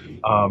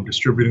DC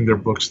distributing their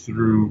books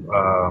through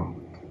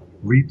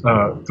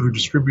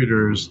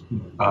distributors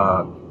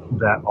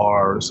that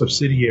are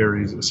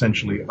subsidiaries,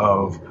 essentially,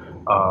 of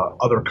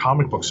other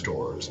comic book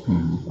stores.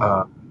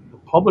 Mm-hmm.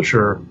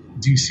 Publisher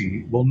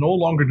DC will no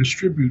longer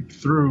distribute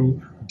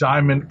through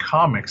Diamond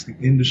Comics, the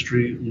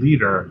industry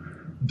leader,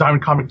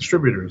 Diamond Comic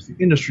Distributors, the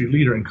industry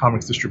leader in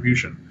comics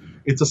distribution.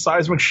 It's a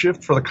seismic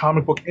shift for the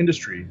comic book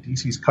industry.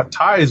 DC's cut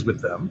ties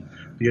with them.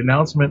 The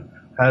announcement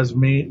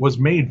was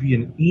made via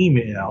an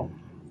email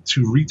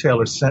to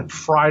retailers sent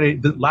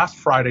last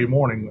Friday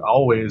morning,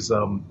 always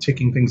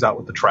taking things out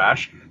with the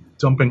trash,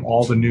 dumping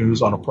all the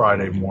news on a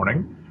Friday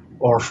morning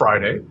or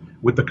Friday,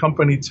 with the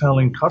company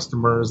telling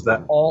customers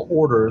that all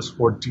orders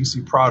for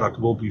DC product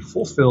will be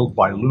fulfilled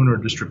by Lunar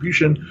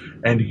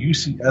Distribution and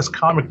UCS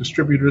Comic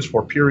Distributors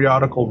for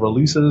periodical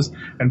releases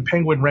and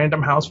Penguin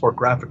Random House for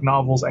graphic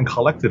novels and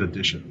collected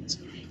editions.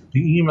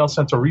 The email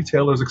sent to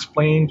retailers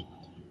explained,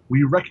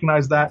 "We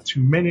recognize that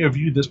to many of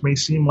you this may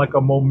seem like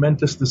a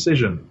momentous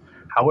decision.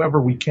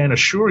 However, we can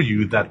assure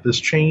you that this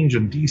change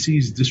in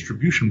DC's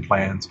distribution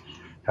plans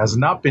has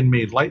not been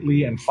made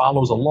lightly and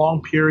follows a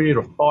long period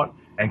of thought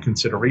and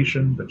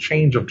consideration. The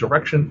change of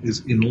direction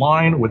is in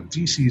line with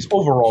DC's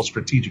overall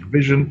strategic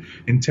vision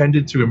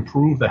intended to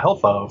improve the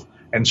health of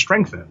and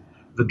strengthen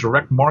the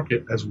direct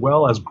market as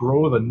well as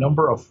grow the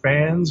number of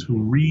fans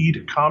who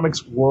read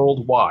comics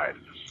worldwide."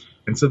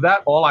 And so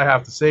that all I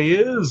have to say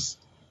is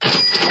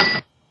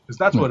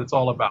that's what it's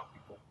all about.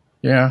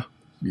 Yeah.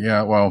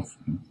 Yeah, well,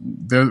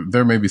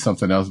 there may be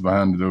something else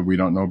behind it that we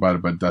don't know about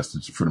it, but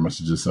that's pretty much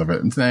the gist of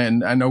it.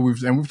 And I know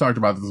we've talked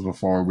about this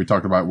before. We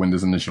talked about when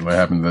this initially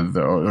happened,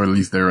 or at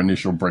least their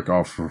initial break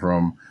off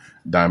from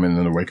Diamond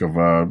in the wake of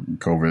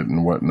COVID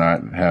and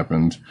whatnot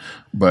happened.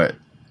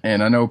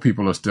 And I know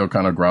people are still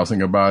kind of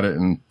grousing about it,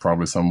 and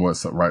probably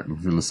somewhat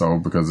rightfully so,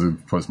 because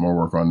it puts more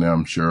work on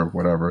them, sure,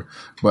 whatever.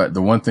 But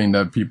the one thing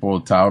that people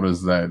tout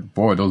is that,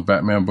 boy, those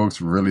Batman books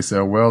really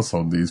sell well,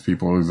 so these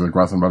people who are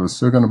grousing about it are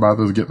still going to buy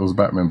those, get those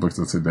Batman books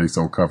that they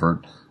so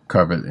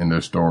covet in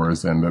their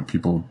stores, and that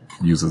people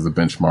use as a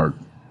benchmark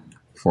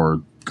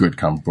for good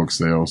comic book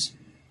sales.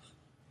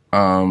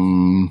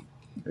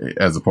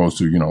 As opposed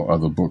to,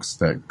 other books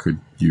that could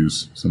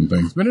use some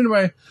things. But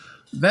anyway,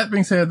 that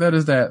being said, that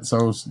is that.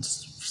 So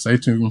stay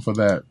tuned for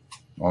that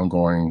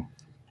ongoing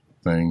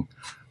thing.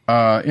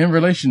 In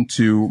relation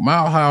to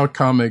Mile High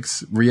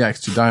Comics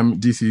reacts to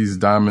DC's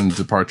Diamond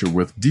departure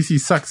with DC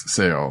Sucks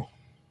sale.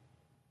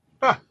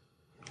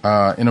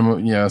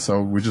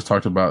 So we just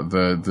talked about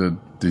the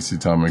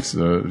DC Comics,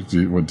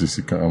 what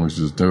DC Comics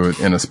just do it.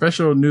 In a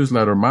special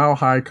newsletter, Mile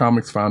High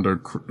Comics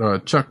founder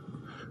Chuck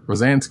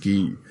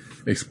Rosansky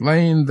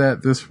explained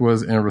that this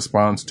was in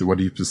response to what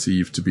he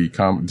perceived to be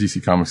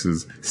DC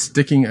Comics'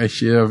 sticking a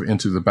shiv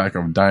into the back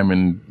of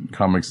Diamond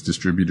Comics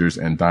distributors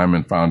and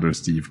Diamond founder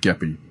Steve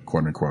Geppi,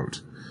 quote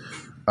unquote.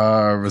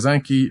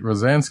 Rosansky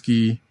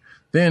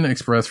then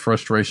expressed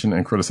frustration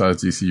and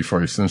criticized DC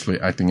for essentially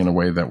acting in a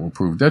way that will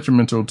prove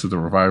detrimental to the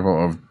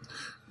revival of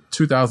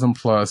 2,000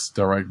 plus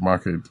direct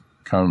market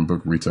comic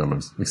book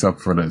retailers.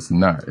 Except for that it's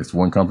not. It's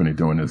one company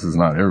doing this. It's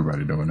not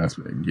everybody doing this.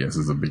 Yes,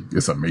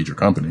 it's a major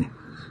company.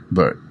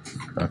 But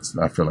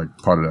I feel like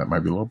part of that might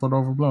be a little bit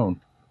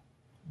overblown.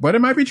 But it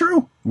might be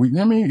true.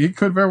 It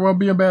could very well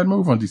be a bad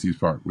move on DC's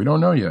part. We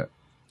don't know yet.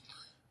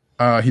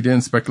 He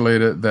then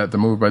speculated that the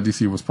move by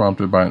DC was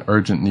prompted by an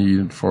urgent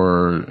need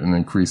for an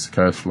increased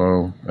cash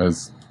flow,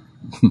 as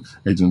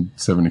Agent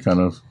 70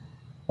 kind of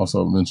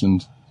also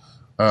mentioned.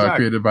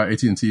 Created by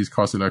AT&T's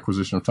costly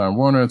acquisition of Time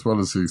Warner, as well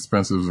as the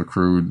expenses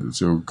accrued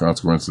to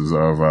consequences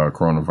of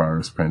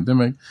coronavirus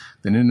pandemic.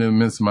 They needed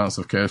immense amounts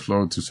of cash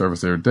flow to service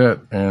their debt,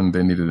 and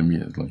they needed it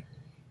immediately.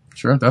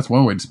 Sure, that's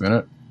one way to spin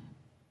it.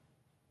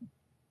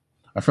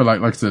 I feel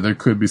like I said, there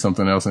could be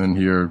something else in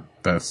here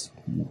that's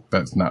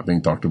not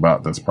being talked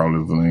about. That's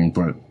probably the thing,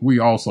 but we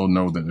also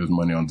know that there's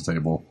money on the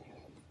table,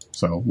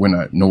 so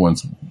no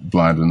one's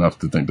blind enough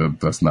to think that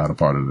that's not a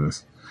part of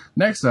this.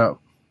 Next up.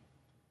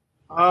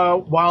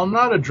 While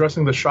not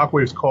addressing the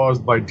shockwaves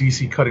caused by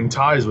DC cutting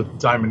ties with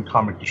Diamond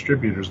Comic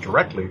Distributors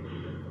directly,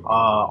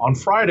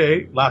 last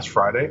Friday,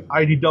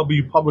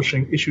 IDW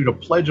Publishing issued a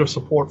pledge of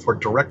support for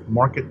direct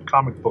market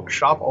comic book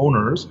shop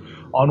owners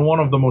on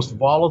one of the most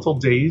volatile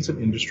days in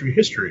industry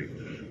history.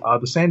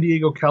 The San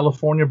Diego,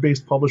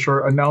 California-based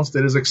publisher announced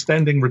it is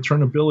extending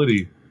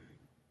returnability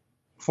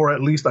for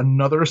at least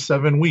another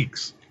 7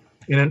 weeks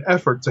in an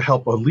effort to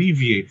help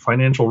alleviate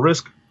financial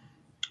risk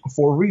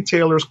for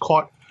retailers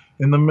caught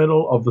in the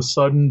middle of the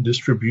sudden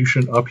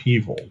distribution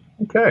upheaval.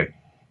 Okay.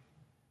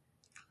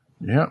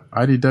 Yeah,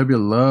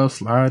 IDW loves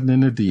sliding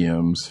in the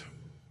DMs.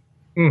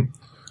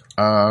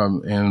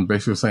 And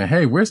basically saying,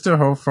 hey, we're still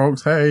here,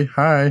 folks. Hey,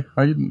 hi.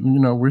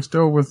 We're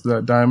still with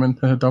Diamond.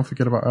 Don't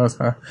forget about us.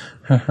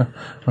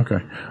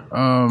 Okay.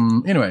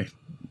 Anyway,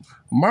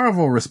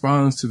 Marvel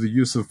responds to the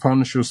use of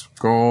Punisher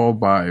Skull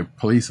by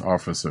police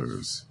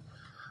officers.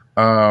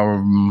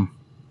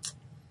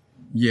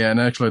 Yeah, and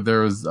actually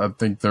I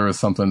think there is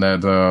something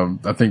that,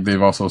 I think they've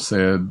also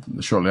said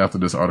shortly after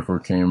this article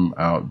came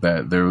out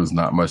that there was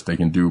not much they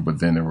can do,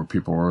 but then there were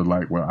people who were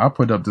like, well, I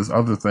put up this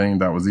other thing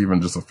that was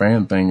even just a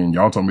fan thing and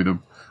y'all told me to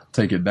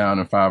take it down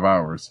in 5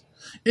 hours.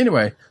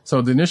 Anyway, so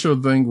the initial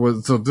thing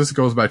was, so this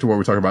goes back to what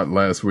we talked about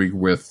last week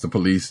with the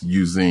police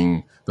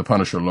using the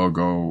Punisher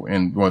logo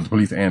and, well, the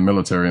police and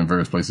military in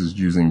various places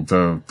using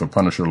the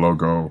Punisher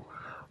logo,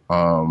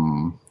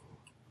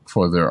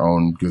 for their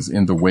own, because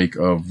in the wake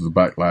of the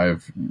Black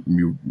Lives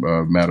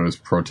Matters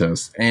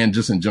protests, and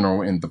just in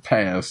general in the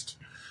past,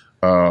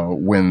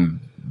 when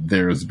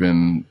there's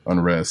been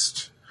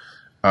unrest,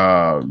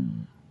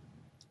 and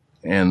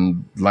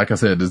like I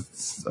said,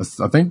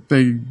 I think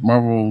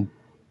Marvel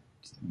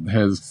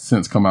has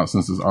since come out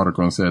since this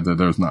article and said that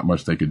there's not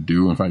much they could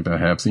do. In fact, I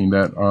have seen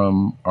that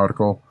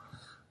article.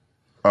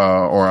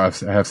 Or I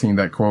have seen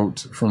that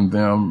quote from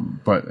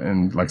them,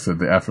 and like I said,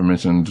 the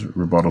aforementioned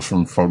rebuttals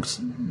from folks,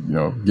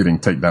 getting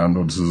takedown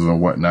notices and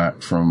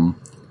whatnot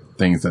from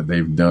things that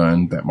they've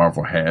done that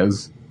Marvel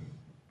has,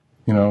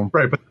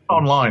 Right, but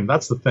online,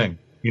 that's the thing.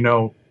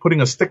 Putting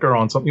a sticker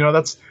on something,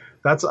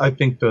 that's I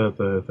think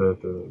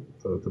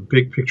the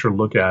big picture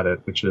look at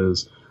it, which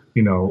is,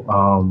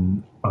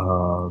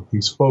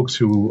 these folks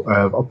who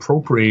have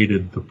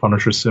appropriated the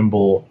Punisher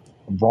symbol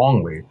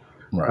wrongly,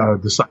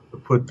 right. Decide to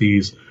put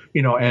these.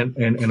 And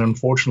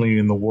unfortunately,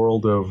 in the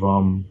world of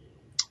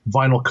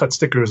vinyl cut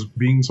stickers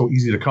being so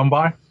easy to come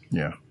by,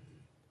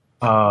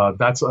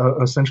 that's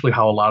essentially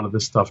how a lot of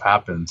this stuff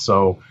happens.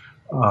 So,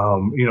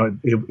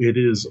 it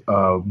is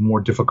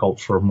more difficult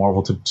for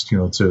Marvel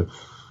to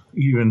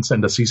even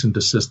send a cease and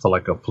desist to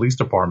like a police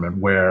department,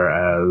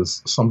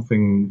 whereas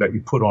something that you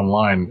put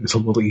online is a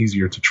little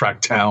easier to track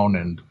down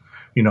and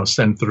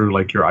send through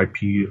like your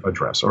IP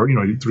address or,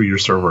 through your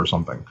server or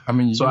something. I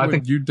mean, so I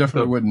think you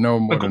definitely would know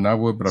more than I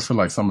would, but I feel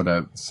like some of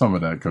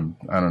that could,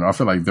 I don't know. I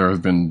feel like there has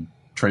been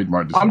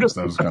trademark. I'm just,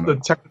 that's the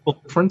technical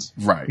difference.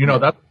 Right.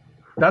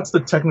 That's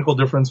the technical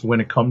difference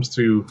when it comes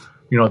to,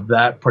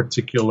 that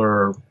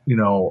particular,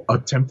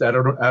 attempt at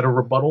a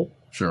rebuttal.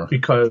 Sure.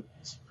 Because,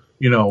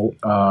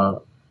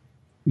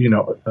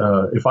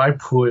 if I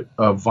put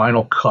a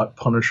vinyl cut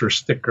Punisher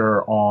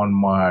sticker on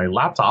my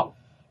laptop,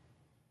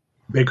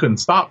 they couldn't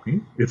stop me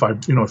if I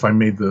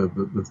made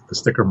the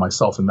sticker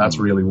myself, and that's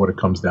really what it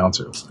comes down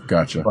to.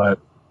 Gotcha. But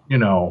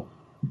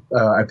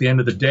at the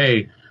end of the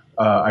day,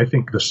 I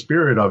think the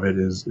spirit of it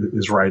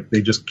is right.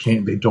 They just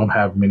can't. They don't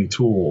have many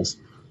tools,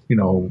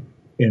 in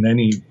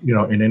any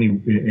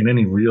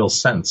real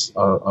sense,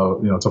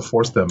 to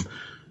force them,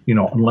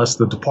 unless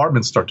the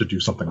departments start to do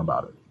something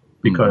about it,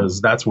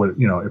 because that's what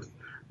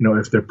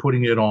if they're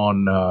putting it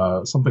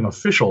on something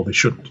official, they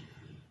shouldn't.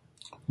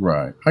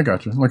 Right. I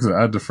got you. Like I said,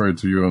 I defer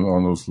to you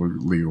on those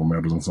legal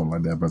matters and something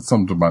like that, but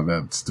something about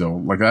that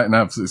still, like, and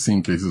I've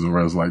seen cases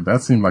where it's like,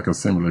 that seemed like a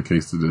similar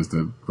case to this,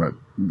 but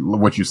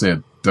what you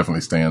said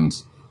definitely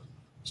stands,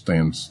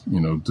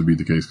 to be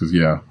the case, because,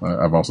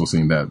 I've also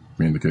seen that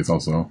being the case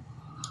also.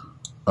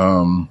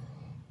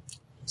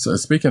 So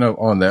speaking of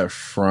on that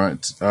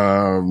front,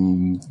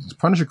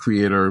 Punisher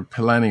creator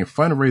planning a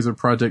fundraiser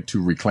project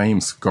to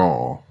reclaim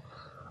Skull.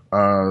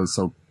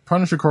 So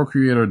Punisher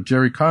co-creator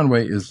Jerry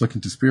Conway is looking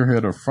to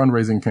spearhead a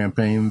fundraising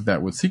campaign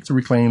that would seek to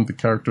reclaim the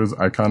character's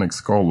iconic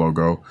skull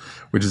logo,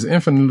 which has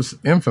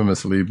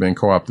infamously been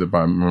co-opted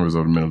by members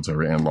of the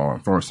military and law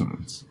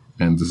enforcement.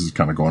 And this is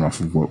kind of going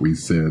off of what we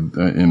said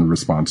in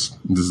response.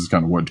 This is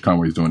kind of what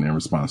Conway's doing in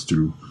response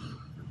to,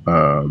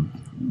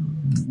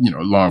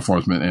 law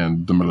enforcement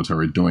and the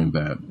military doing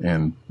that,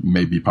 and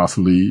maybe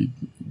possibly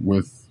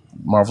with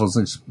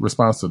Marvel's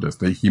response to this.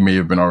 He may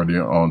have been already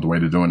on the way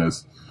to doing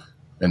this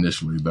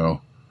initially,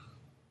 though.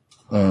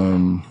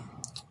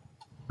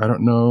 I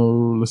don't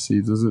know. Let's see.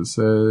 Does it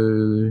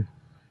say?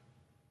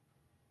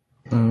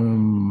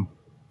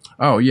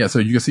 Oh, yeah. So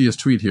you can see his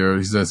tweet here.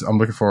 He says, "I'm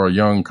looking for a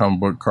young comic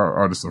book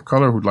artist of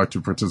color who'd like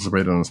to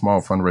participate in a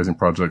small fundraising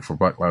project for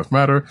Black Lives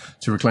Matter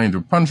to reclaim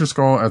the Punisher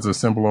skull as a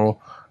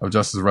symbol of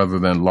justice rather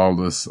than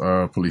lawless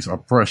police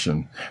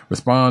oppression.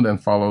 Respond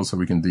and follow so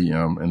we can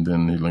DM." And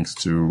then he links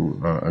to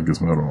a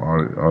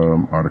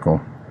Gizmodo article.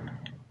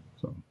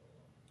 So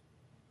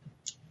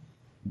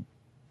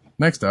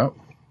next up.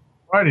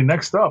 Alrighty,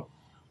 next up.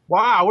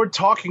 Wow, we're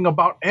talking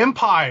about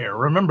Empire.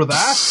 Remember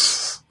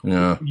that?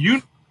 Yeah.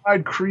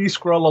 Unified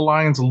Kree-Skrull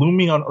alliance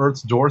looming on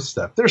Earth's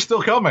doorstep. They're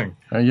still coming.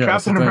 Yeah,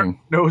 Captain America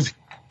knows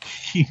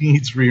he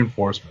needs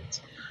reinforcements.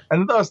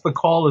 And thus the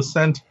call is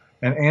sent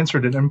and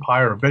answered in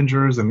Empire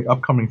Avengers and the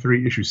upcoming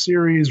 3-issue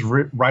series.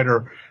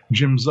 Writer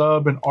Jim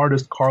Zub and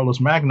artist Carlos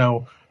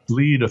Magno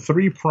lead a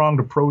 3-pronged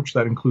approach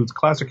that includes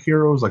classic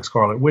heroes like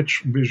Scarlet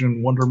Witch,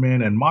 Vision, Wonder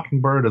Man, and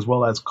Mockingbird, as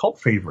well as cult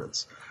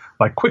favorites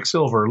like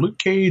Quicksilver, Luke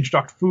Cage,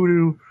 Dr.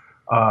 Voodoo,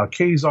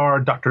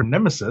 Kazar, Dr.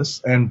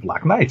 Nemesis, and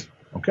Black Knight.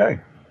 Okay.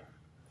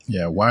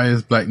 Yeah, why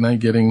is Black Knight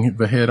getting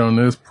the head on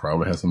this?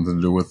 Probably has something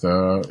to do with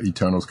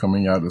Eternals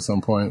coming out at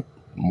some point,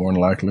 more than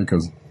likely,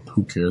 because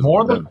who cares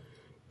about that?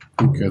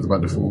 Who cares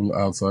about the fool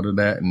outside of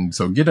that? And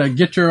so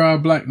get your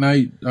Black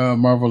Knight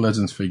Marvel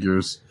Legends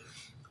figures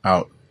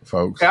out,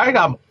 folks. Yeah, I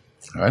got them.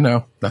 I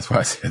know. That's why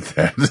I said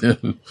that.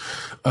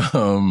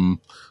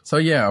 So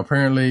yeah,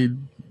 apparently,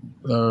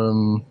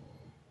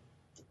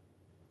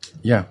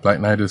 Black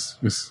Knight is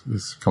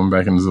coming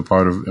back and is a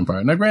part of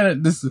Empire. Now,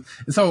 granted,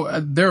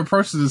 their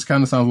approach to this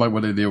kind of sounds like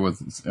what they did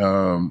with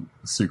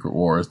Secret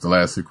Wars, the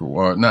last Secret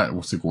War,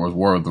 not Secret Wars,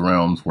 War of the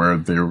Realms, where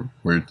they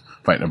were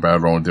fighting a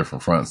battle on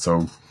different fronts.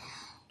 So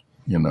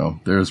You know,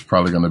 there's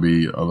probably going to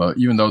be a lot,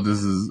 even though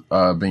this is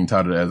being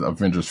touted as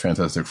Avengers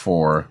Fantastic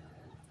Four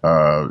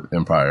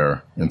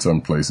Empire in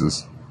some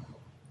places.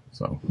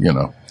 So, you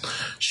know,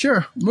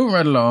 sure, moving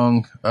right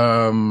along.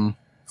 I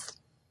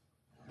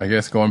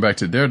guess going back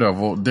to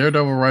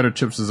Daredevil writer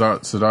Chip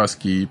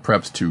Zdarsky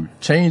preps to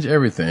change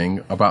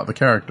everything about the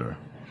character.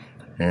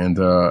 And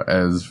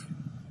as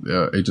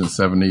Agent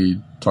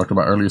 70 talked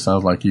about earlier,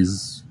 sounds like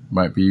he's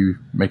might be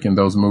making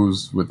those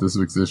moves with this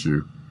week's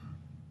issue.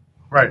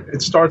 Right.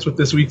 It starts with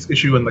this week's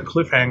issue and the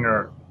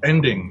cliffhanger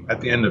ending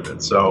at the end of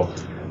it. So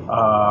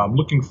I'm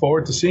looking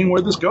forward to seeing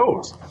where this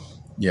goes.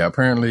 Yeah,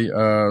 apparently,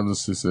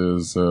 this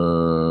is,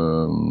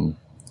 Daredevil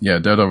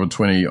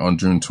 20 on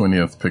June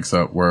 20th picks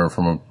up where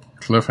from a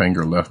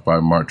cliffhanger left by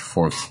March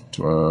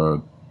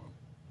 4th,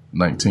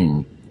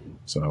 19.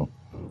 So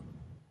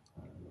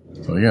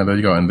yeah, there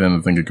you go. And then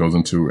I think it goes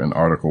into an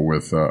article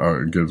with,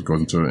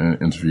 goes into an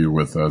interview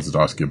with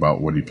Zdarsky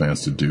about what he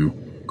plans to do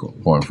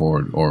going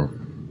forward or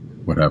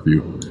what have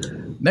you.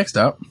 Next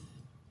up.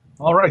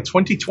 All right,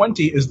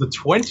 2020 is the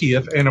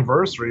 20th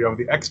anniversary of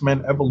the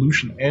X-Men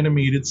Evolution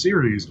animated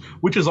series,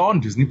 which is on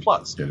Disney+.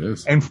 It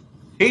is. And for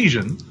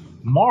occasion,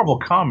 Marvel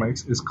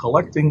Comics is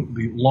collecting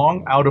the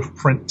long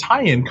out-of-print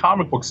tie-in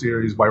comic book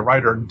series by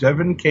writer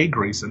Devin K.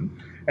 Grayson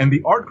and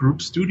the art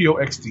group Studio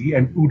XD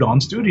and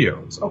Udon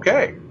Studios.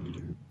 Okay.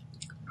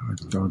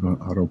 Doggone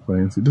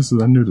autoplay. See,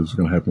 I knew this was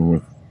going to happen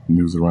with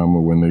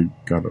Newsarama when they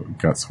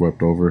got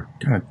swept over.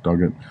 God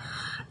dog it.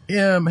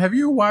 Have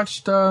you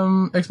watched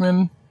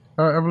X-Men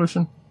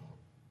Evolution?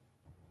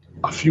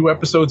 A few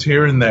episodes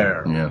here and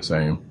there. Yeah,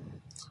 same.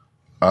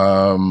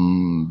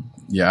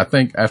 Yeah, I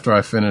think after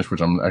I finish,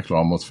 which I'm actually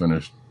almost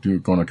finished,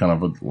 going to kind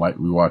of a light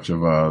rewatch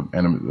of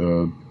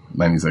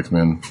 90s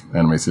X-Men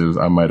anime series,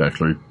 I might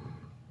actually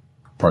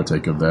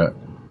partake of that.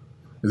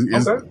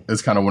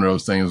 It's kind of one of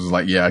those things. It's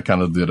like, yeah, I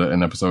kind of did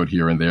an episode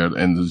here and there,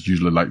 and it's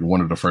usually like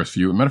one of the first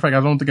few. Matter of fact, I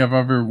don't think I've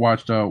ever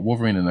watched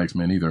Wolverine and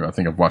X-Men either. I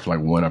think I've watched like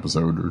one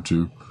episode or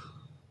two.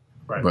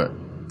 Right. But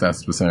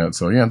that's the same.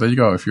 So yeah, there you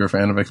go. If you're a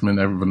fan of X-Men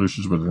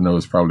Evolutions, but I know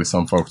it's probably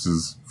some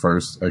folks'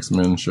 first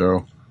X-Men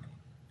show.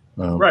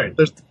 Right.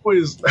 There's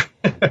always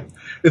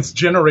it's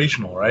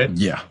generational, right?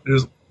 Yeah.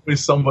 There's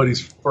always somebody's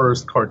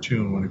first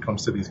cartoon when it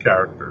comes to these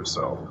characters.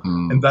 So,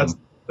 and that's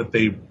that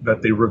they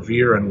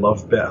revere and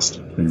love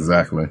best.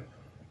 Exactly.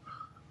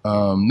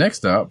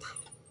 Next up,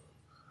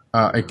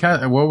 we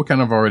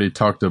kind of already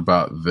talked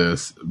about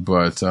this,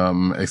 but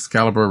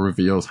Excalibur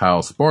reveals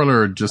how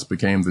Spoiler just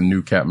became the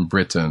new Captain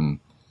Britain.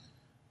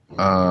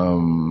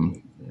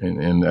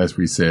 And as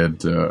we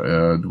said,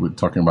 we're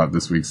talking about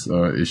this week's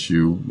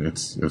issue.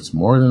 It's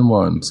more than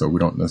one, so we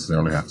don't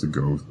necessarily have to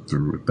go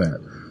through with that.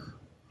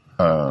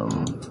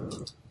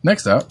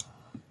 Next up,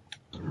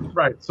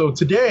 right. So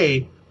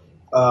today,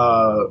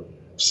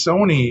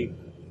 Sony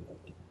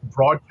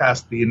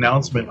broadcast the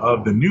announcement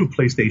of the new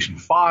PlayStation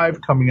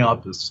 5 coming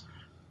out this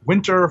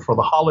winter for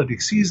the holiday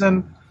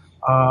season.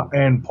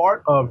 And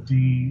part of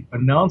the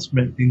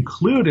announcement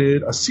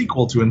included a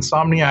sequel to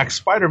Insomniac's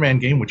Spider-Man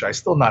game, which I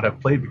still not have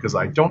played because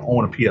I don't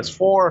own a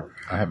PS4.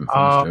 I haven't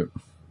finished it.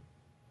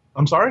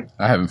 I'm sorry?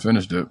 I haven't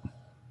finished it.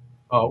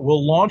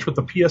 Will launch with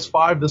the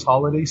PS5 this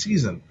holiday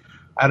season.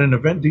 At an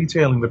event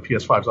detailing the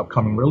PS5's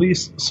upcoming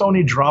release,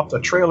 Sony dropped a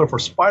trailer for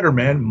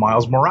Spider-Man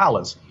Miles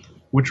Morales,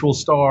 which will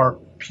star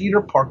Peter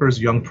Parker's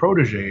young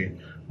protege,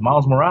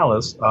 Miles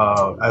Morales,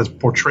 as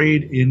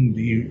portrayed in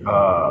the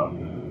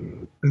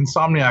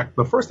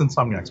the first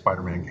Insomniac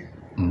Spider-Man game.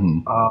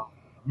 Mm-hmm.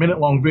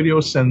 Minute-long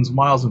video sends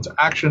Miles into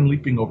action,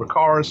 leaping over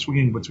cars,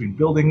 swinging between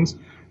buildings,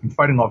 and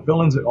fighting off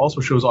villains. It also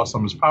shows off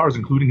some of his powers,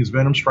 including his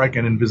Venom Strike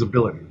and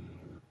invisibility.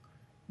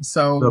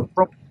 So the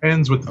promo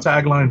ends with the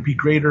tagline, "Be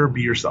greater,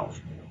 be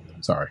yourself."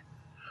 Sorry.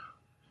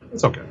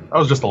 It's okay. That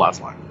was just the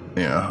last line.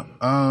 Yeah.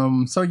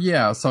 So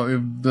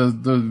if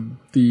the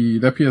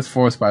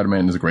PS4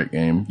 Spider-Man is a great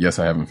game. Yes,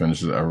 I haven't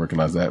finished it. I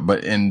recognize that.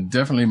 But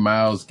definitely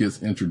Miles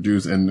gets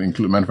introduced, and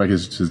matter of fact,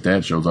 his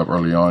dad shows up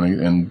early on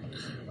and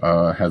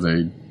has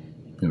a,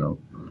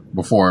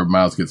 before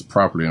Miles gets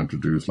properly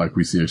introduced, like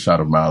we see a shot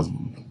of Miles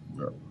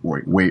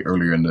way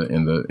earlier in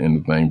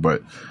the thing.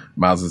 But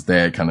Miles'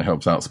 dad kind of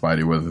helps out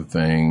Spidey with the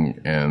thing,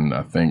 and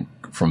I think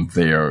from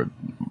there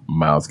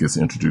Miles gets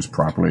introduced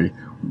properly.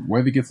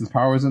 Whether he gets his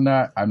powers or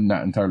not, I'm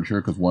not entirely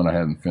sure because one, I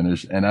hadn't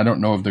finished, and I don't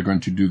know if they're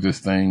going to do this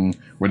thing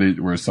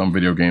where some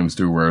video games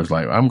do, where it's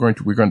like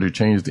we're going to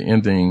change the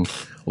ending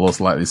a little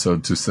slightly so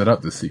to set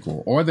up the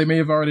sequel, or they may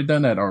have already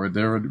done that, or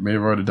they may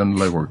have already done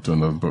the legwork to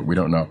them, but we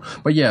don't know.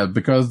 But yeah,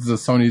 because the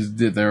Sony's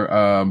did their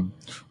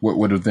what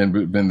would have then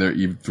been their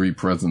E3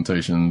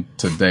 presentation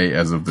today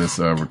as of this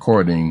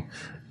recording.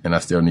 And I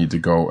still need to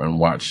go and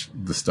watch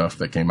the stuff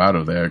that came out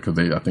of there because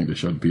I think they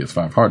showed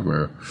PS5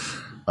 hardware.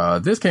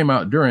 This came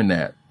out during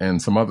that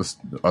and some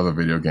other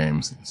video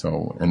games.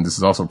 So, and this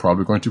is also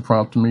probably going to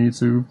prompt me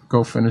to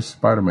go finish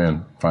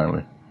Spider-Man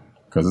finally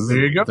because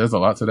there's a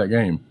lot to that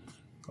game.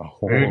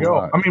 There you go.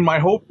 Lot. I mean, my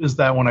hope is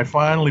that when I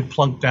finally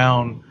plunk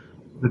down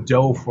the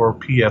dough for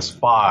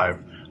PS5,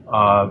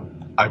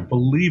 I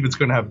believe it's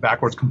going to have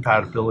backwards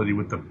compatibility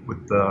with the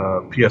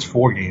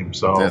PS4 game.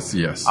 So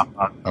yes.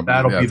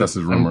 That'll be that's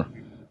his rumor.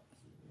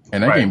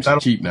 And that game's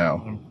cheap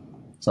now.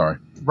 Sorry.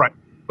 Right.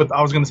 But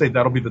I was going to say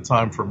that'll be the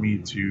time for me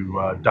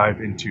to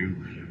dive into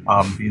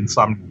the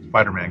Insomniac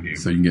Spider-Man game.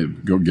 So you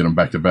can go get them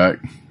back to back.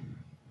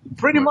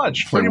 Pretty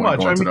much. To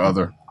the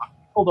other.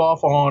 Held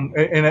off on,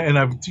 and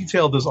I've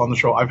detailed this on the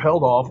show. I've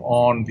held off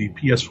on the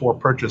PS4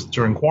 purchase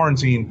during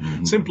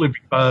quarantine simply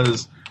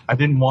because I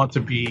didn't want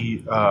to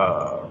be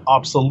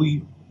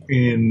obsolete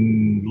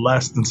in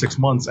less than 6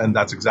 months, and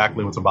that's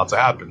exactly what's about to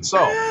happen. So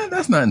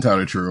that's not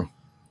entirely true.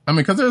 I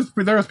mean, because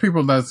there's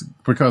people that's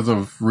because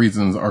of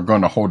reasons are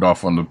going to hold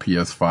off on the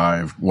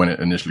PS5 when it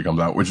initially comes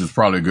out, which is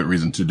probably a good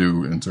reason to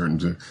do in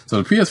certain.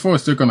 So the PS4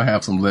 is still going to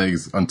have some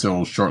legs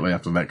until shortly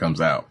after that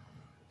comes out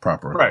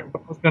properly. Right.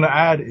 What I was going to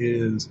add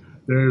is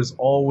there's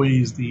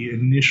always the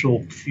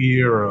initial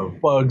fear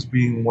of bugs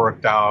being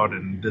worked out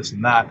and this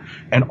and that,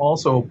 and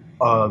also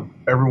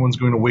everyone's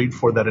going to wait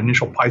for that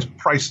initial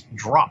price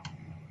drop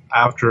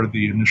after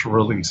the initial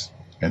release.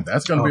 And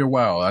that's going to be a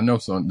while. I know.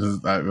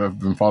 I've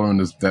been following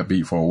that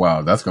beat for a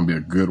while. That's going to be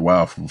a good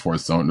while before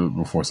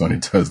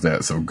Sony does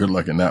that. So good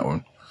luck in that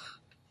one.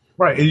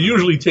 Right. It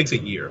usually takes a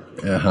year.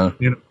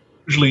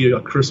 Usually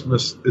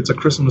it's a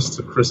Christmas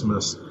to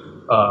Christmas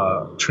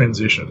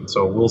transition.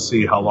 So we'll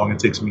see how long it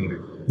takes me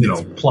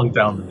to plunk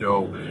down the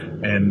dough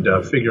and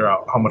figure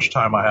out how much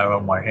time I have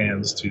on my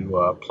hands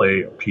to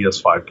play a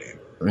PS5 game.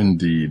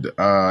 Indeed.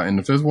 And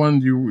if there's one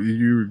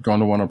you're going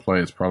to want to play,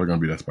 it's probably going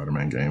to be that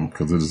Spider-Man game.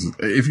 Because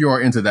if you are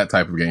into that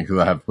type of game, because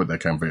I have to put that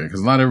kind of game,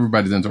 because not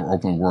everybody's into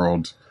open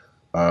world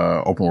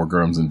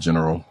games in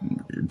general.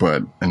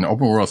 But an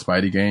open world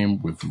Spidey game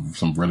with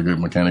some really good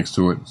mechanics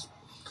to it,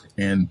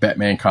 and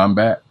Batman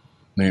combat.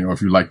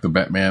 If you like the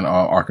Batman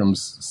Arkham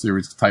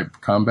series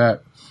type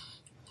combat,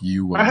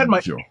 you will. I had my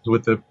issues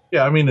with it.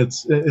 Yeah, I mean,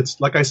 it's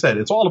like I said,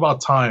 it's all about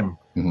time.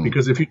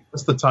 Because if you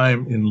invest the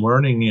time in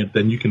learning it,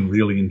 then you can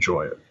really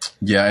enjoy it.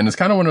 Yeah, and it's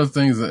kind of one of those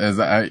things, as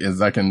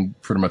I can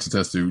pretty much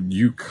attest to,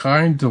 you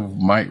kind of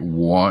might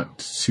want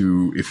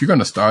to, if you're going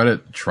to start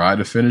it, try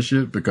to finish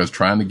it, because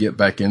trying to get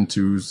back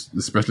into,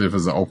 especially if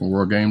it's an open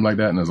world game like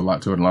that, and there's a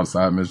lot to it, and a lot of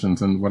side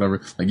missions and whatever,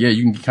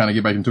 you can kind of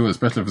get back into it,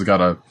 especially if it's got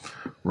a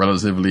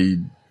relatively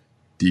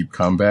deep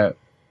combat,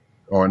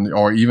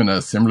 or even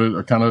a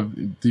similar kind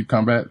of deep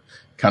combat.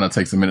 Kind of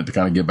takes a minute to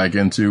kind of get back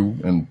into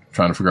and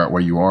trying to figure out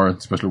where you are,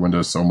 especially when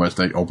there's so much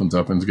that opens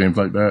up into games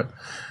like that.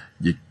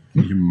 You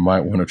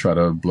might want to try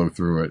to blow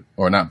through it,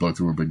 or not blow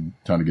through it, but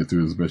trying to get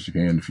through it as best you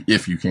can,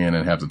 if you can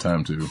and have the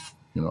time to.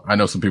 I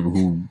know some people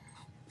who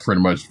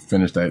pretty much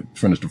finished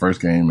the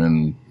first game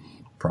in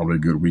probably a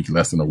good week,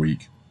 less than a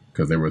week,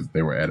 because they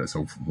were at it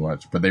so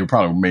much. But they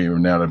probably may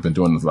now have been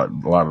doing a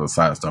lot of the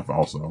side stuff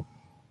also.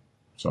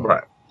 So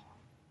right.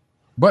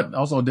 But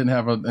also didn't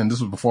have and this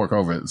was before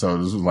COVID, so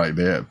this was like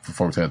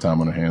folks had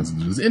time on their hands to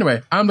do this.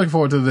 Anyway, I'm looking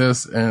forward to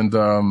this, and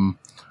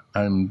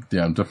I'm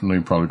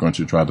definitely probably going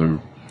to try to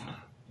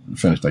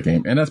finish that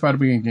game. And that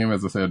Spider-Man game,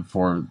 as I said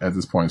before, at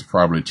this point is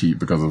probably cheap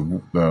because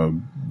of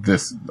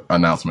this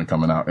announcement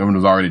coming out. And it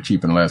was already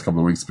cheap in the last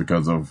couple of weeks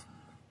because of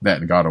that,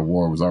 and God of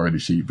War was already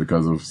cheap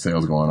because of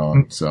sales going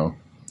on. So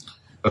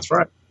that's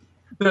right.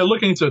 They're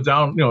looking to to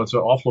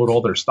offload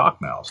all their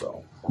stock now.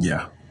 So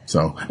yeah.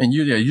 So, and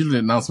usually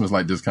announcements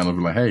like this kind of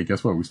like, hey,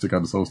 guess what? We still got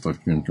this old stuff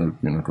you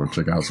can go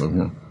check out.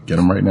 So, get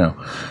them right now.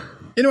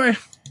 Anyway,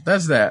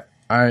 that's that.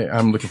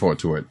 I'm looking forward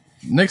to it.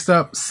 Next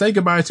up, say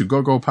goodbye to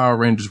Go-Go Power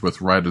Rangers with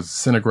writers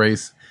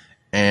Cinegrace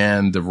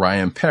and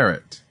Ryan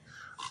Parrott.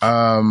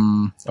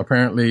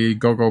 Apparently,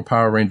 Go-Go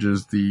Power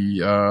Rangers,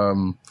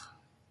 actually,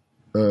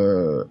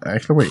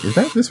 wait, is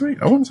that this week?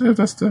 I want to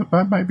say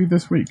that might be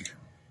this week.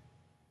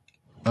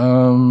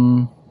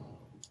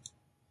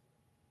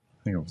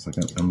 Hang on a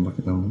second. I'm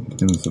looking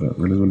into that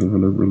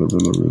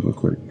really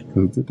quick.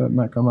 Because did that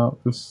not come out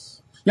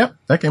this? Yep,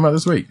 that came out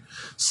this week.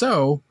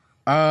 So,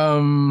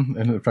 and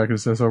in fact, it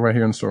says so right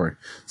here in the story.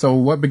 So,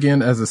 what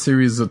began as a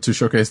series to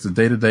showcase the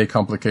day-to-day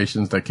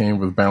complications that came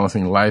with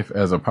balancing life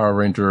as a Power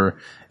Ranger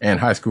and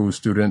high school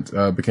student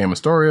became a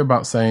story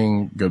about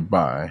saying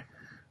goodbye.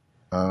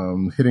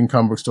 Hitting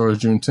comic book stores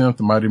June 10th,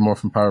 the Mighty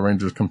Morphin Power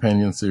Rangers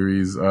companion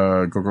series,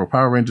 Go-Go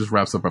Power Rangers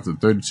wraps up after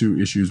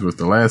 32 issues with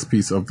the last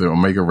piece of the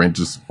Omega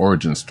Rangers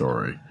origin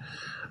story.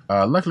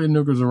 Luckily,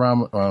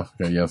 Newsarama,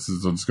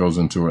 this goes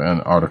into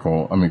an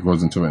article,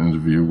 goes into an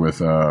interview with,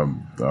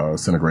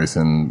 Cinegrace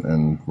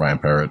and Ryan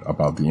Parrott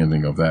about the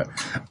ending of that.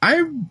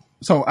 I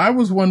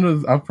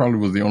probably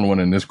was the only one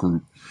in this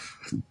group,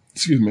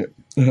 excuse me,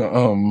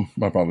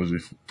 my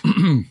apologies,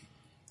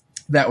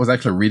 that was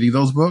actually reading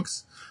those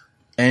books.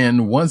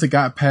 And once it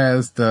got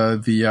past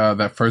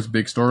that first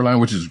big storyline,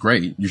 which is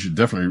great, you should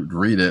definitely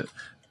read it.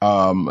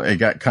 I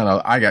got kind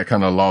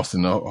of lost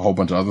in a whole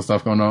bunch of other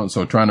stuff going on.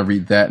 So trying to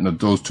read that and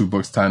those two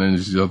books tying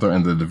into each other,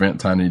 and the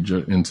event tying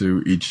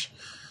into each,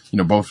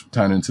 both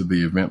tying into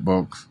the event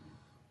books.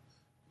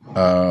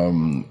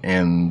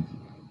 And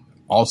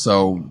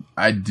also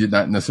I did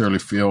not necessarily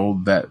feel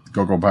that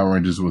Go-Go Power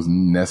Rangers was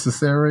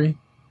necessary.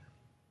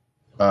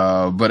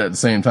 But at the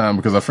same time,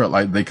 because I felt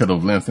like they could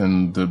have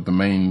lengthened the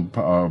main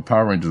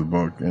Power Rangers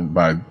book and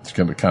by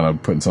kind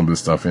of putting some of this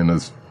stuff in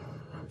as.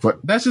 But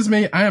that's just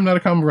me. I am not a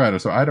comic writer,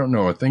 so I don't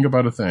know a thing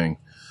about a thing.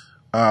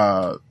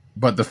 But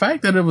the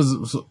fact that it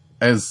was,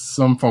 as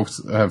some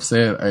folks have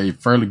said, a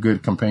fairly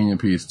good companion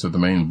piece to the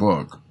main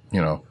book,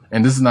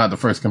 and this is not the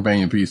first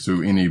companion piece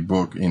to any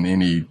book in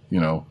any,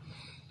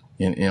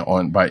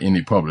 by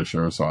any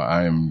publisher. So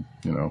I am,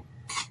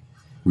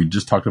 we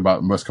just talked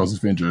about West Coast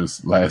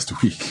Avengers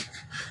last week,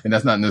 and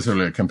that's not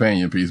necessarily a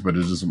companion piece, but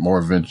it's just more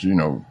Avengers,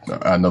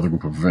 another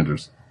group of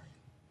Avengers.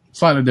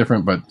 Slightly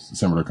different, but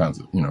similar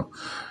concept,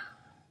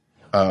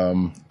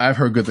 I've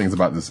heard good things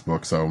about this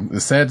book, so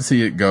it's sad to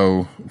see it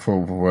go for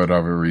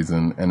whatever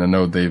reason. And I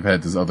know they've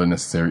had this other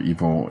Necessary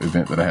Evil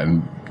event that I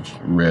hadn't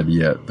read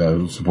yet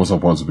that was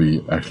supposed to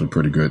be actually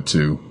pretty good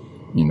too,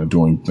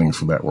 doing things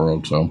for that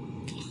world. So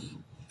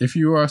if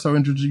you are so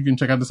interested, you can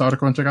check out this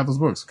article and check out those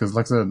books, because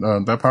like I said,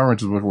 that Power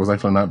Rangers book was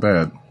actually not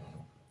bad.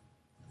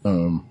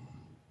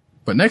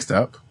 But next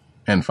up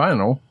and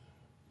final,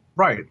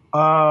 right?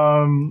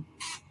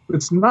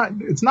 It's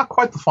not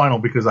quite the final,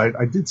 because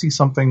I did see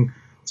something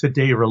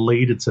today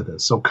related to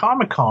this. So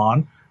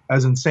Comic-Con,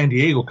 as in San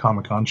Diego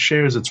Comic-Con,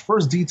 shares its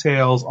first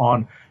details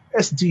on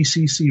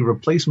SDCC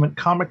replacement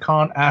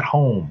Comic-Con at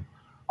Home.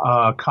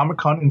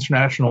 Comic-Con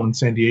International in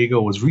San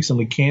Diego was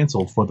recently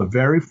canceled for the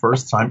very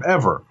first time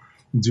ever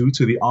due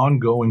to the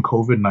ongoing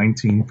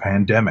COVID-19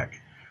 pandemic.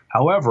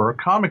 However,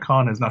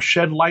 Comic-Con has now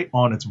shed light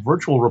on its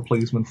virtual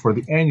replacement for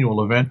the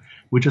annual event,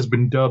 which has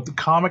been dubbed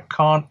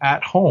Comic-Con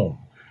at Home.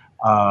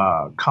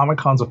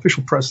 Comic-Con's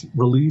official press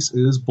release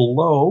is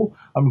below.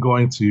 I'm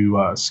going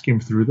to skim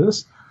through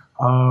this.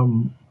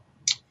 Comic-Con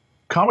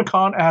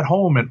at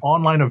Home, an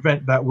online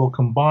event that will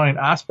combine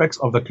aspects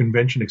of the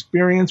convention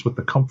experience with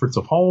the comforts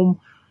of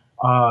home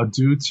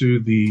due to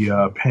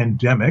the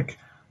pandemic.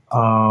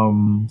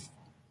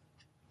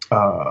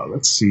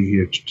 Let's see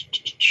here.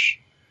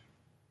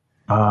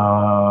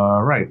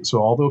 Right.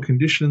 So although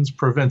conditions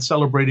prevent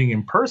celebrating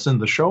in person,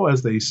 the show,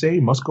 as they say,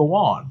 must go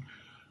on.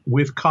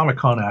 With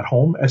Comic-Con at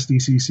Home,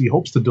 SDCC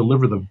hopes to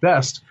deliver the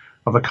best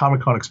of the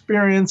Comic-Con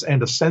experience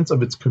and a sense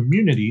of its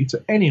community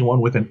to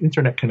anyone with an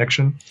internet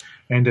connection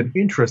and an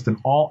interest in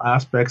all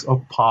aspects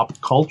of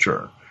pop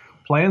culture.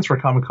 Plans for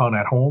Comic-Con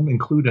at Home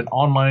include an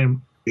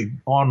online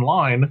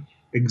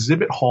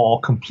exhibit hall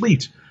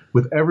complete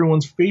with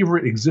everyone's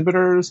favorite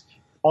exhibitors,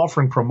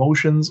 offering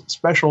promotions,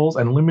 specials,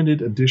 and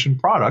limited edition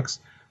products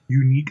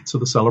unique to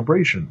the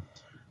celebration.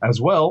 As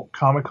well,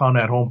 Comic-Con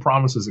at Home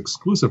promises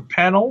exclusive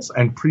panels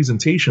and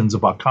presentations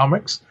about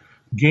comics,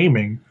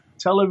 gaming,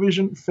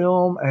 television,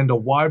 film, and a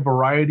wide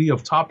variety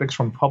of topics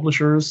from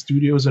publishers,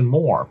 studios, and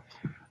more.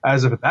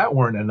 As if that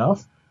weren't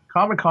enough,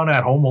 Comic-Con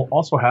at Home will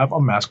also have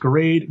a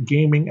masquerade,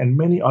 gaming, and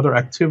many other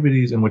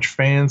activities in which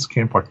fans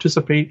can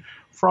participate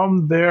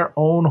from their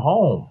own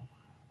home.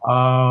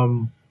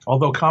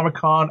 Although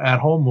Comic-Con at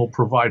Home will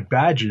provide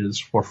badges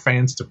for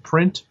fans to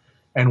print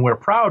and wear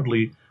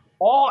proudly,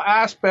 all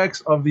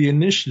aspects of the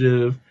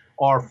initiative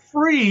are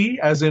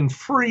free, as in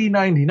free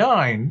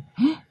 99,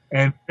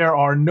 and there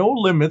are no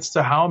limits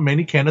to how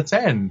many can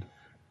attend.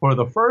 For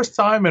the first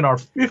time in our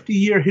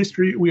 50-year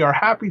history, we are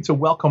happy to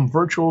welcome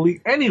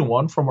virtually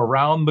anyone from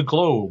around the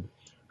globe.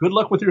 Good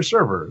luck with your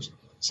servers,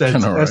 said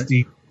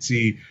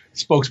SDC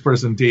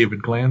spokesperson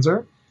David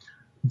Glanzer.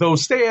 Though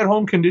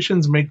stay-at-home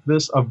conditions make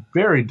this a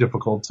very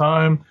difficult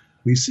time,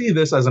 we see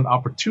this as an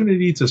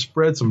opportunity to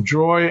spread some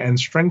joy and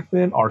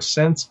strengthen our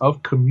sense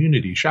of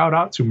community. Shout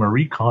out to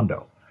Marie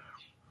Kondo.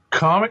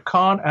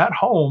 Comic-Con at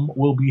Home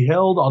will be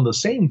held on the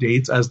same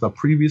dates as the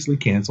previously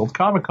canceled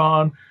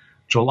Comic-Con,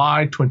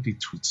 July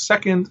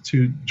 22nd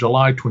to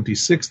July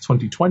 26,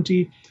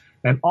 2020,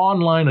 and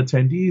online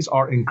attendees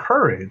are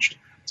encouraged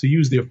to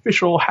use the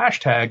official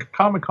hashtag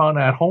Comic-Con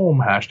at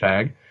Home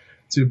hashtag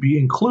to be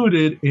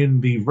included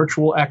in the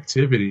virtual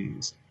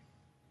activities.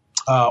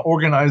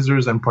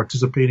 Organizers and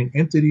participating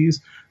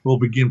entities will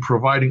begin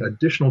providing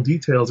additional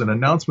details and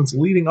announcements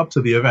leading up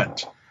to the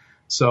event.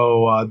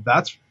 So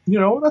that's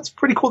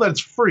pretty cool that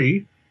it's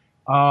free.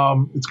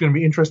 It's going to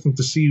be interesting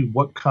to see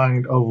what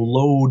kind of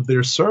load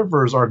their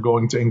servers are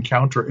going to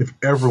encounter if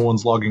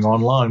everyone's logging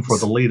online for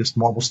the latest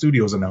Marvel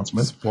Studios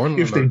announcement.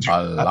 If they do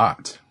a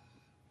lot.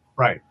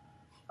 Right.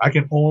 I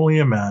can only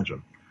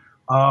imagine.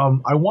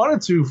 I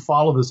wanted to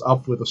follow this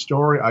up with a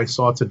story I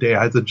saw today.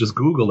 I had to just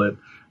Google it.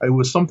 It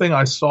was something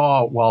I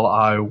saw while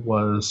I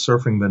was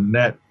surfing the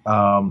net.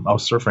 I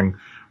was surfing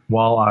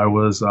while I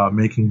was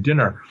making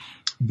dinner.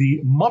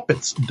 The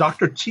Muppets,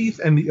 Dr. Teeth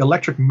and the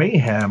Electric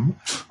Mayhem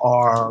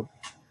are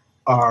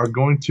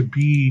going to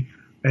be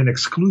an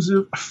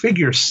exclusive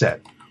figure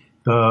set.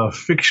 The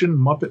fiction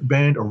Muppet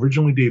Band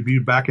originally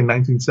debuted back in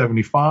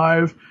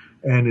 1975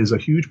 and is a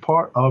huge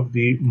part of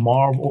the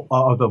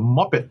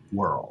Muppet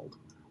world.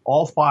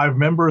 All 5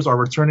 members are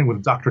returning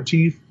with Dr.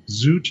 Teeth,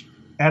 Zoot,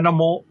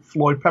 Animal,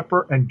 Floyd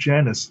Pepper, and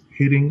Janice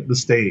hitting the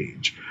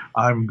stage.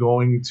 I'm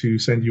going to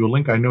send you a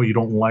link. I know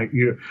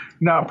you're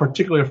not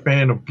particularly a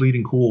fan of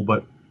Bleeding Cool,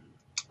 but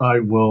I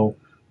will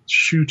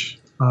shoot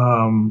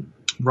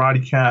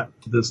Roddy Cat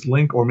this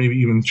link, or maybe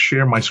even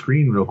share my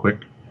screen real quick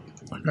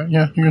Okay,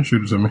 yeah, you can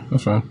shoot it to me.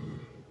 That's fine.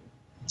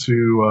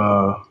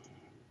 to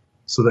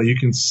so that you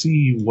can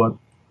see what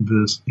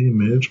this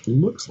image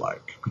looks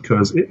like,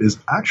 because it is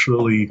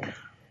actually,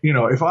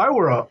 if I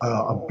were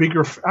a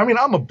bigger,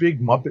 I'm a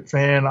big Muppet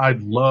fan. I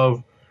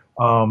love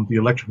the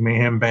Electric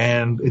Mayhem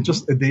Band.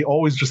 They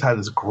always just had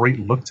this great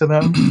look to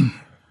them.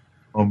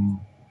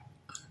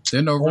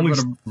 There's no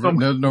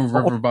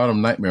River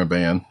Bottom Nightmare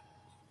Band,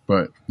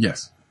 but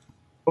yes.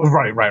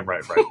 Right. I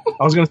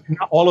was going to say,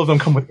 not all of them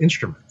come with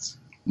instruments.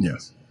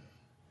 Yes.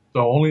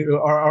 So only,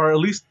 or at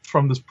least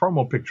from this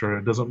promo picture,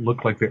 it doesn't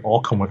look like they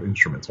all come with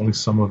instruments. Only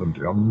some of them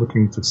do. I'm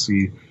looking to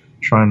see,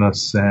 trying to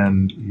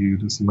send you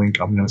this link.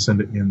 I'm going to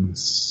send it in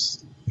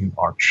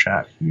our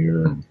chat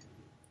here.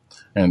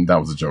 And that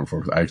was a joke,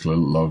 folks. I actually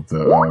love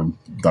the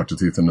Dr.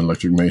 Teeth and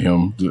Electric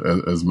Mayhem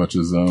as much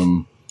as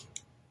here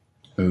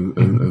we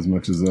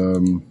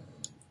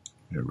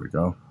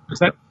go. Is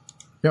that?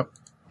 Yep.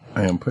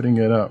 I am putting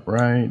it up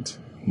right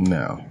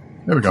now.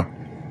 There we go.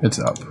 It's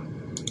up.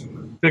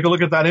 Take a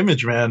look at that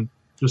image, man.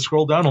 Just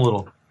scroll down a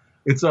little.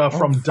 It's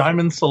from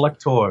Diamond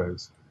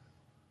Selectors.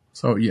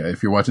 So yeah,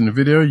 if you're watching the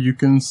video, you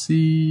can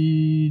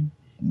see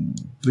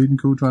Bleeding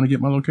Cool trying to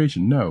get my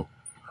location. No.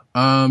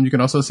 You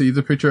can also see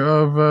the picture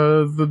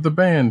of the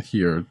band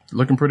here,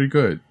 looking pretty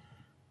good.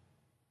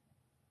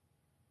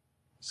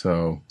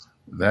 So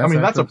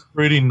that's a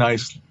pretty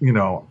nice,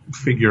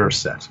 figure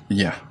set.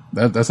 Yeah,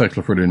 that's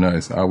actually pretty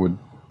nice. I would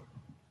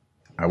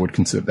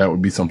consider that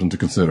would be something to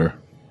consider.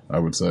 I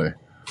would say.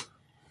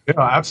 Yeah,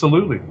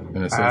 absolutely.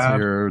 And it says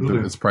here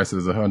its price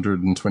is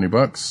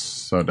 $120,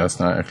 so that's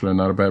not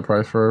a bad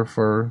price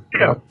for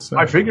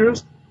my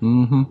figures.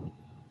 Mm-hmm.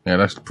 Yeah,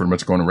 that's pretty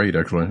much going to rate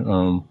actually.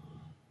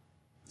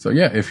 So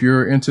yeah, if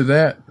you're into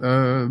that,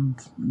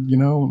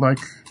 like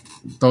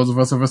those of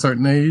us of a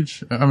certain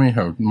age,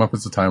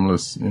 Muppets are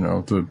timeless.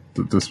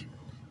 This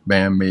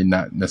band may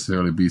not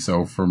necessarily be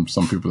so from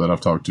some people that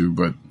I've talked to,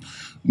 but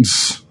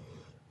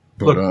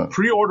look,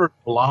 pre-order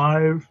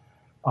live.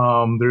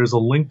 There's a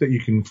link that you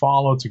can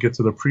follow to get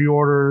to the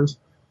pre-orders.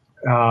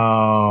 They're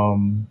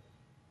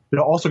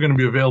also going to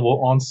be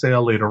available on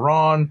sale later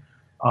on.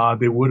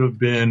 They would have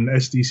been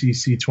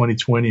SDCC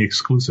 2020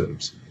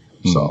 exclusives.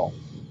 So,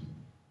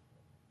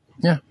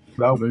 yeah,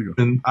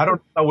 that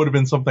would have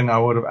been something I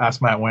would have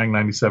asked Matt Wang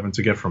 97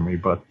 to get from me.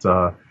 But,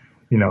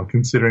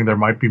 considering there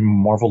might be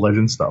Marvel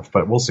Legends stuff,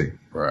 but we'll see.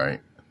 Right.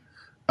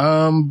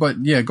 But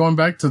yeah, going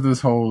back to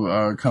this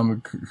whole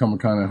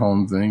Comic-Con at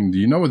home thing, do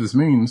you know what this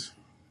means?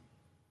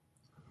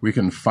 We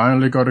can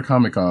finally go to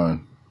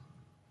Comic-Con.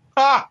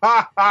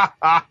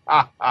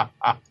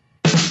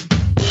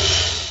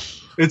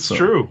 It's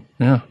true.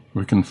 Yeah,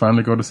 we can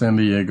finally go to San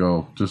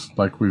Diego, just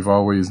like we've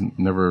always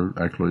never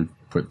actually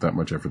put that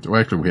much effort to.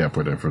 Well, actually, we have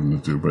put effort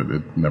into, but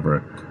it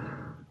never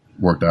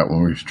worked out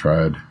when we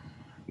tried.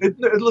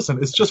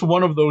 Listen, it's just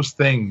one of those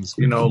things,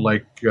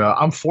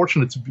 I'm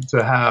fortunate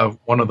to have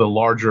one of the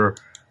larger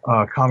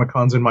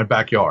Comic-Cons in my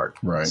backyard.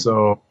 Right.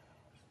 So,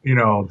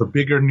 the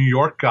bigger New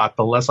York got,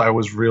 the less I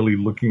was really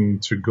looking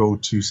to go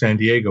to San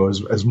Diego,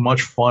 as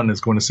much fun as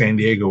going to San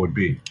Diego would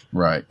be.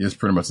 Right. It's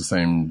pretty much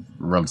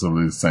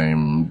relatively the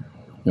same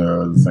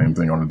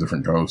thing on a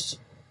different coast.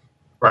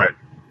 Right.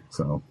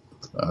 So,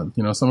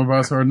 some of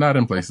us are not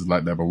in places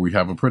like that, but we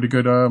have a pretty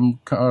good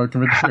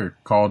convention here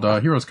called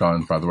Heroes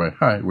Con, by the way.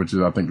 Which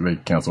is, I think they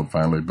canceled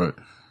finally, but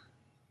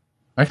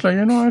actually,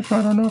 I don't know if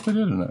they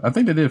did or not. I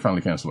think they did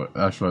finally cancel it.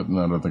 Actually,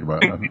 now that I think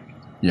about it.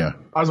 Yeah.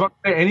 I was about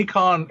to say, any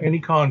con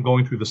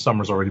going through the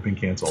summer's already been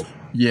canceled.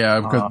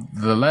 Yeah, because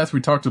the last we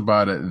talked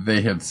about it,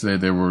 they had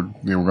said they were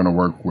going to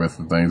work with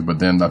things, but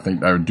then I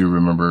think I do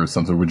remember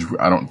something which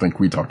I don't think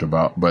we talked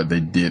about, but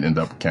they did end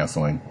up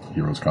canceling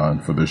Heroes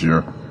Con for this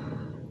year.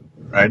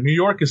 Right. New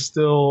York is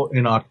still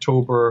in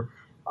October.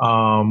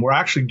 We're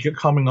actually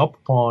coming up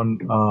on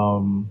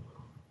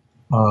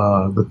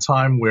the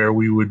time where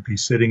we would be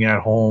sitting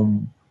at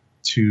home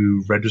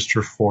to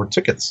register for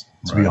tickets,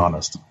 to be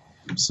honest.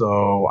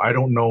 So I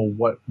don't know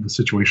what the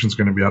situation is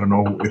going to be. I don't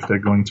know if they're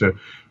going to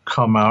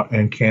come out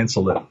and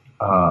cancel it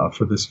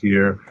for this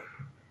year,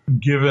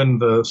 given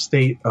the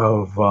state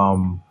of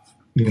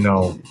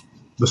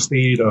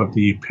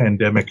the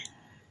pandemic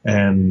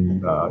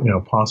and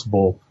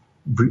possible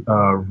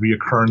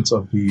reoccurrence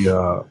of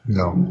the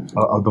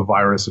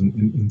virus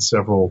in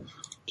several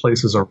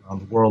places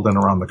around the world and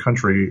around the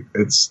country.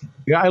 It's,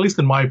 at least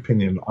in my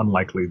opinion,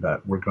 unlikely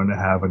that we're going to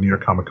have a New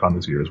York Comic Con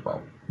this year as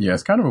well. Yeah,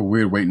 it's kind of a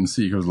weird wait and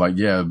see because,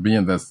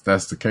 being that's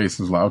the case,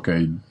 it's like,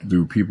 okay,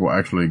 do people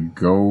actually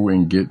go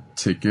and get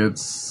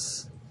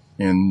tickets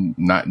and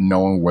not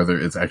knowing whether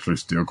it's actually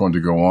still going to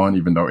go on,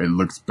 even though it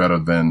looks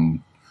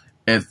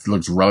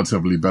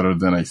relatively better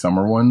than a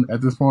summer one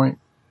at this point,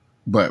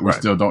 but we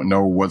still don't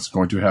know what's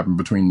going to happen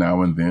between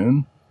now and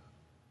then.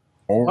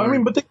 Or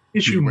but they can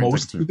issue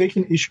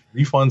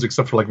refunds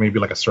except for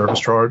maybe a service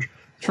charge.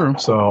 True.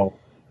 So,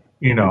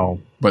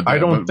 but I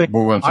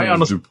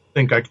honestly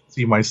think I can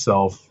see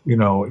myself,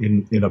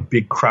 in a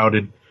big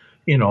crowded,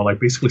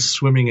 basically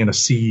swimming in a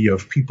sea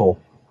of people,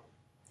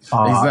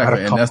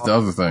 Exactly, and that's the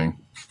other thing.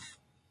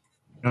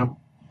 Yeah.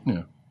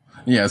 Yeah.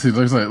 Yeah, so it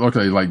looks like,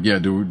 okay, like, yeah,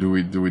 do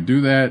we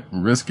do that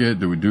and risk it?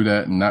 Do we do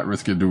that and not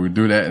risk it? Do we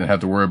do that and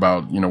have to worry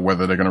about,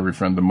 whether they're going to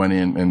refund the money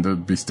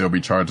and still be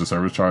charged a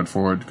service charge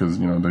for it? Because,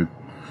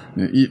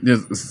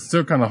 there's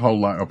still kind of a whole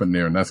lot up in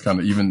there. And that's kind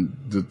of even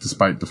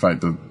despite the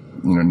fact that,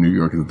 New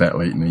York is that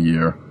late in the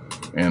year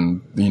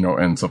and,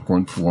 and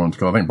subsequent ones.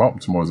 Because I think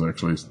Baltimore's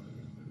actually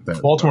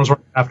that. Baltimore's right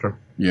after.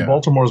 Yeah.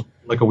 Baltimore's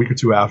like a week or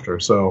two after.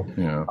 So,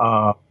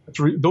 yeah.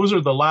 Those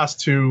are the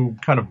last two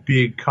kind of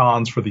big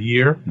cons for the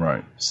year.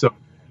 Right. So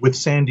with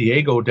San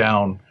Diego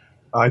down,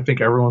 I think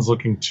everyone's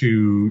looking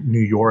to New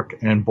York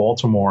and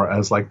Baltimore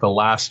as like the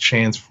last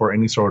chance for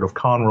any sort of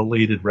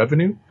con-related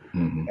revenue.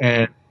 Mm-hmm.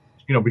 And,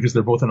 because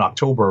they're both in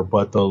October,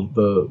 but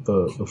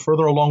the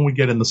further along we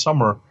get in the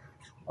summer,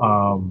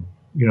 the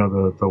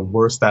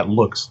worse that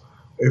looks.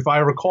 If I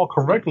recall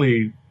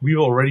correctly, we've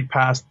already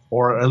passed,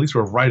 or at least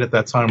we're right at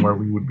that time where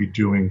we would be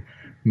doing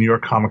New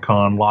York Comic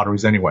Con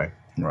lotteries anyway.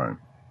 Right.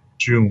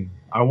 June.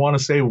 I want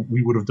to say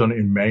we would have done it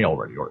in May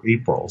already or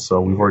April, so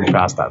we've already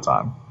passed that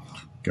time.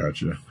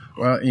 Gotcha.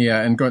 Well,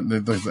 yeah, and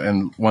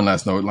one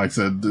last note, like I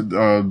said,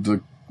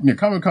 the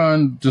Comic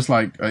Con, just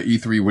like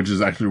E3, which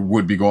is actually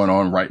would be going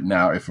on right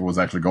now if it was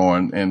actually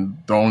going, and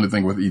the only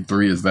thing with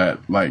E3 is that,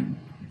 like,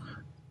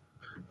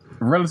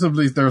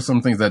 relatively there are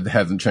some things that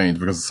hasn't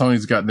changed because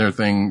Sony's got their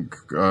thing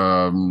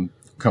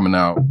coming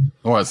out.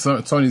 Well,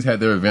 Sony's had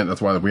their event.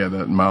 That's why we had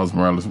that Miles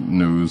Morales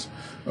news,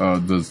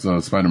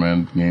 the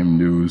Spider-Man game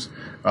news.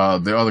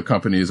 The other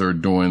companies are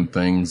doing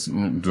things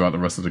throughout the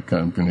rest of the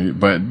company.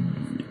 But,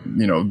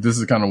 this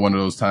is kind of one of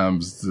those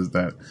times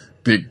that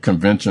big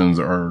conventions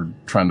are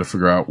trying to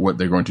figure out what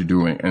they're going to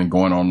do, and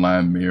going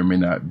online may or may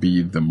not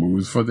be the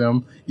moves for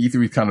them.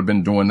 E3's kind of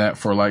been doing that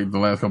for like the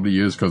last couple of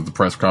years because the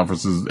press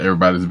conferences,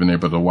 everybody's been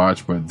able to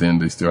watch, but then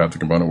they still have the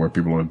component where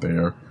people are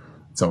there.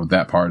 So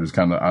that part is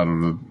kind of out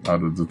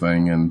of the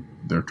thing, and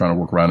they're trying to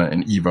work around it.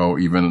 And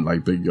Evo, even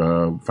like big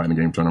fighting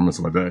game tournaments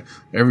like that,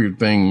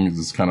 everything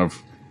is kind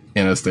of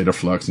in a state of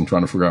flux and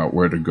trying to figure out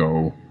where to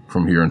go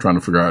from here, and trying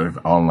to figure out if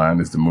online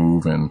is the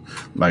move. And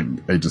like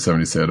Agent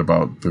 70 said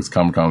about this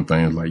Comic-Con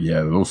thing, is like,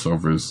 yeah, those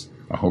servers,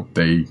 I hope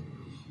they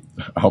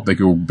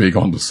go big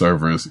on the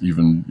servers,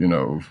 even,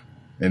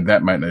 and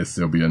that might not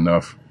still be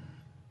enough,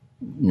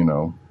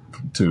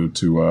 to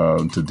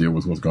deal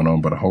with what's going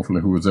on. But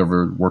hopefully who's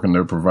ever working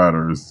their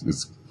provider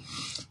is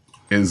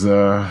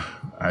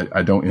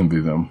I don't envy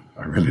them.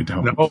 I really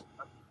don't. No,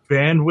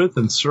 bandwidth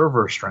and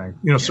server strength,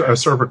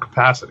 server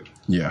capacity.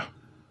 Yeah.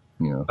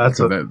 That's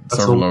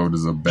server load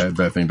is a bad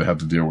thing to have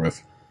to deal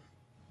with.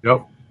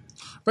 Yep.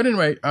 But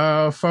anyway,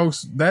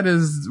 folks,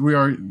 we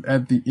are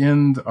at the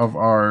end of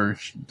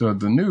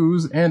the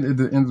news, and at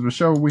the end of the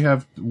show, we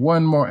have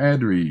one more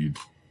ad read.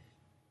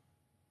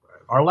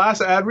 Our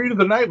last ad read of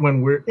the night,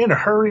 when we're in a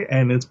hurry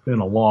and it's been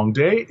a long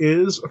day,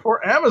 is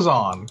for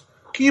Amazon.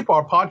 Keep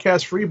our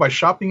podcast free by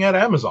shopping at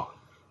Amazon.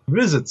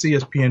 Visit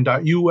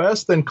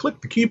cspn.us, then click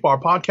the Keep Our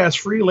Podcast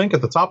Free link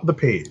at the top of the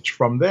page.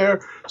 From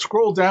there,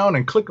 scroll down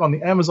and click on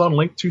the Amazon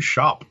link to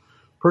shop.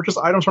 Purchase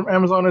items from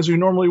Amazon as you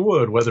normally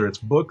would, whether it's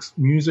books,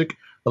 music,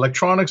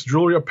 electronics,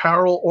 jewelry,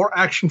 apparel, or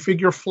action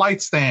figure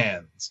flight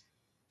stands.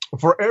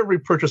 For every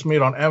purchase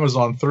made on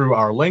Amazon through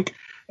our link,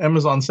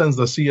 Amazon sends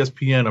the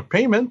CSPN a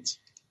payment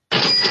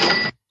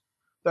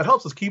that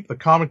helps us keep the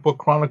Comic Book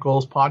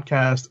Chronicles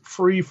podcast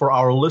free for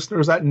our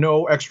listeners at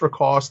no extra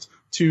cost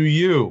to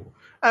you.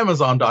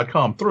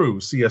 Amazon.com through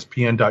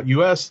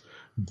CSPN.us.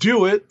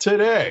 Do it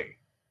today.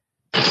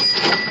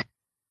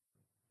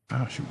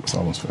 Oh, shoot, was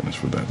almost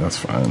finished with that. That's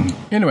fine.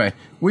 Anyway,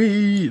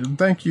 we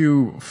thank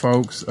you,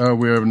 folks.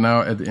 We're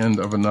now at the end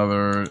of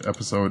another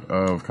episode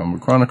of Comic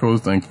Book Chronicles.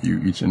 Thank you,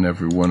 each and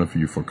every one of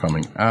you, for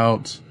coming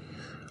out.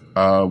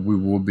 We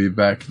will be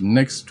back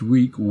next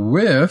week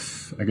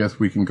with, I guess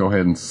we can go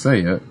ahead and say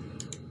it.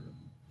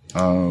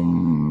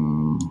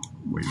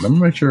 Wait, let me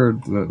make sure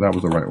that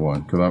was the right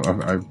one, because I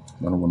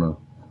don't want to.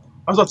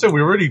 I was about to say, we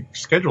already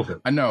scheduled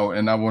it. I know,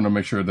 and I want to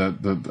make sure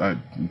that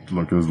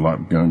look, there's a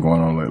lot going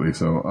on lately.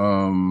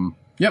 So,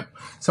 yep.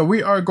 So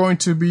we are going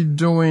to be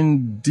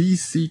doing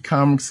DC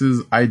Comics'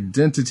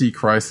 Identity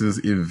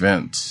Crisis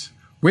event,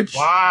 which,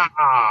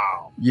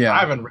 wow, yeah,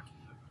 I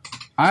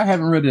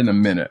haven't read it in a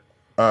minute.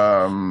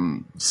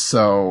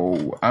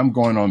 So I'm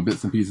going on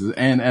bits and pieces.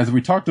 And as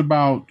we talked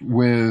about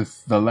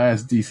with the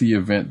last DC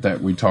event that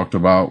we talked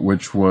about,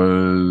 which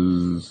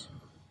was,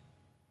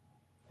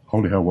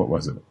 holy hell, what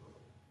was it?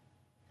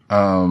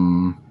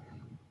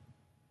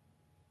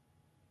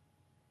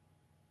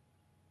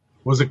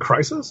 Was it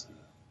Crisis?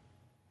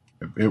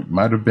 It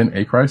might have been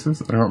a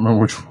Crisis. I don't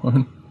remember which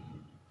one.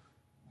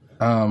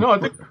 No, I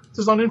think this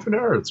is on Infinite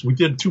Earths. We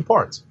did 2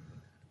 parts.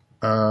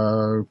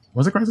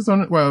 Was it Crisis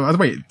on? Well,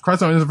 wait,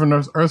 Crisis on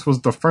Infinite Earths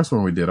was the first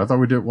one we did. I thought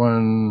we did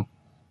one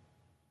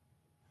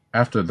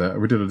after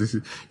that. We did a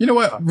DC. You know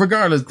what?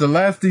 Regardless, the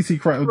last DC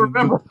Crisis.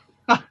 Remember?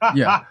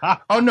 Yeah.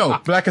 Oh no,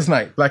 Blackest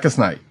Night. Blackest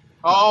Night.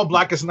 Oh,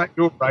 Blackest Night.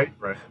 You're right.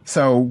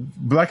 So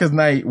Blackest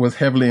Night was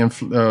heavily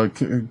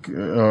influenced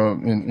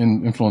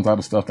out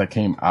of stuff that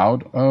came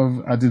out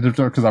of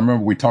Identity because I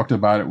remember we talked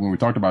about it when we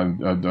talked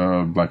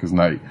about Blackest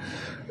Night,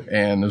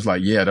 and it was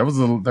like, yeah, there was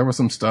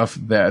some stuff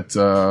that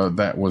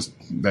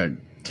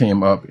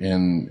came up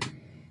in,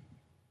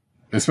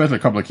 especially a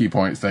couple of key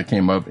points that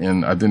came up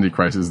in Identity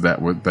Crisis that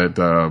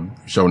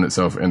shown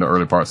itself in the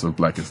early parts of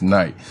Blackest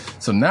Night.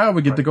 So now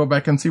we get to go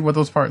back and see what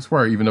those parts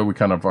were, even though we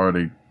kind of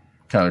already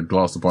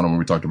glossed upon them when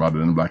we talked about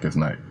it in Blackest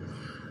Night.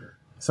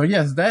 So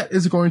yes, that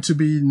is going to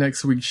be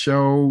next week's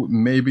show.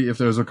 Maybe if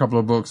there's a couple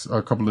of books,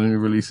 a couple of new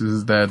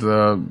releases that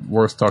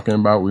worth talking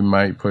about, we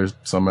might push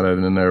some of that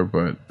in there.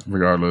 But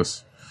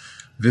regardless,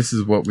 this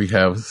is what we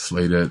have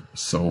slated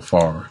so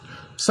far.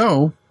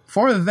 So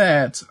for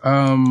that,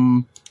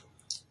 there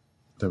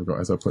we go.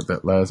 As I put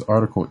that last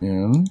article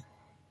in,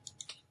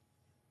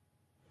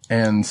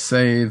 and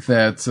say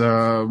that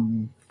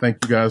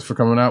thank you guys for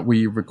coming out.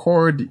 We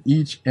record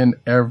each and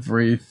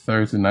every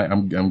Thursday night.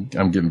 I'm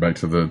getting back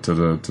to the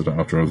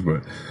outros,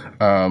 but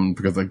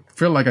because I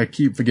feel like I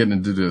keep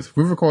forgetting to do this.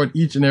 We record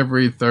each and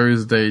every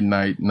Thursday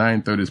night,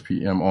 9:30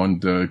 p.m. on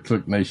the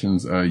Click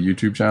Nation's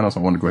YouTube channel. So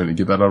I want to go ahead and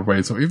get that out of the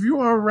way. So if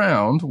you are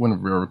around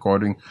when we're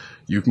recording,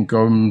 you can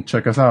go and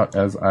check us out.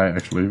 As I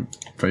actually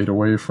fade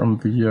away from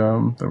the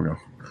there we go.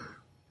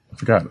 I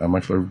forgot. I'm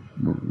actually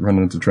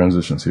running into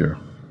transitions here.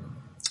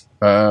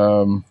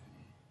 Because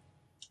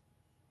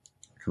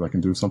I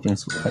can do something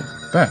like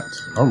that.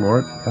 Oh,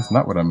 Lord. That's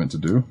not what I meant to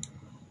do.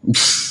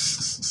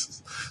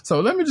 So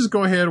let me just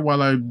go ahead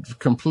while I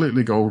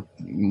completely go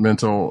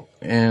mental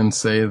and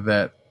say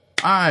that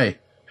I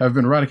have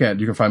been Radicat.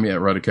 You can find me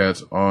at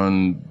Radicat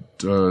on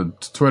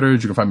Twitter. You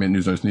can find me at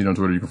News Nurse Need on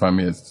Twitter. You can find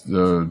me at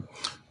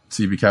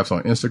CB Caps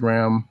on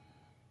Instagram.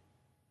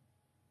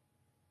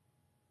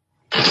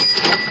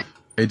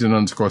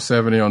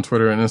 Agent_70 on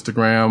Twitter and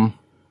Instagram.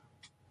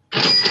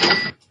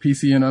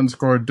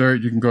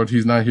 PCN_Dirt. You can go,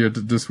 he's not here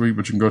this week,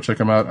 but you can go check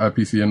him out at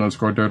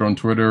PCN_Dirt on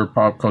Twitter,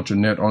 Pop Culture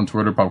Net on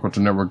Twitter,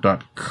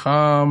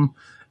 popculturenetwork.com,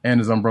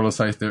 and his umbrella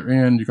sites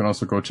therein. You can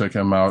also go check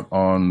him out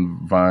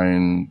on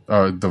Vine,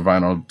 the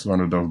Vine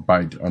alternative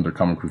Byte under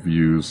comic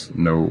reviews,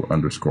 no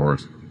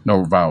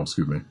vowels,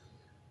 excuse me.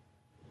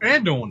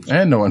 And no one.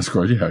 And no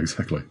underscores, yeah,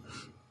 exactly.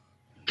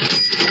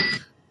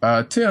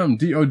 Tim,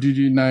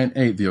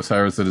 DOGG98, the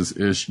Osiris that is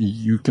Ish.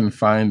 You can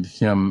find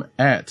him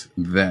at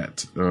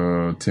that,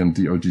 Tim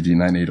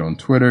DOGG98 on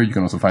Twitter. You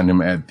can also find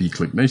him at The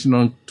Click Nation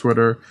on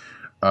Twitter.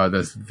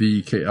 That's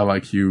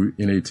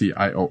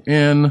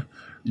VKLIQNATION.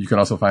 You can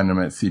also find him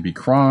at CB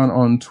Cron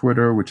on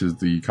Twitter, which is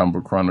the Comic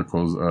Book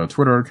Chronicles,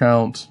 Twitter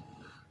account.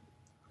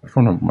 I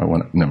don't know,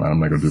 never mind, I'm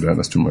not gonna do that.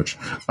 That's too much.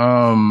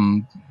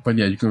 But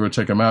yeah, you can go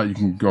check him out. You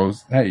can go,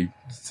 hey,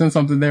 send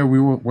something there.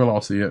 We'll all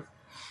see it.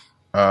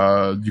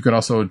 You can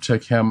also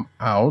check him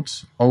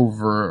out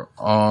over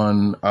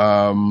on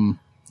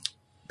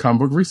Comic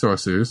Book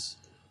Resources,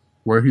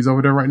 where he's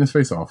over there writing his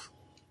face off.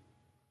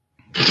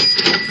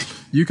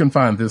 You can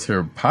find this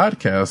here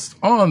podcast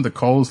on the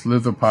Cold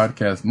Slither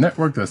Podcast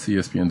Network. That's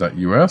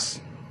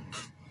CSPN.us.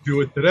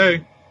 Do it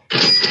today.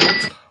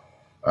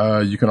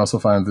 You can also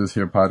find this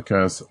here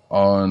podcast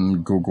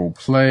on Google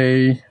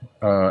Play,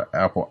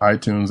 Apple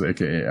iTunes,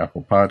 aka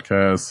Apple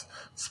Podcasts,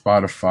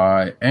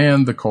 Spotify,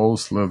 and the Cold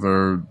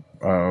Slither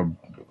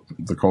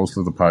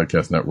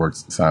Podcast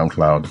Network's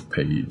SoundCloud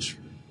page.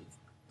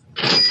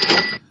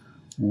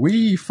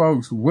 We,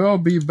 folks, will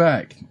be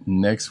back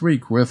next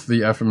week with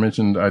the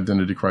aforementioned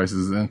Identity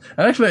Crisis. And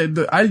actually,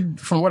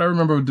 from what I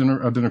remember,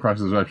 Identity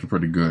Crisis is actually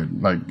pretty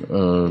good. Like,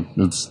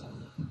 it's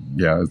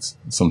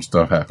some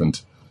stuff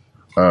happened.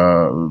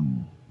 But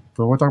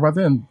we'll talk about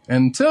then.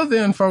 Until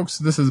then, folks,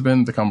 this has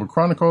been the Comic Book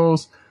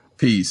Chronicles.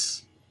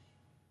 Peace.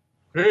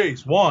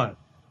 Peace. One.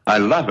 I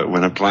love it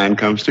when a plan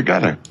comes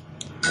together.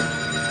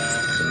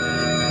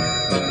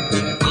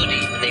 Good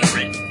evening,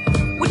 Rick.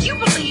 Would you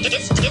believe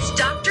it's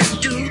Dr.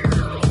 Doom?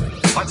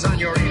 What's on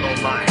your evil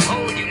mind?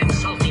 Hold your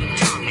insulting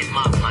tongue and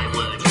mark my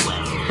words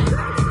well.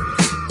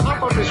 How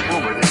about this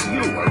rumor that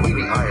you are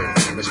really Iron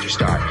Man, Mr.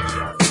 Stark?